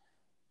further,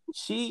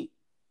 she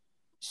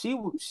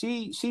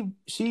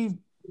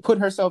put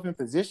herself in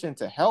position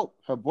to help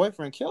her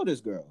boyfriend kill this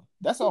girl.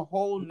 That's a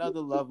whole nother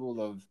level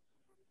of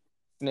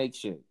snake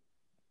shit.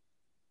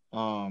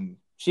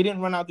 She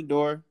didn't run out the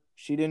door.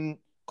 She didn't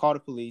call the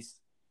police.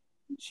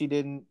 She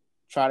didn't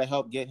try to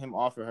help get him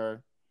off of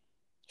her.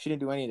 She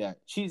didn't do any of that.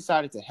 She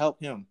decided to help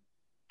him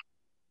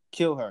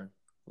kill her.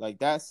 Like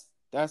that's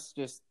a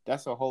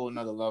whole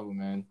nother level,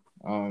 man.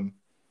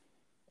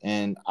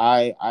 And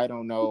I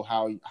don't know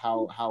how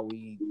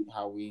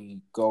we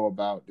go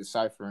about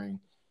deciphering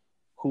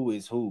who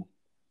is who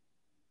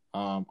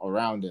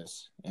around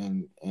us,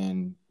 and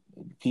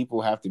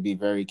people have to be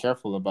very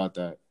careful about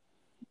that,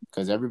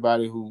 because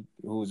everybody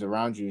who's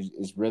around you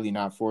is really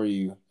not for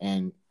you,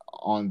 and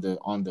on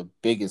the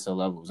biggest of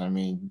levels. I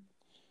mean,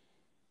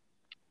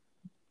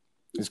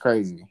 it's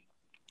crazy.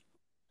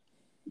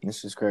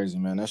 It's just crazy,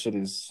 man. That shit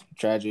is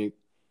tragic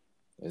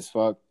as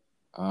fuck.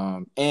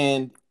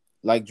 And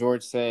like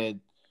George said,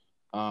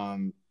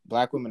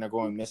 black women are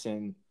going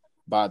missing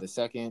by the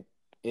second.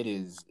 It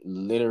is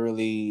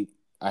literally,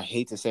 I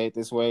hate to say it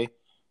this way,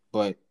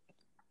 but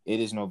it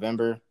is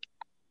November.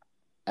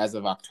 As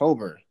of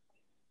October,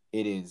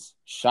 it is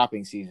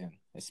shopping season,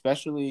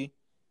 especially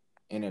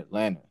in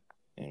Atlanta.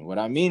 And what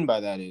I mean by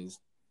that is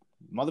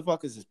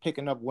motherfuckers is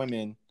picking up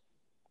women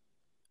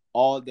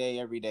all day,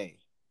 every day.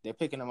 They're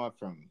picking them up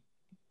from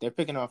the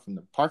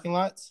parking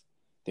lots.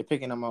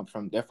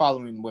 They're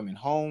following women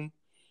home.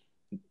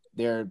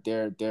 They're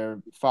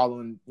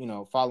following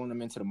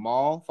them into the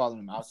mall,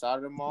 following them outside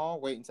of the mall,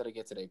 waiting until they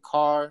get to their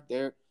car.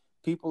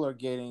 People are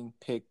getting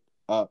picked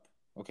up.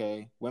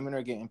 Okay, women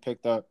are getting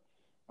picked up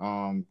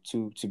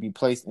to be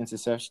placed into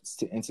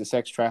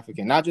sex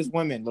trafficking. Not just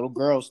women, little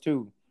girls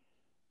too.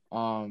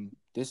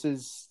 This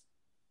is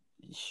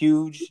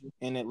huge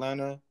in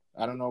Atlanta.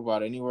 I don't know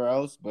about anywhere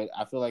else, but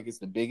I feel like it's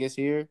the biggest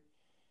here.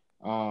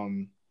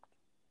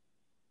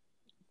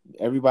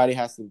 Everybody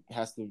has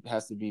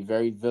to be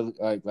very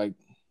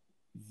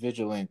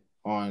vigilant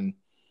on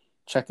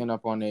checking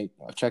up on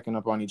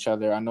each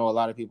other. I know a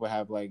lot of people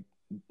have like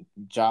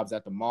jobs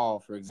at the mall,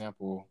 for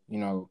example. You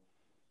know,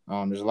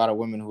 there's a lot of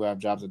women who have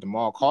jobs at the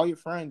mall. Call your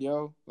friend,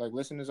 yo. Like,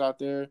 listeners out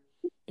there,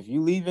 if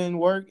you leaving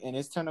work and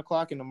it's 10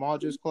 o'clock and the mall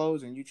just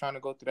closed and you trying to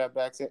go through that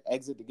back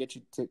exit to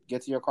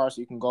get to your car so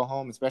you can go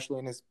home, especially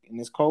in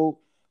this cold,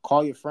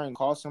 call your friend,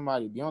 call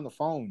somebody, be on the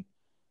phone,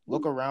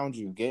 look around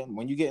you.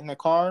 When you get in the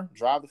car,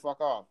 drive the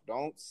fuck off.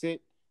 Don't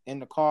sit in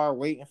the car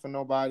waiting for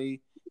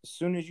nobody. As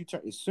soon as you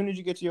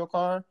get to your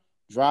car,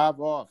 drive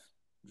off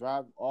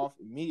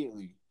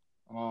immediately.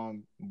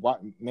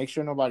 Make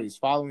sure nobody's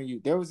following you.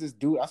 There was this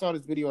dude. I saw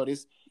this video of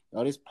this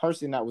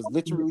person that was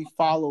literally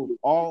followed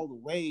all the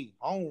way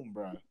home,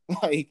 bro.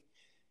 Like,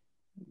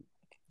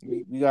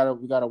 we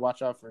gotta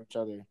watch out for each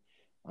other,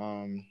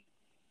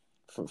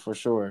 for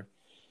sure.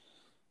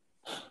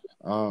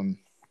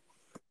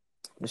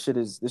 This shit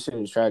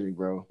is tragic,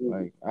 bro.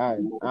 Like, I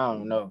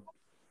don't know.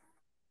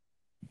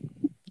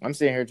 I'm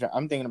sitting here.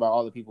 I'm thinking about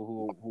all the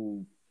people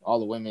who all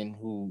the women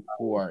who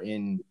are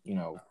in, you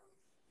know,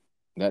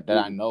 that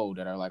I know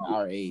that are like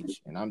our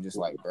age, and I'm just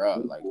like,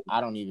 bro, like, I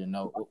don't even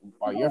know.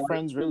 Are your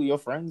friends really your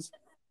friends?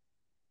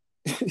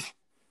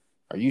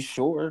 Are you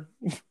sure?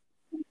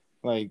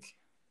 Like,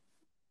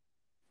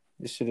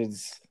 this shit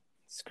it's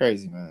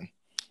crazy, man.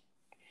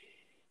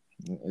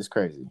 It's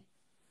crazy.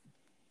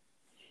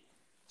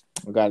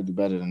 We got to do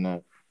better than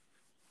that.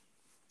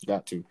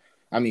 Got to.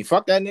 I mean,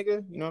 fuck that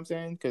nigga. You know what I'm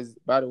saying? Because,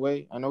 by the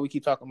way, I know we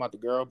keep talking about the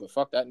girl, but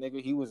fuck that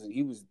nigga. He was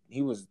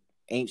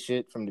ain't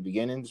shit from the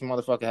beginning. This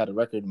motherfucker had a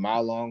record a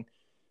mile long.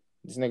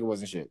 This nigga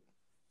wasn't shit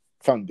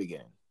from the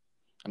beginning.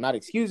 I'm not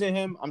excusing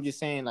him. I'm just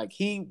saying, like,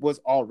 he was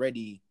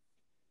already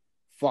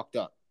fucked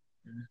up.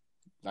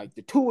 Mm-hmm. Like,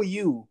 the two of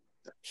you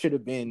should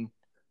have been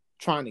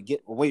trying to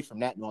get away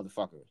from that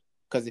motherfucker.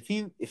 Because if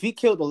he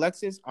killed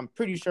Alexis, I'm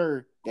pretty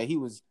sure that he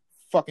was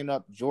fucking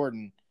up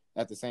Jordan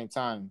at the same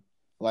time.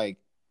 Like,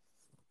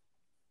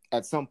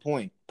 at some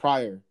point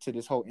prior to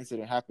this whole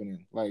incident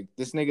happening. Like,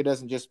 this nigga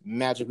doesn't just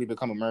magically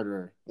become a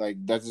murderer.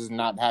 Like, that does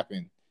not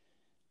happen.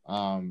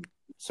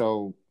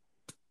 So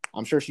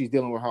I'm sure she's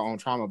dealing with her own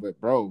trauma, but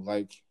bro,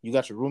 like, you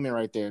got your roommate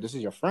right there. This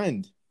is your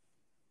friend.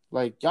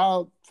 Like,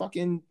 y'all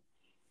fucking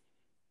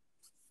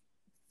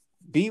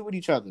be with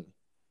each other.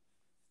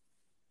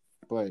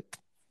 But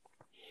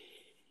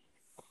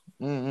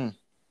and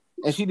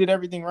she did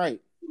everything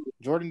right.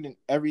 Jordan did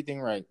everything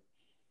right.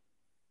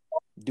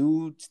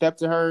 Dude stepped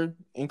to her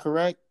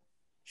incorrect.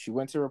 She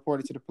went to report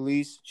it to the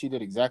police. She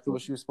did exactly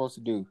what she was supposed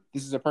to do.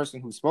 This is a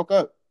person who spoke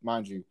up,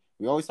 mind you.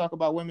 We always talk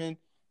about women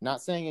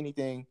not saying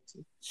anything.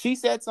 She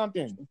said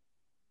something.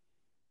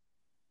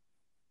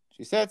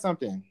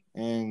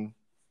 And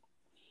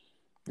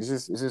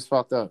it's just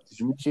fucked up.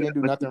 She didn't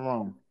do nothing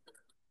wrong.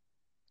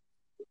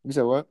 You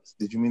said what?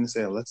 Did you mean to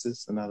say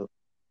Alexis and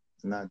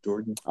not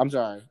Jordan? I'm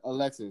sorry,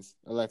 Alexis.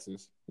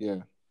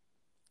 Yeah,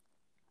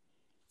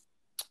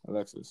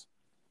 Alexis.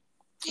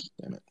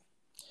 Damn it.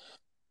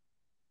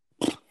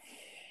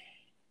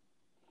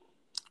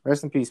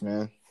 Rest in peace,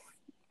 man.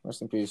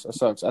 Rest in peace. That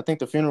sucks. I think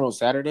the funeral is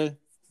Saturday,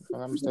 if I'm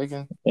not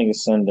mistaken. I think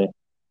it's Sunday.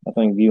 I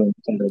think viewing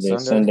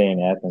Sunday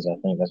in Athens. I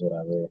think that's what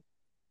I read.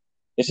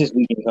 It's this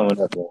weekend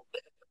coming up, though.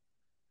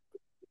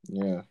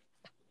 Yeah.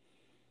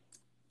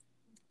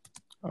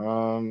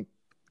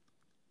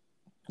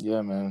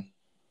 Yeah, man.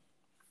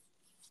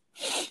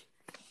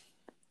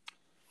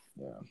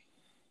 Yeah.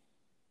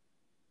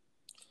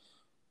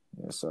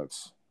 Yeah, it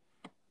sucks.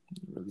 It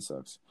really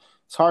sucks.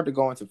 It's hard to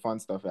go into fun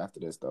stuff after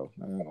this, though.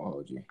 I ain't even gonna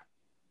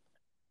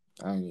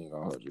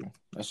hold you.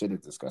 That shit is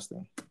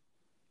disgusting.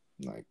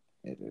 Like,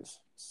 it is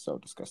so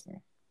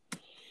disgusting.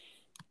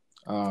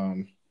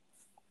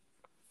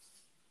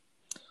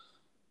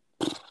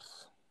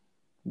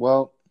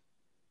 Well,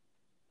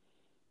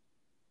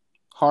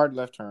 hard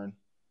left turn.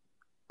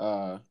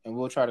 And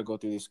we'll try to go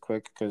through this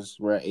quick because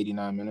we're at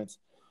 89 minutes.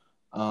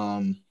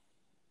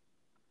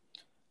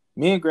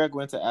 Me and Greg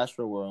went to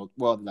Astroworld.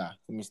 Well, let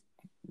me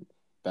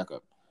back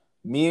up.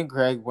 Me and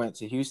Greg went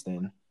to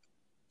Houston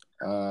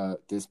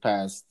this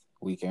past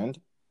weekend,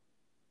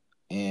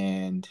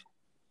 and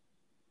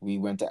we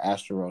went to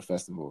Astroworld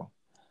Festival.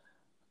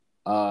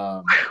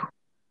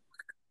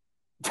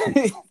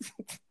 It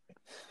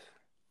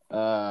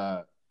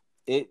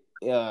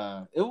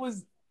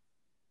was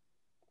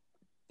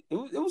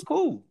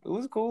cool. It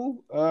was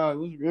cool. It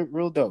was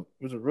real dope.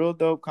 It was a real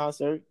dope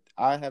concert.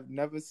 I have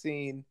never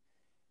seen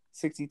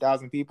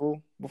 60,000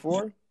 people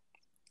before.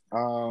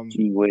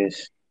 Gee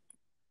whiz.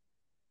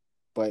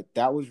 But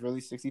that was really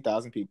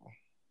 60,000 people.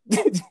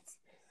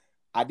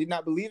 I did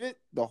not believe it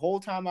the whole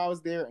time I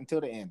was there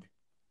until the end.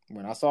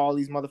 When I saw all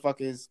these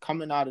motherfuckers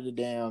coming out of the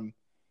damn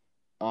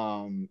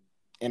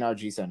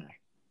NRG Center.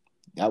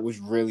 That was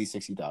really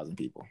 60,000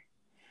 people.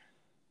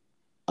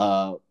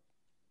 Saw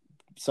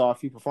a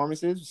few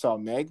performances. We saw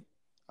Meg.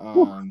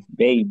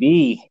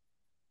 Baby.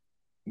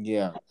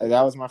 Yeah,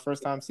 that was my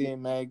first time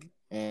seeing Meg,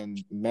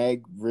 and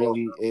Meg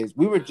really is.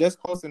 We were just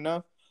close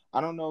enough. I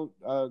don't know,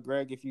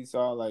 Greg, if you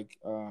saw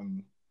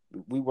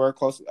we were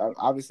close.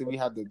 Obviously, we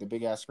had the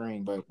big ass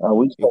screen, but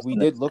We if we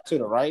did look to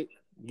the right,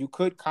 you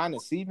could kind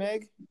of see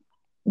Meg.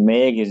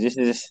 Meg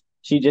is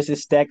she just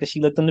as stacked as she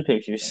looked in the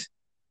pictures.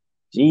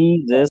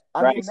 Jesus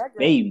I mean, Christ, that girl,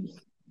 baby.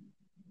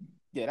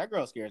 yeah, that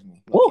girl scares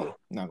me. Woo.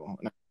 Not gonna.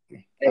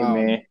 Hey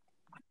man,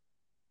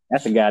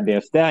 that's a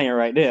goddamn stallion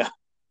right there.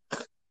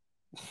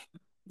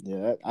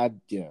 Yeah,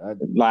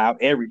 Live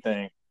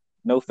everything.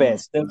 No fat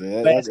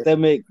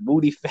stomach,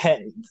 booty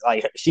fat.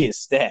 Like she is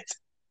stacked.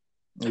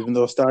 Even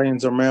though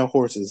stallions are male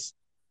horses.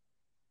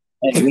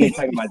 Hey, we ain't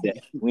talking about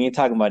that. We ain't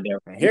talking about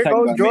that. Here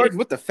goes George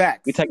with the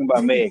facts. We talking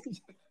about Meg.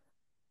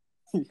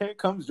 Here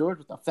comes George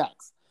with the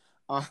facts.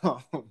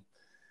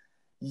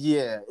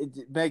 Yeah,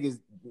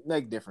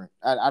 Meg different.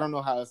 I don't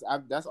know how else.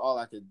 That's all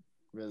I could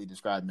really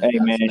describe Meg. Hey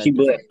man, she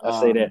blessed. I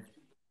say that.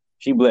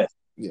 She blessed.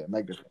 Yeah,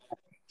 Meg different.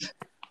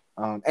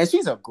 And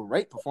she's a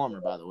great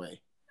performer, by the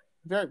way.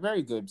 Very,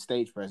 very good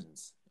stage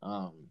presence.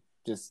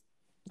 Just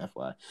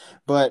FYI.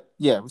 But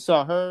yeah, we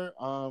saw her.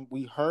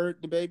 We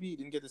heard the baby.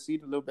 Didn't get to see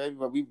the little baby,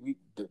 but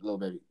the little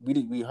baby.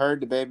 We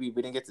heard the baby.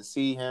 We didn't get to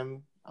see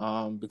him.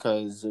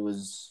 Because it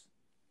was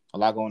a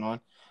lot going on.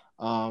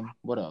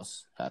 What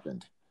else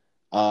happened?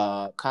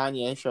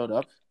 Kanye showed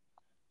up.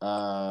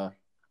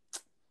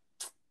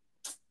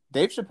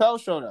 Dave Chappelle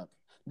showed up.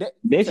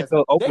 Dave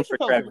Chappelle opened for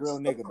Travis. Real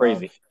nigga,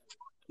 crazy. Bro.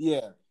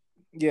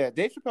 Yeah.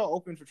 Dave Chappelle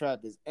opened for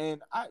Travis,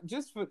 and I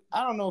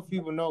don't know if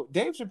people know,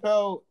 Dave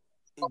Chappelle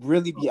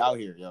really be out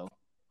here, yo.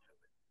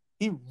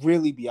 He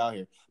really be out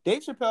here.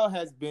 Dave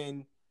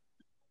Chappelle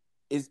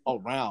is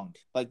around.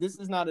 Like, this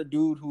is not a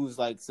dude who's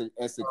like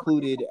as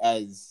secluded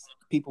as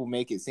people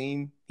make it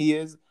seem he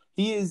is.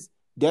 He is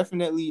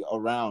definitely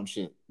around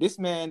shit. This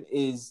man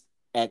is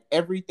at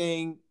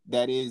everything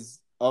that is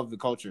of the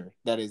culture.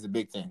 That is a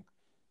big thing.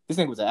 This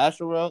nigga was at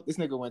Astroworld. This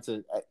nigga went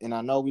to, and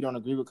I know we don't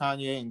agree with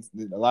Kanye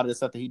and a lot of the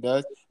stuff that he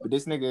does, but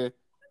this nigga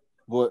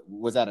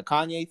was at a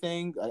Kanye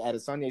thing, at a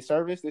Sunday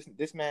service.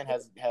 This man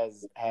has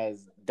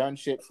done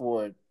shit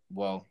for.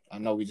 Well, I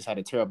know we just had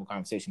a terrible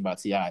conversation about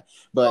T.I.,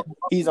 but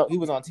he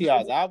was on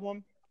T.I.'s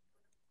album.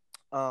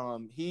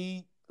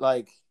 He's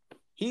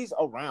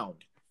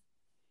around.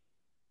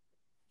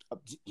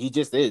 He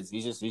just is.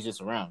 He's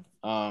just around.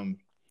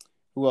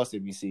 Who else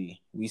did we see?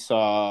 We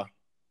saw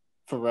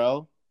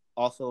Pharrell,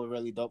 also a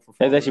really dope performer.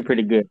 That's actually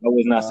pretty good.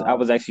 I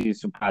was actually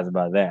surprised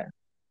about that.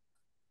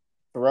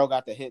 Pharrell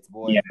got the hits,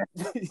 boy. Yeah.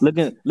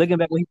 looking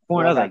back when he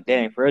performed, I was like,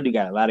 dang, Pharrell do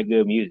got a lot of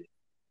good music.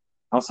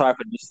 I'm sorry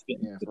for disrespect.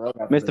 Yeah,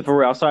 Mr.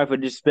 Pharrell, I'm sorry for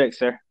disrespect,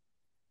 sir.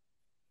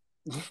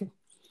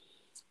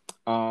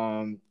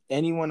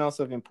 Anyone else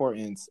of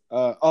importance?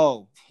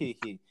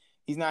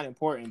 He's not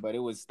important, but it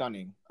was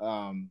stunning.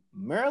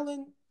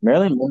 Marilyn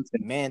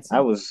Manson.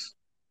 I was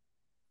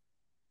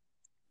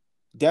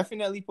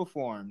definitely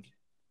performed.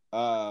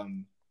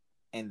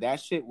 And that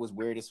shit was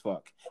weird as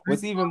fuck.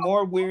 What's even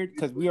more weird,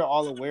 because we are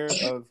all aware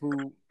of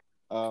who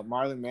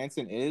Marilyn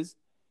Manson is.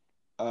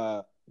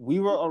 We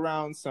were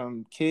around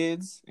some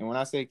kids, and when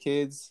I say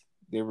kids,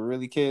 they were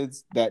really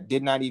kids that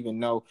did not even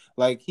know.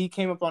 Like, he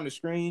came up on the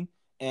screen,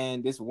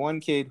 and this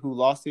one kid who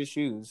lost his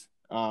shoes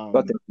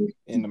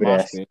in the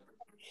mosh pit.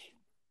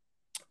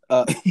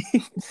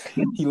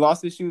 He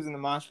lost his shoes in the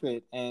mosh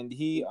pit, and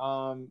he's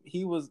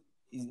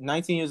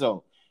 19 years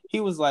old. He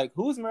was like,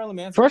 "Who's Marilyn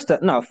Manson?" First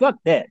up, no, fuck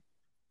that.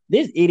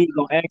 This idiot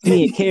gonna ask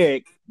me and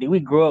Carrick, did we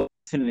grow up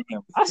listening to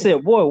him? I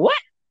said, boy, what?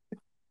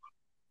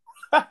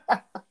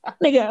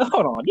 Nigga,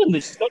 hold on. You don't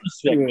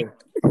disrespect me.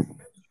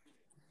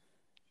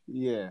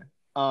 Yeah.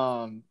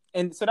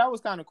 And so that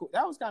was kind of cool.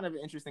 That was kind of an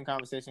interesting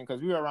conversation, because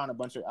we were around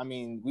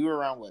we were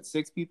around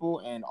 6 people,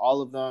 and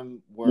all of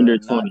them were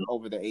not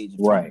over the age of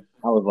 20. Right.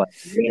 I was like,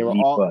 they were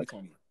all under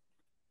 20.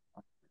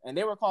 And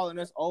they were calling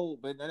us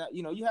old, but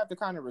you have to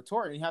kind of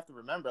retort, and you have to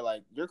remember,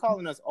 like, you're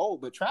calling us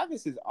old, but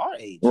Travis is our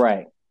age.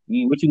 Right.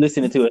 What you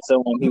listening to is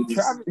someone who's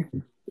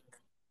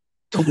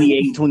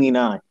 28,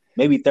 29,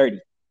 maybe 30.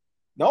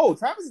 No,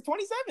 Travis is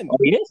 27. Oh,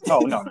 he is? Oh,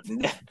 no.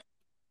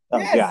 Oh,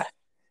 yes. God.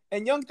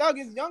 And Young Thug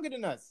is younger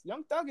than us.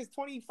 Young Thug is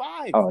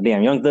 25. Oh,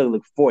 damn. Young Thug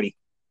looks 40.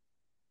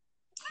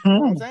 You know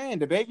what I'm saying?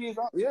 The baby is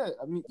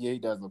he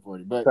does look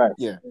 40. But, right.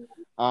 Yeah.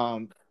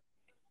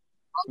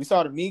 We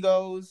saw the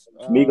Migos.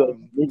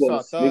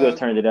 Migos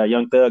turned it out.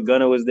 Young Thug,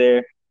 Gunna was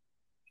there.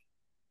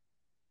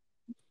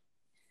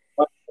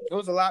 It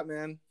was a lot,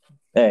 man.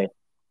 Hey,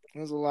 it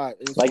was a lot.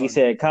 Was like fun. You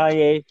said,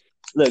 Kanye.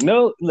 Look,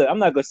 I'm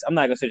not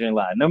gonna sit here and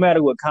lie. No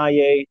matter what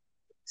Kanye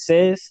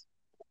says,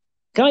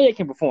 Kanye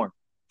can perform,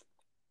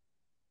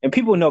 and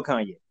people know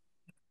Kanye.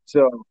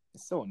 So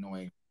it's so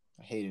annoying.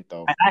 I hate it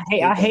though.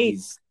 I hate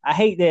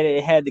that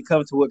it had to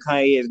come to what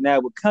Kanye is now,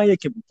 but Kanye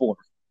can perform.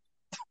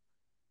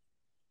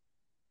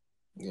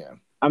 Yeah.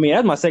 I mean,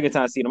 that's my second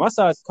time seeing him. I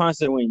saw his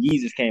concert when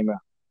Yeezus came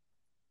out.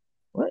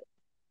 What?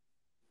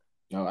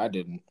 No, I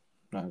didn't.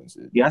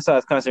 Yeah, I saw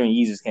his concert when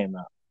Yeezus came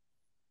out.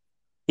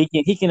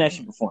 He can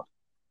actually perform.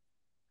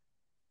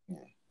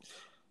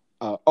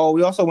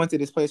 We also went to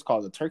this place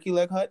called the Turkey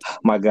Leg Hut. Oh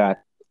my God.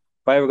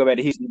 If I ever go back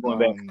to Houston, I'm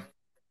going back.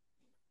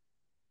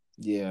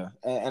 Yeah,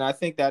 and I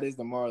think that is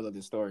the moral of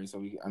the story. So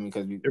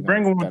because They're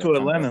bringing one to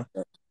Atlanta.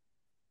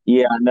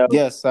 Yeah, I know.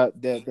 Yes,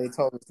 they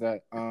told us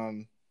that.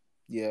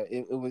 Yeah,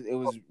 it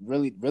was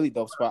really really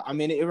dope spot. I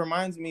mean, it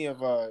reminds me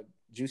of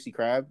Juicy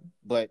Crab,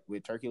 but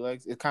with turkey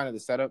legs. It's kind of the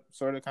setup,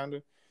 sort of, kind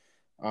of.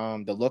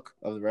 The look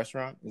of the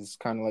restaurant is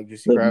kind of like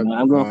Juicy Crab. Man,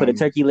 I'm going for the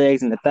turkey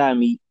legs and the thigh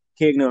meat.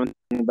 Kid know what I'm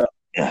talking about.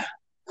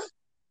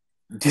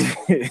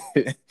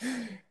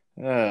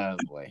 Oh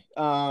boy.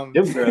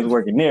 Them girls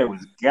working there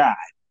was god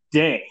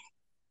dang.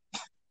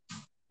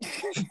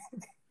 It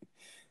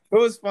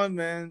was fun,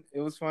 man.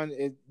 It was fun.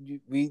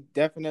 We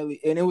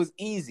definitely, and it was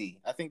easy.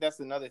 I think that's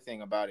another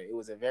thing about it. It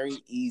was a very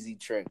easy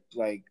trip,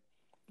 like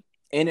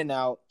in and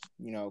out.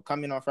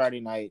 Coming on Friday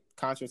night,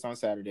 concerts on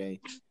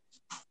Saturday,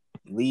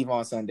 leave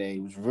on Sunday.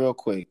 It was real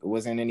quick. It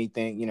wasn't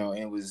anything,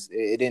 and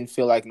it didn't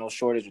feel like no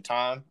shortage of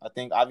time. I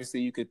think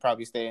obviously you could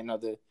probably stay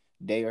another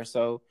day or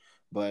so,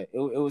 but it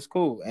was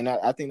cool. And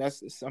I think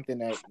that's something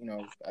that,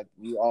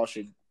 we all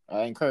should.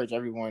 I encourage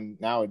everyone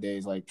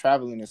nowadays. Like,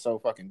 traveling is so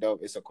fucking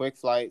dope. It's a quick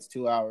flight. It's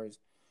 2 hours.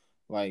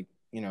 Like,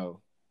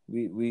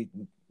 we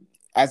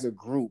as a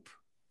group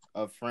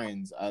of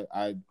friends,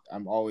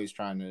 I'm always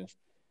I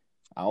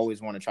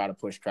always want to try to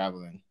push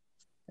traveling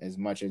as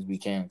much as we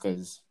can,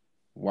 because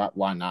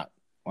why not?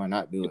 Why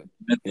not do it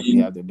if we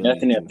have the ability?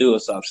 Nothing to do.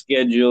 It's off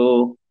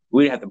schedule.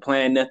 We didn't have to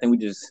plan nothing. We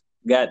just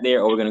got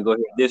there. We're gonna go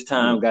here this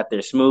time. Got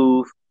there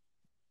smooth.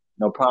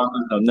 No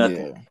problems. No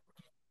nothing.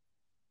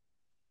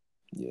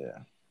 Yeah.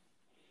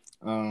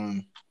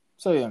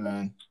 So yeah,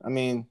 man. I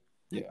mean,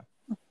 yeah.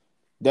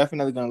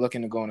 Definitely gonna look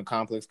into going to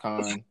Complex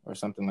Con or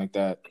something like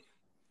that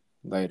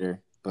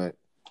later. But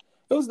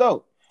it was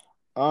dope.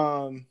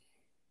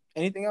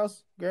 Anything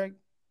else, Greg?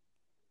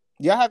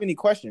 Do y'all have any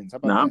questions? How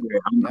about I'm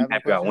great. I'm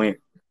happy I went.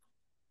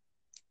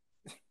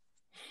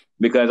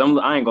 Because I ain't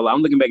gonna lie,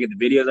 I'm looking back at the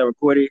videos I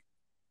recorded.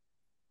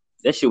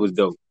 That shit was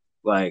dope.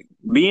 Like,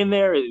 being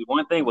there is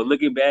one thing, but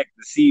looking back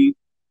to see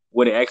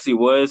what it actually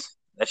was,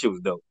 that shit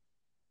was dope.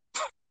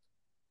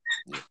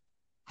 Yeah,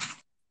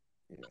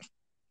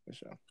 for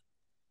sure.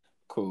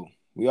 Cool.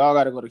 We all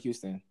got to go to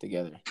Houston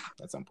together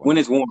at some point. When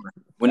it's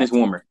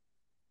warmer.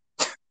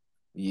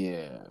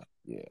 Yeah.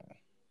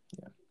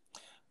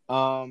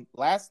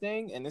 Last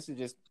thing, and this is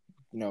just,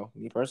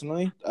 me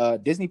personally.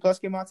 Disney Plus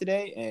came out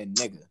today, and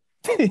nigga.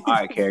 All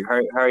right, Carrick,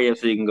 hurry up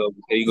so you can go.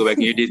 So you go back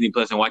in your Disney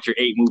Plus and watch your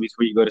 8 movies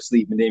before you go to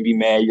sleep, and then be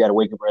mad you got to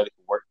wake up early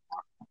for work.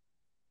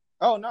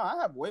 Oh no, I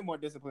have way more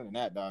discipline than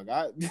that, dog.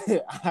 I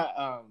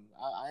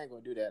ain't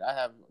gonna do that. I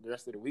have the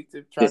rest of the week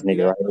to try to do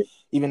that. Right?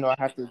 Even though I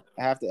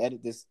have to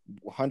edit this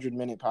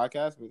 100-minute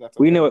podcast, but that's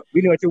okay. We know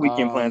what your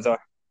weekend plans are.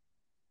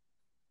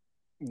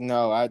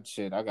 No, I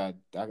got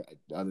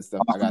other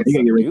stuff. I got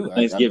stuff to do.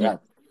 Thanksgiving.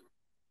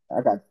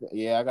 I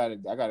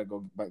gotta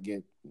go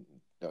get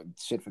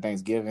shit for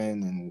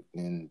Thanksgiving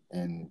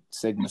and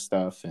Sigma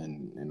stuff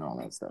and all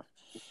that stuff.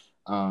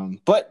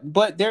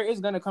 But there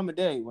is gonna come a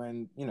day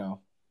when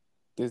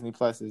Disney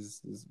Plus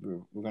is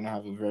we're gonna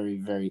have a very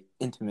very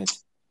intimate.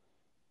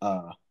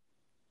 I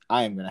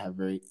am gonna have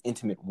very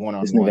intimate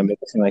one-on-one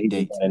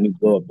date a new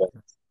blow-up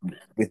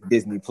with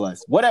Disney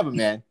Plus. Whatever,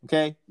 man.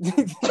 Okay.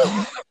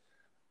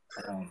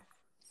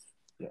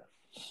 Yeah.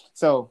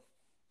 So,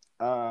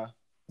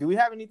 do we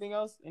have anything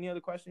else? Any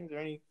other questions or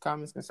any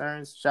comments,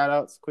 concerns, shout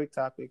outs, quick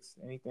topics,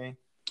 anything?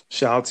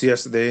 Shout out to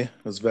yesterday.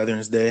 It was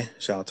Veterans Day.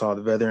 Shout out to all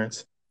the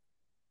veterans.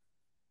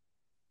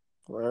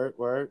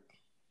 Word.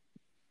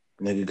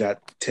 Nigga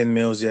got 10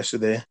 meals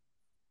yesterday.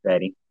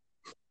 Daddy.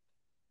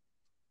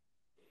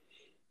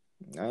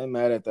 I ain't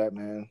mad at that,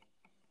 man.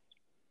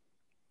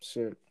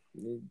 Shit.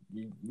 You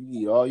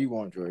eat all you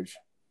want, George.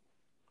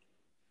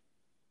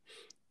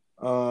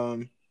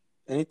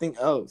 Anything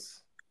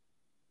else?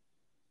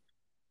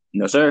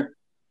 No, sir.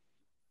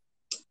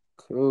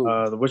 Cool.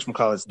 The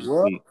whatchamacallit's this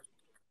week.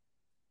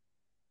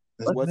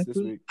 What's this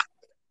week?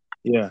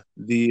 Yeah.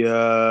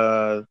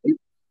 The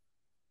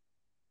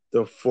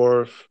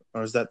 4th,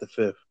 or is that the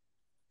 5th?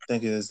 I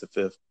think it is the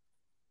 5th.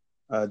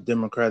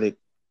 Democratic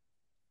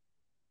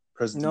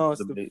president. No,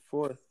 it's the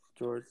 4th,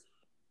 George.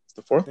 It's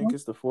the 4th? I think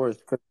it's the 4th.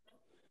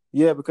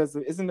 Yeah, because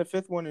isn't the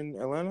 5th one in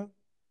Atlanta?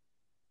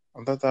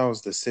 I thought that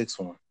was the 6th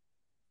one.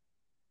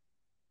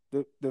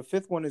 The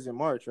 5th one is in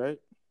March, right?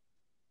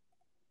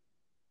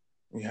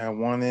 We have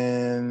one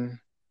in.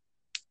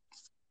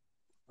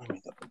 Let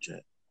me double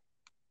check.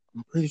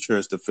 I'm pretty sure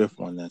it's the 5th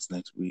one that's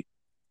next week,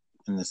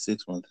 and the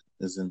 6th one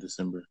is in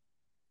December.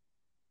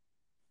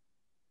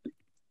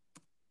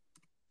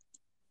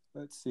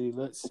 Let's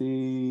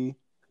see.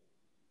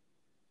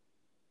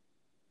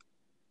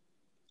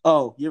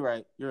 Oh, you're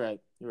right. The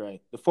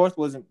 4th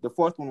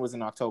one was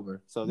in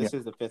October, so this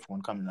is the 5th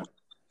one coming up.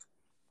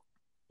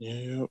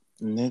 Yeah,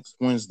 next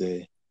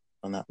Wednesday, if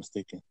I'm not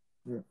mistaken.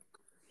 Yeah.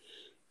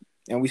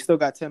 And we still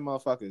got 10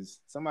 motherfuckers.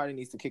 Somebody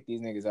needs to kick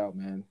these niggas out,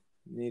 man.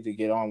 We need to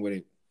get on with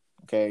it.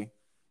 Okay?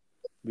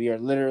 We are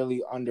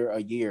literally under a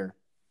year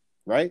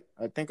right?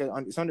 I think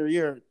it's under a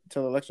year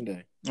till election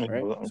day,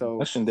 right? So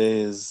election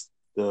day is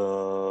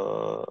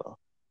the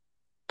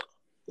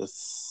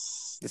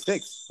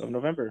 6th of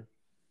November,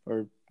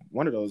 or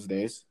one of those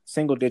days,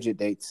 single digit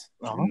dates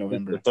in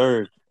November. It's the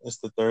 3rd. It's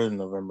the 3rd of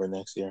November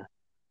next year.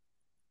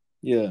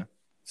 Yeah.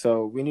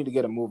 So we need to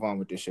get a move on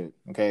with this shit.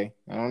 Okay.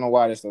 I don't know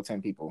why there's still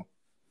 10 people.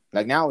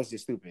 Like, now it's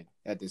just stupid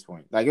at this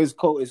point. Like, it was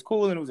cool. It's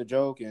cool and it was a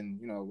joke and,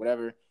 you know,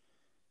 whatever.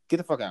 Get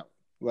the fuck out.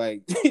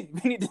 Like, we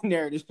need to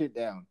narrow this shit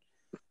down.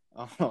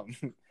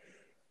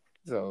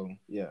 So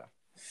yeah.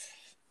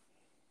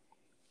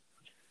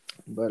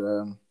 But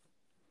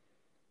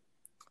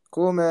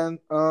cool, man.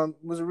 It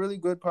was a really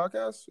good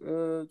podcast.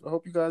 I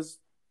hope you guys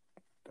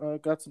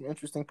got some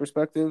interesting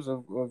perspectives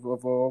of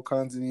all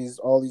kinds of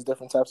all these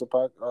different types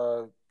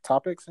of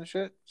topics and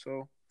shit.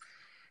 So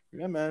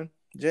yeah, man.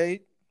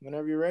 Jade,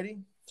 whenever you're ready,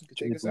 you can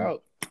take us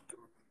out.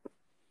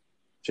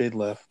 Jade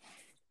left.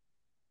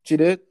 She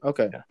did?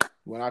 Okay. Yeah.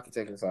 Well, I can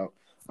take us out.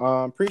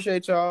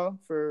 Appreciate y'all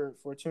for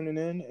tuning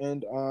in,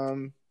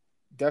 and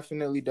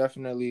definitely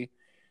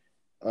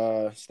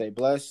stay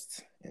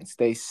blessed and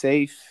stay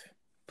safe,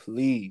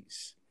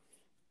 please.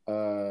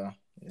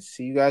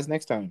 See you guys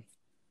next time.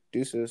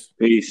 Deuces.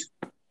 Peace.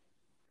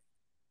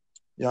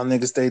 Y'all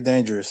niggas stay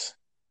dangerous.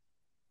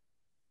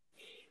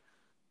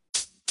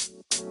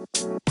 You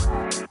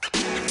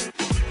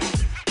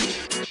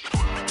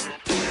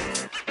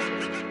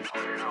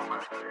know,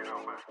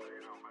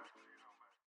 man.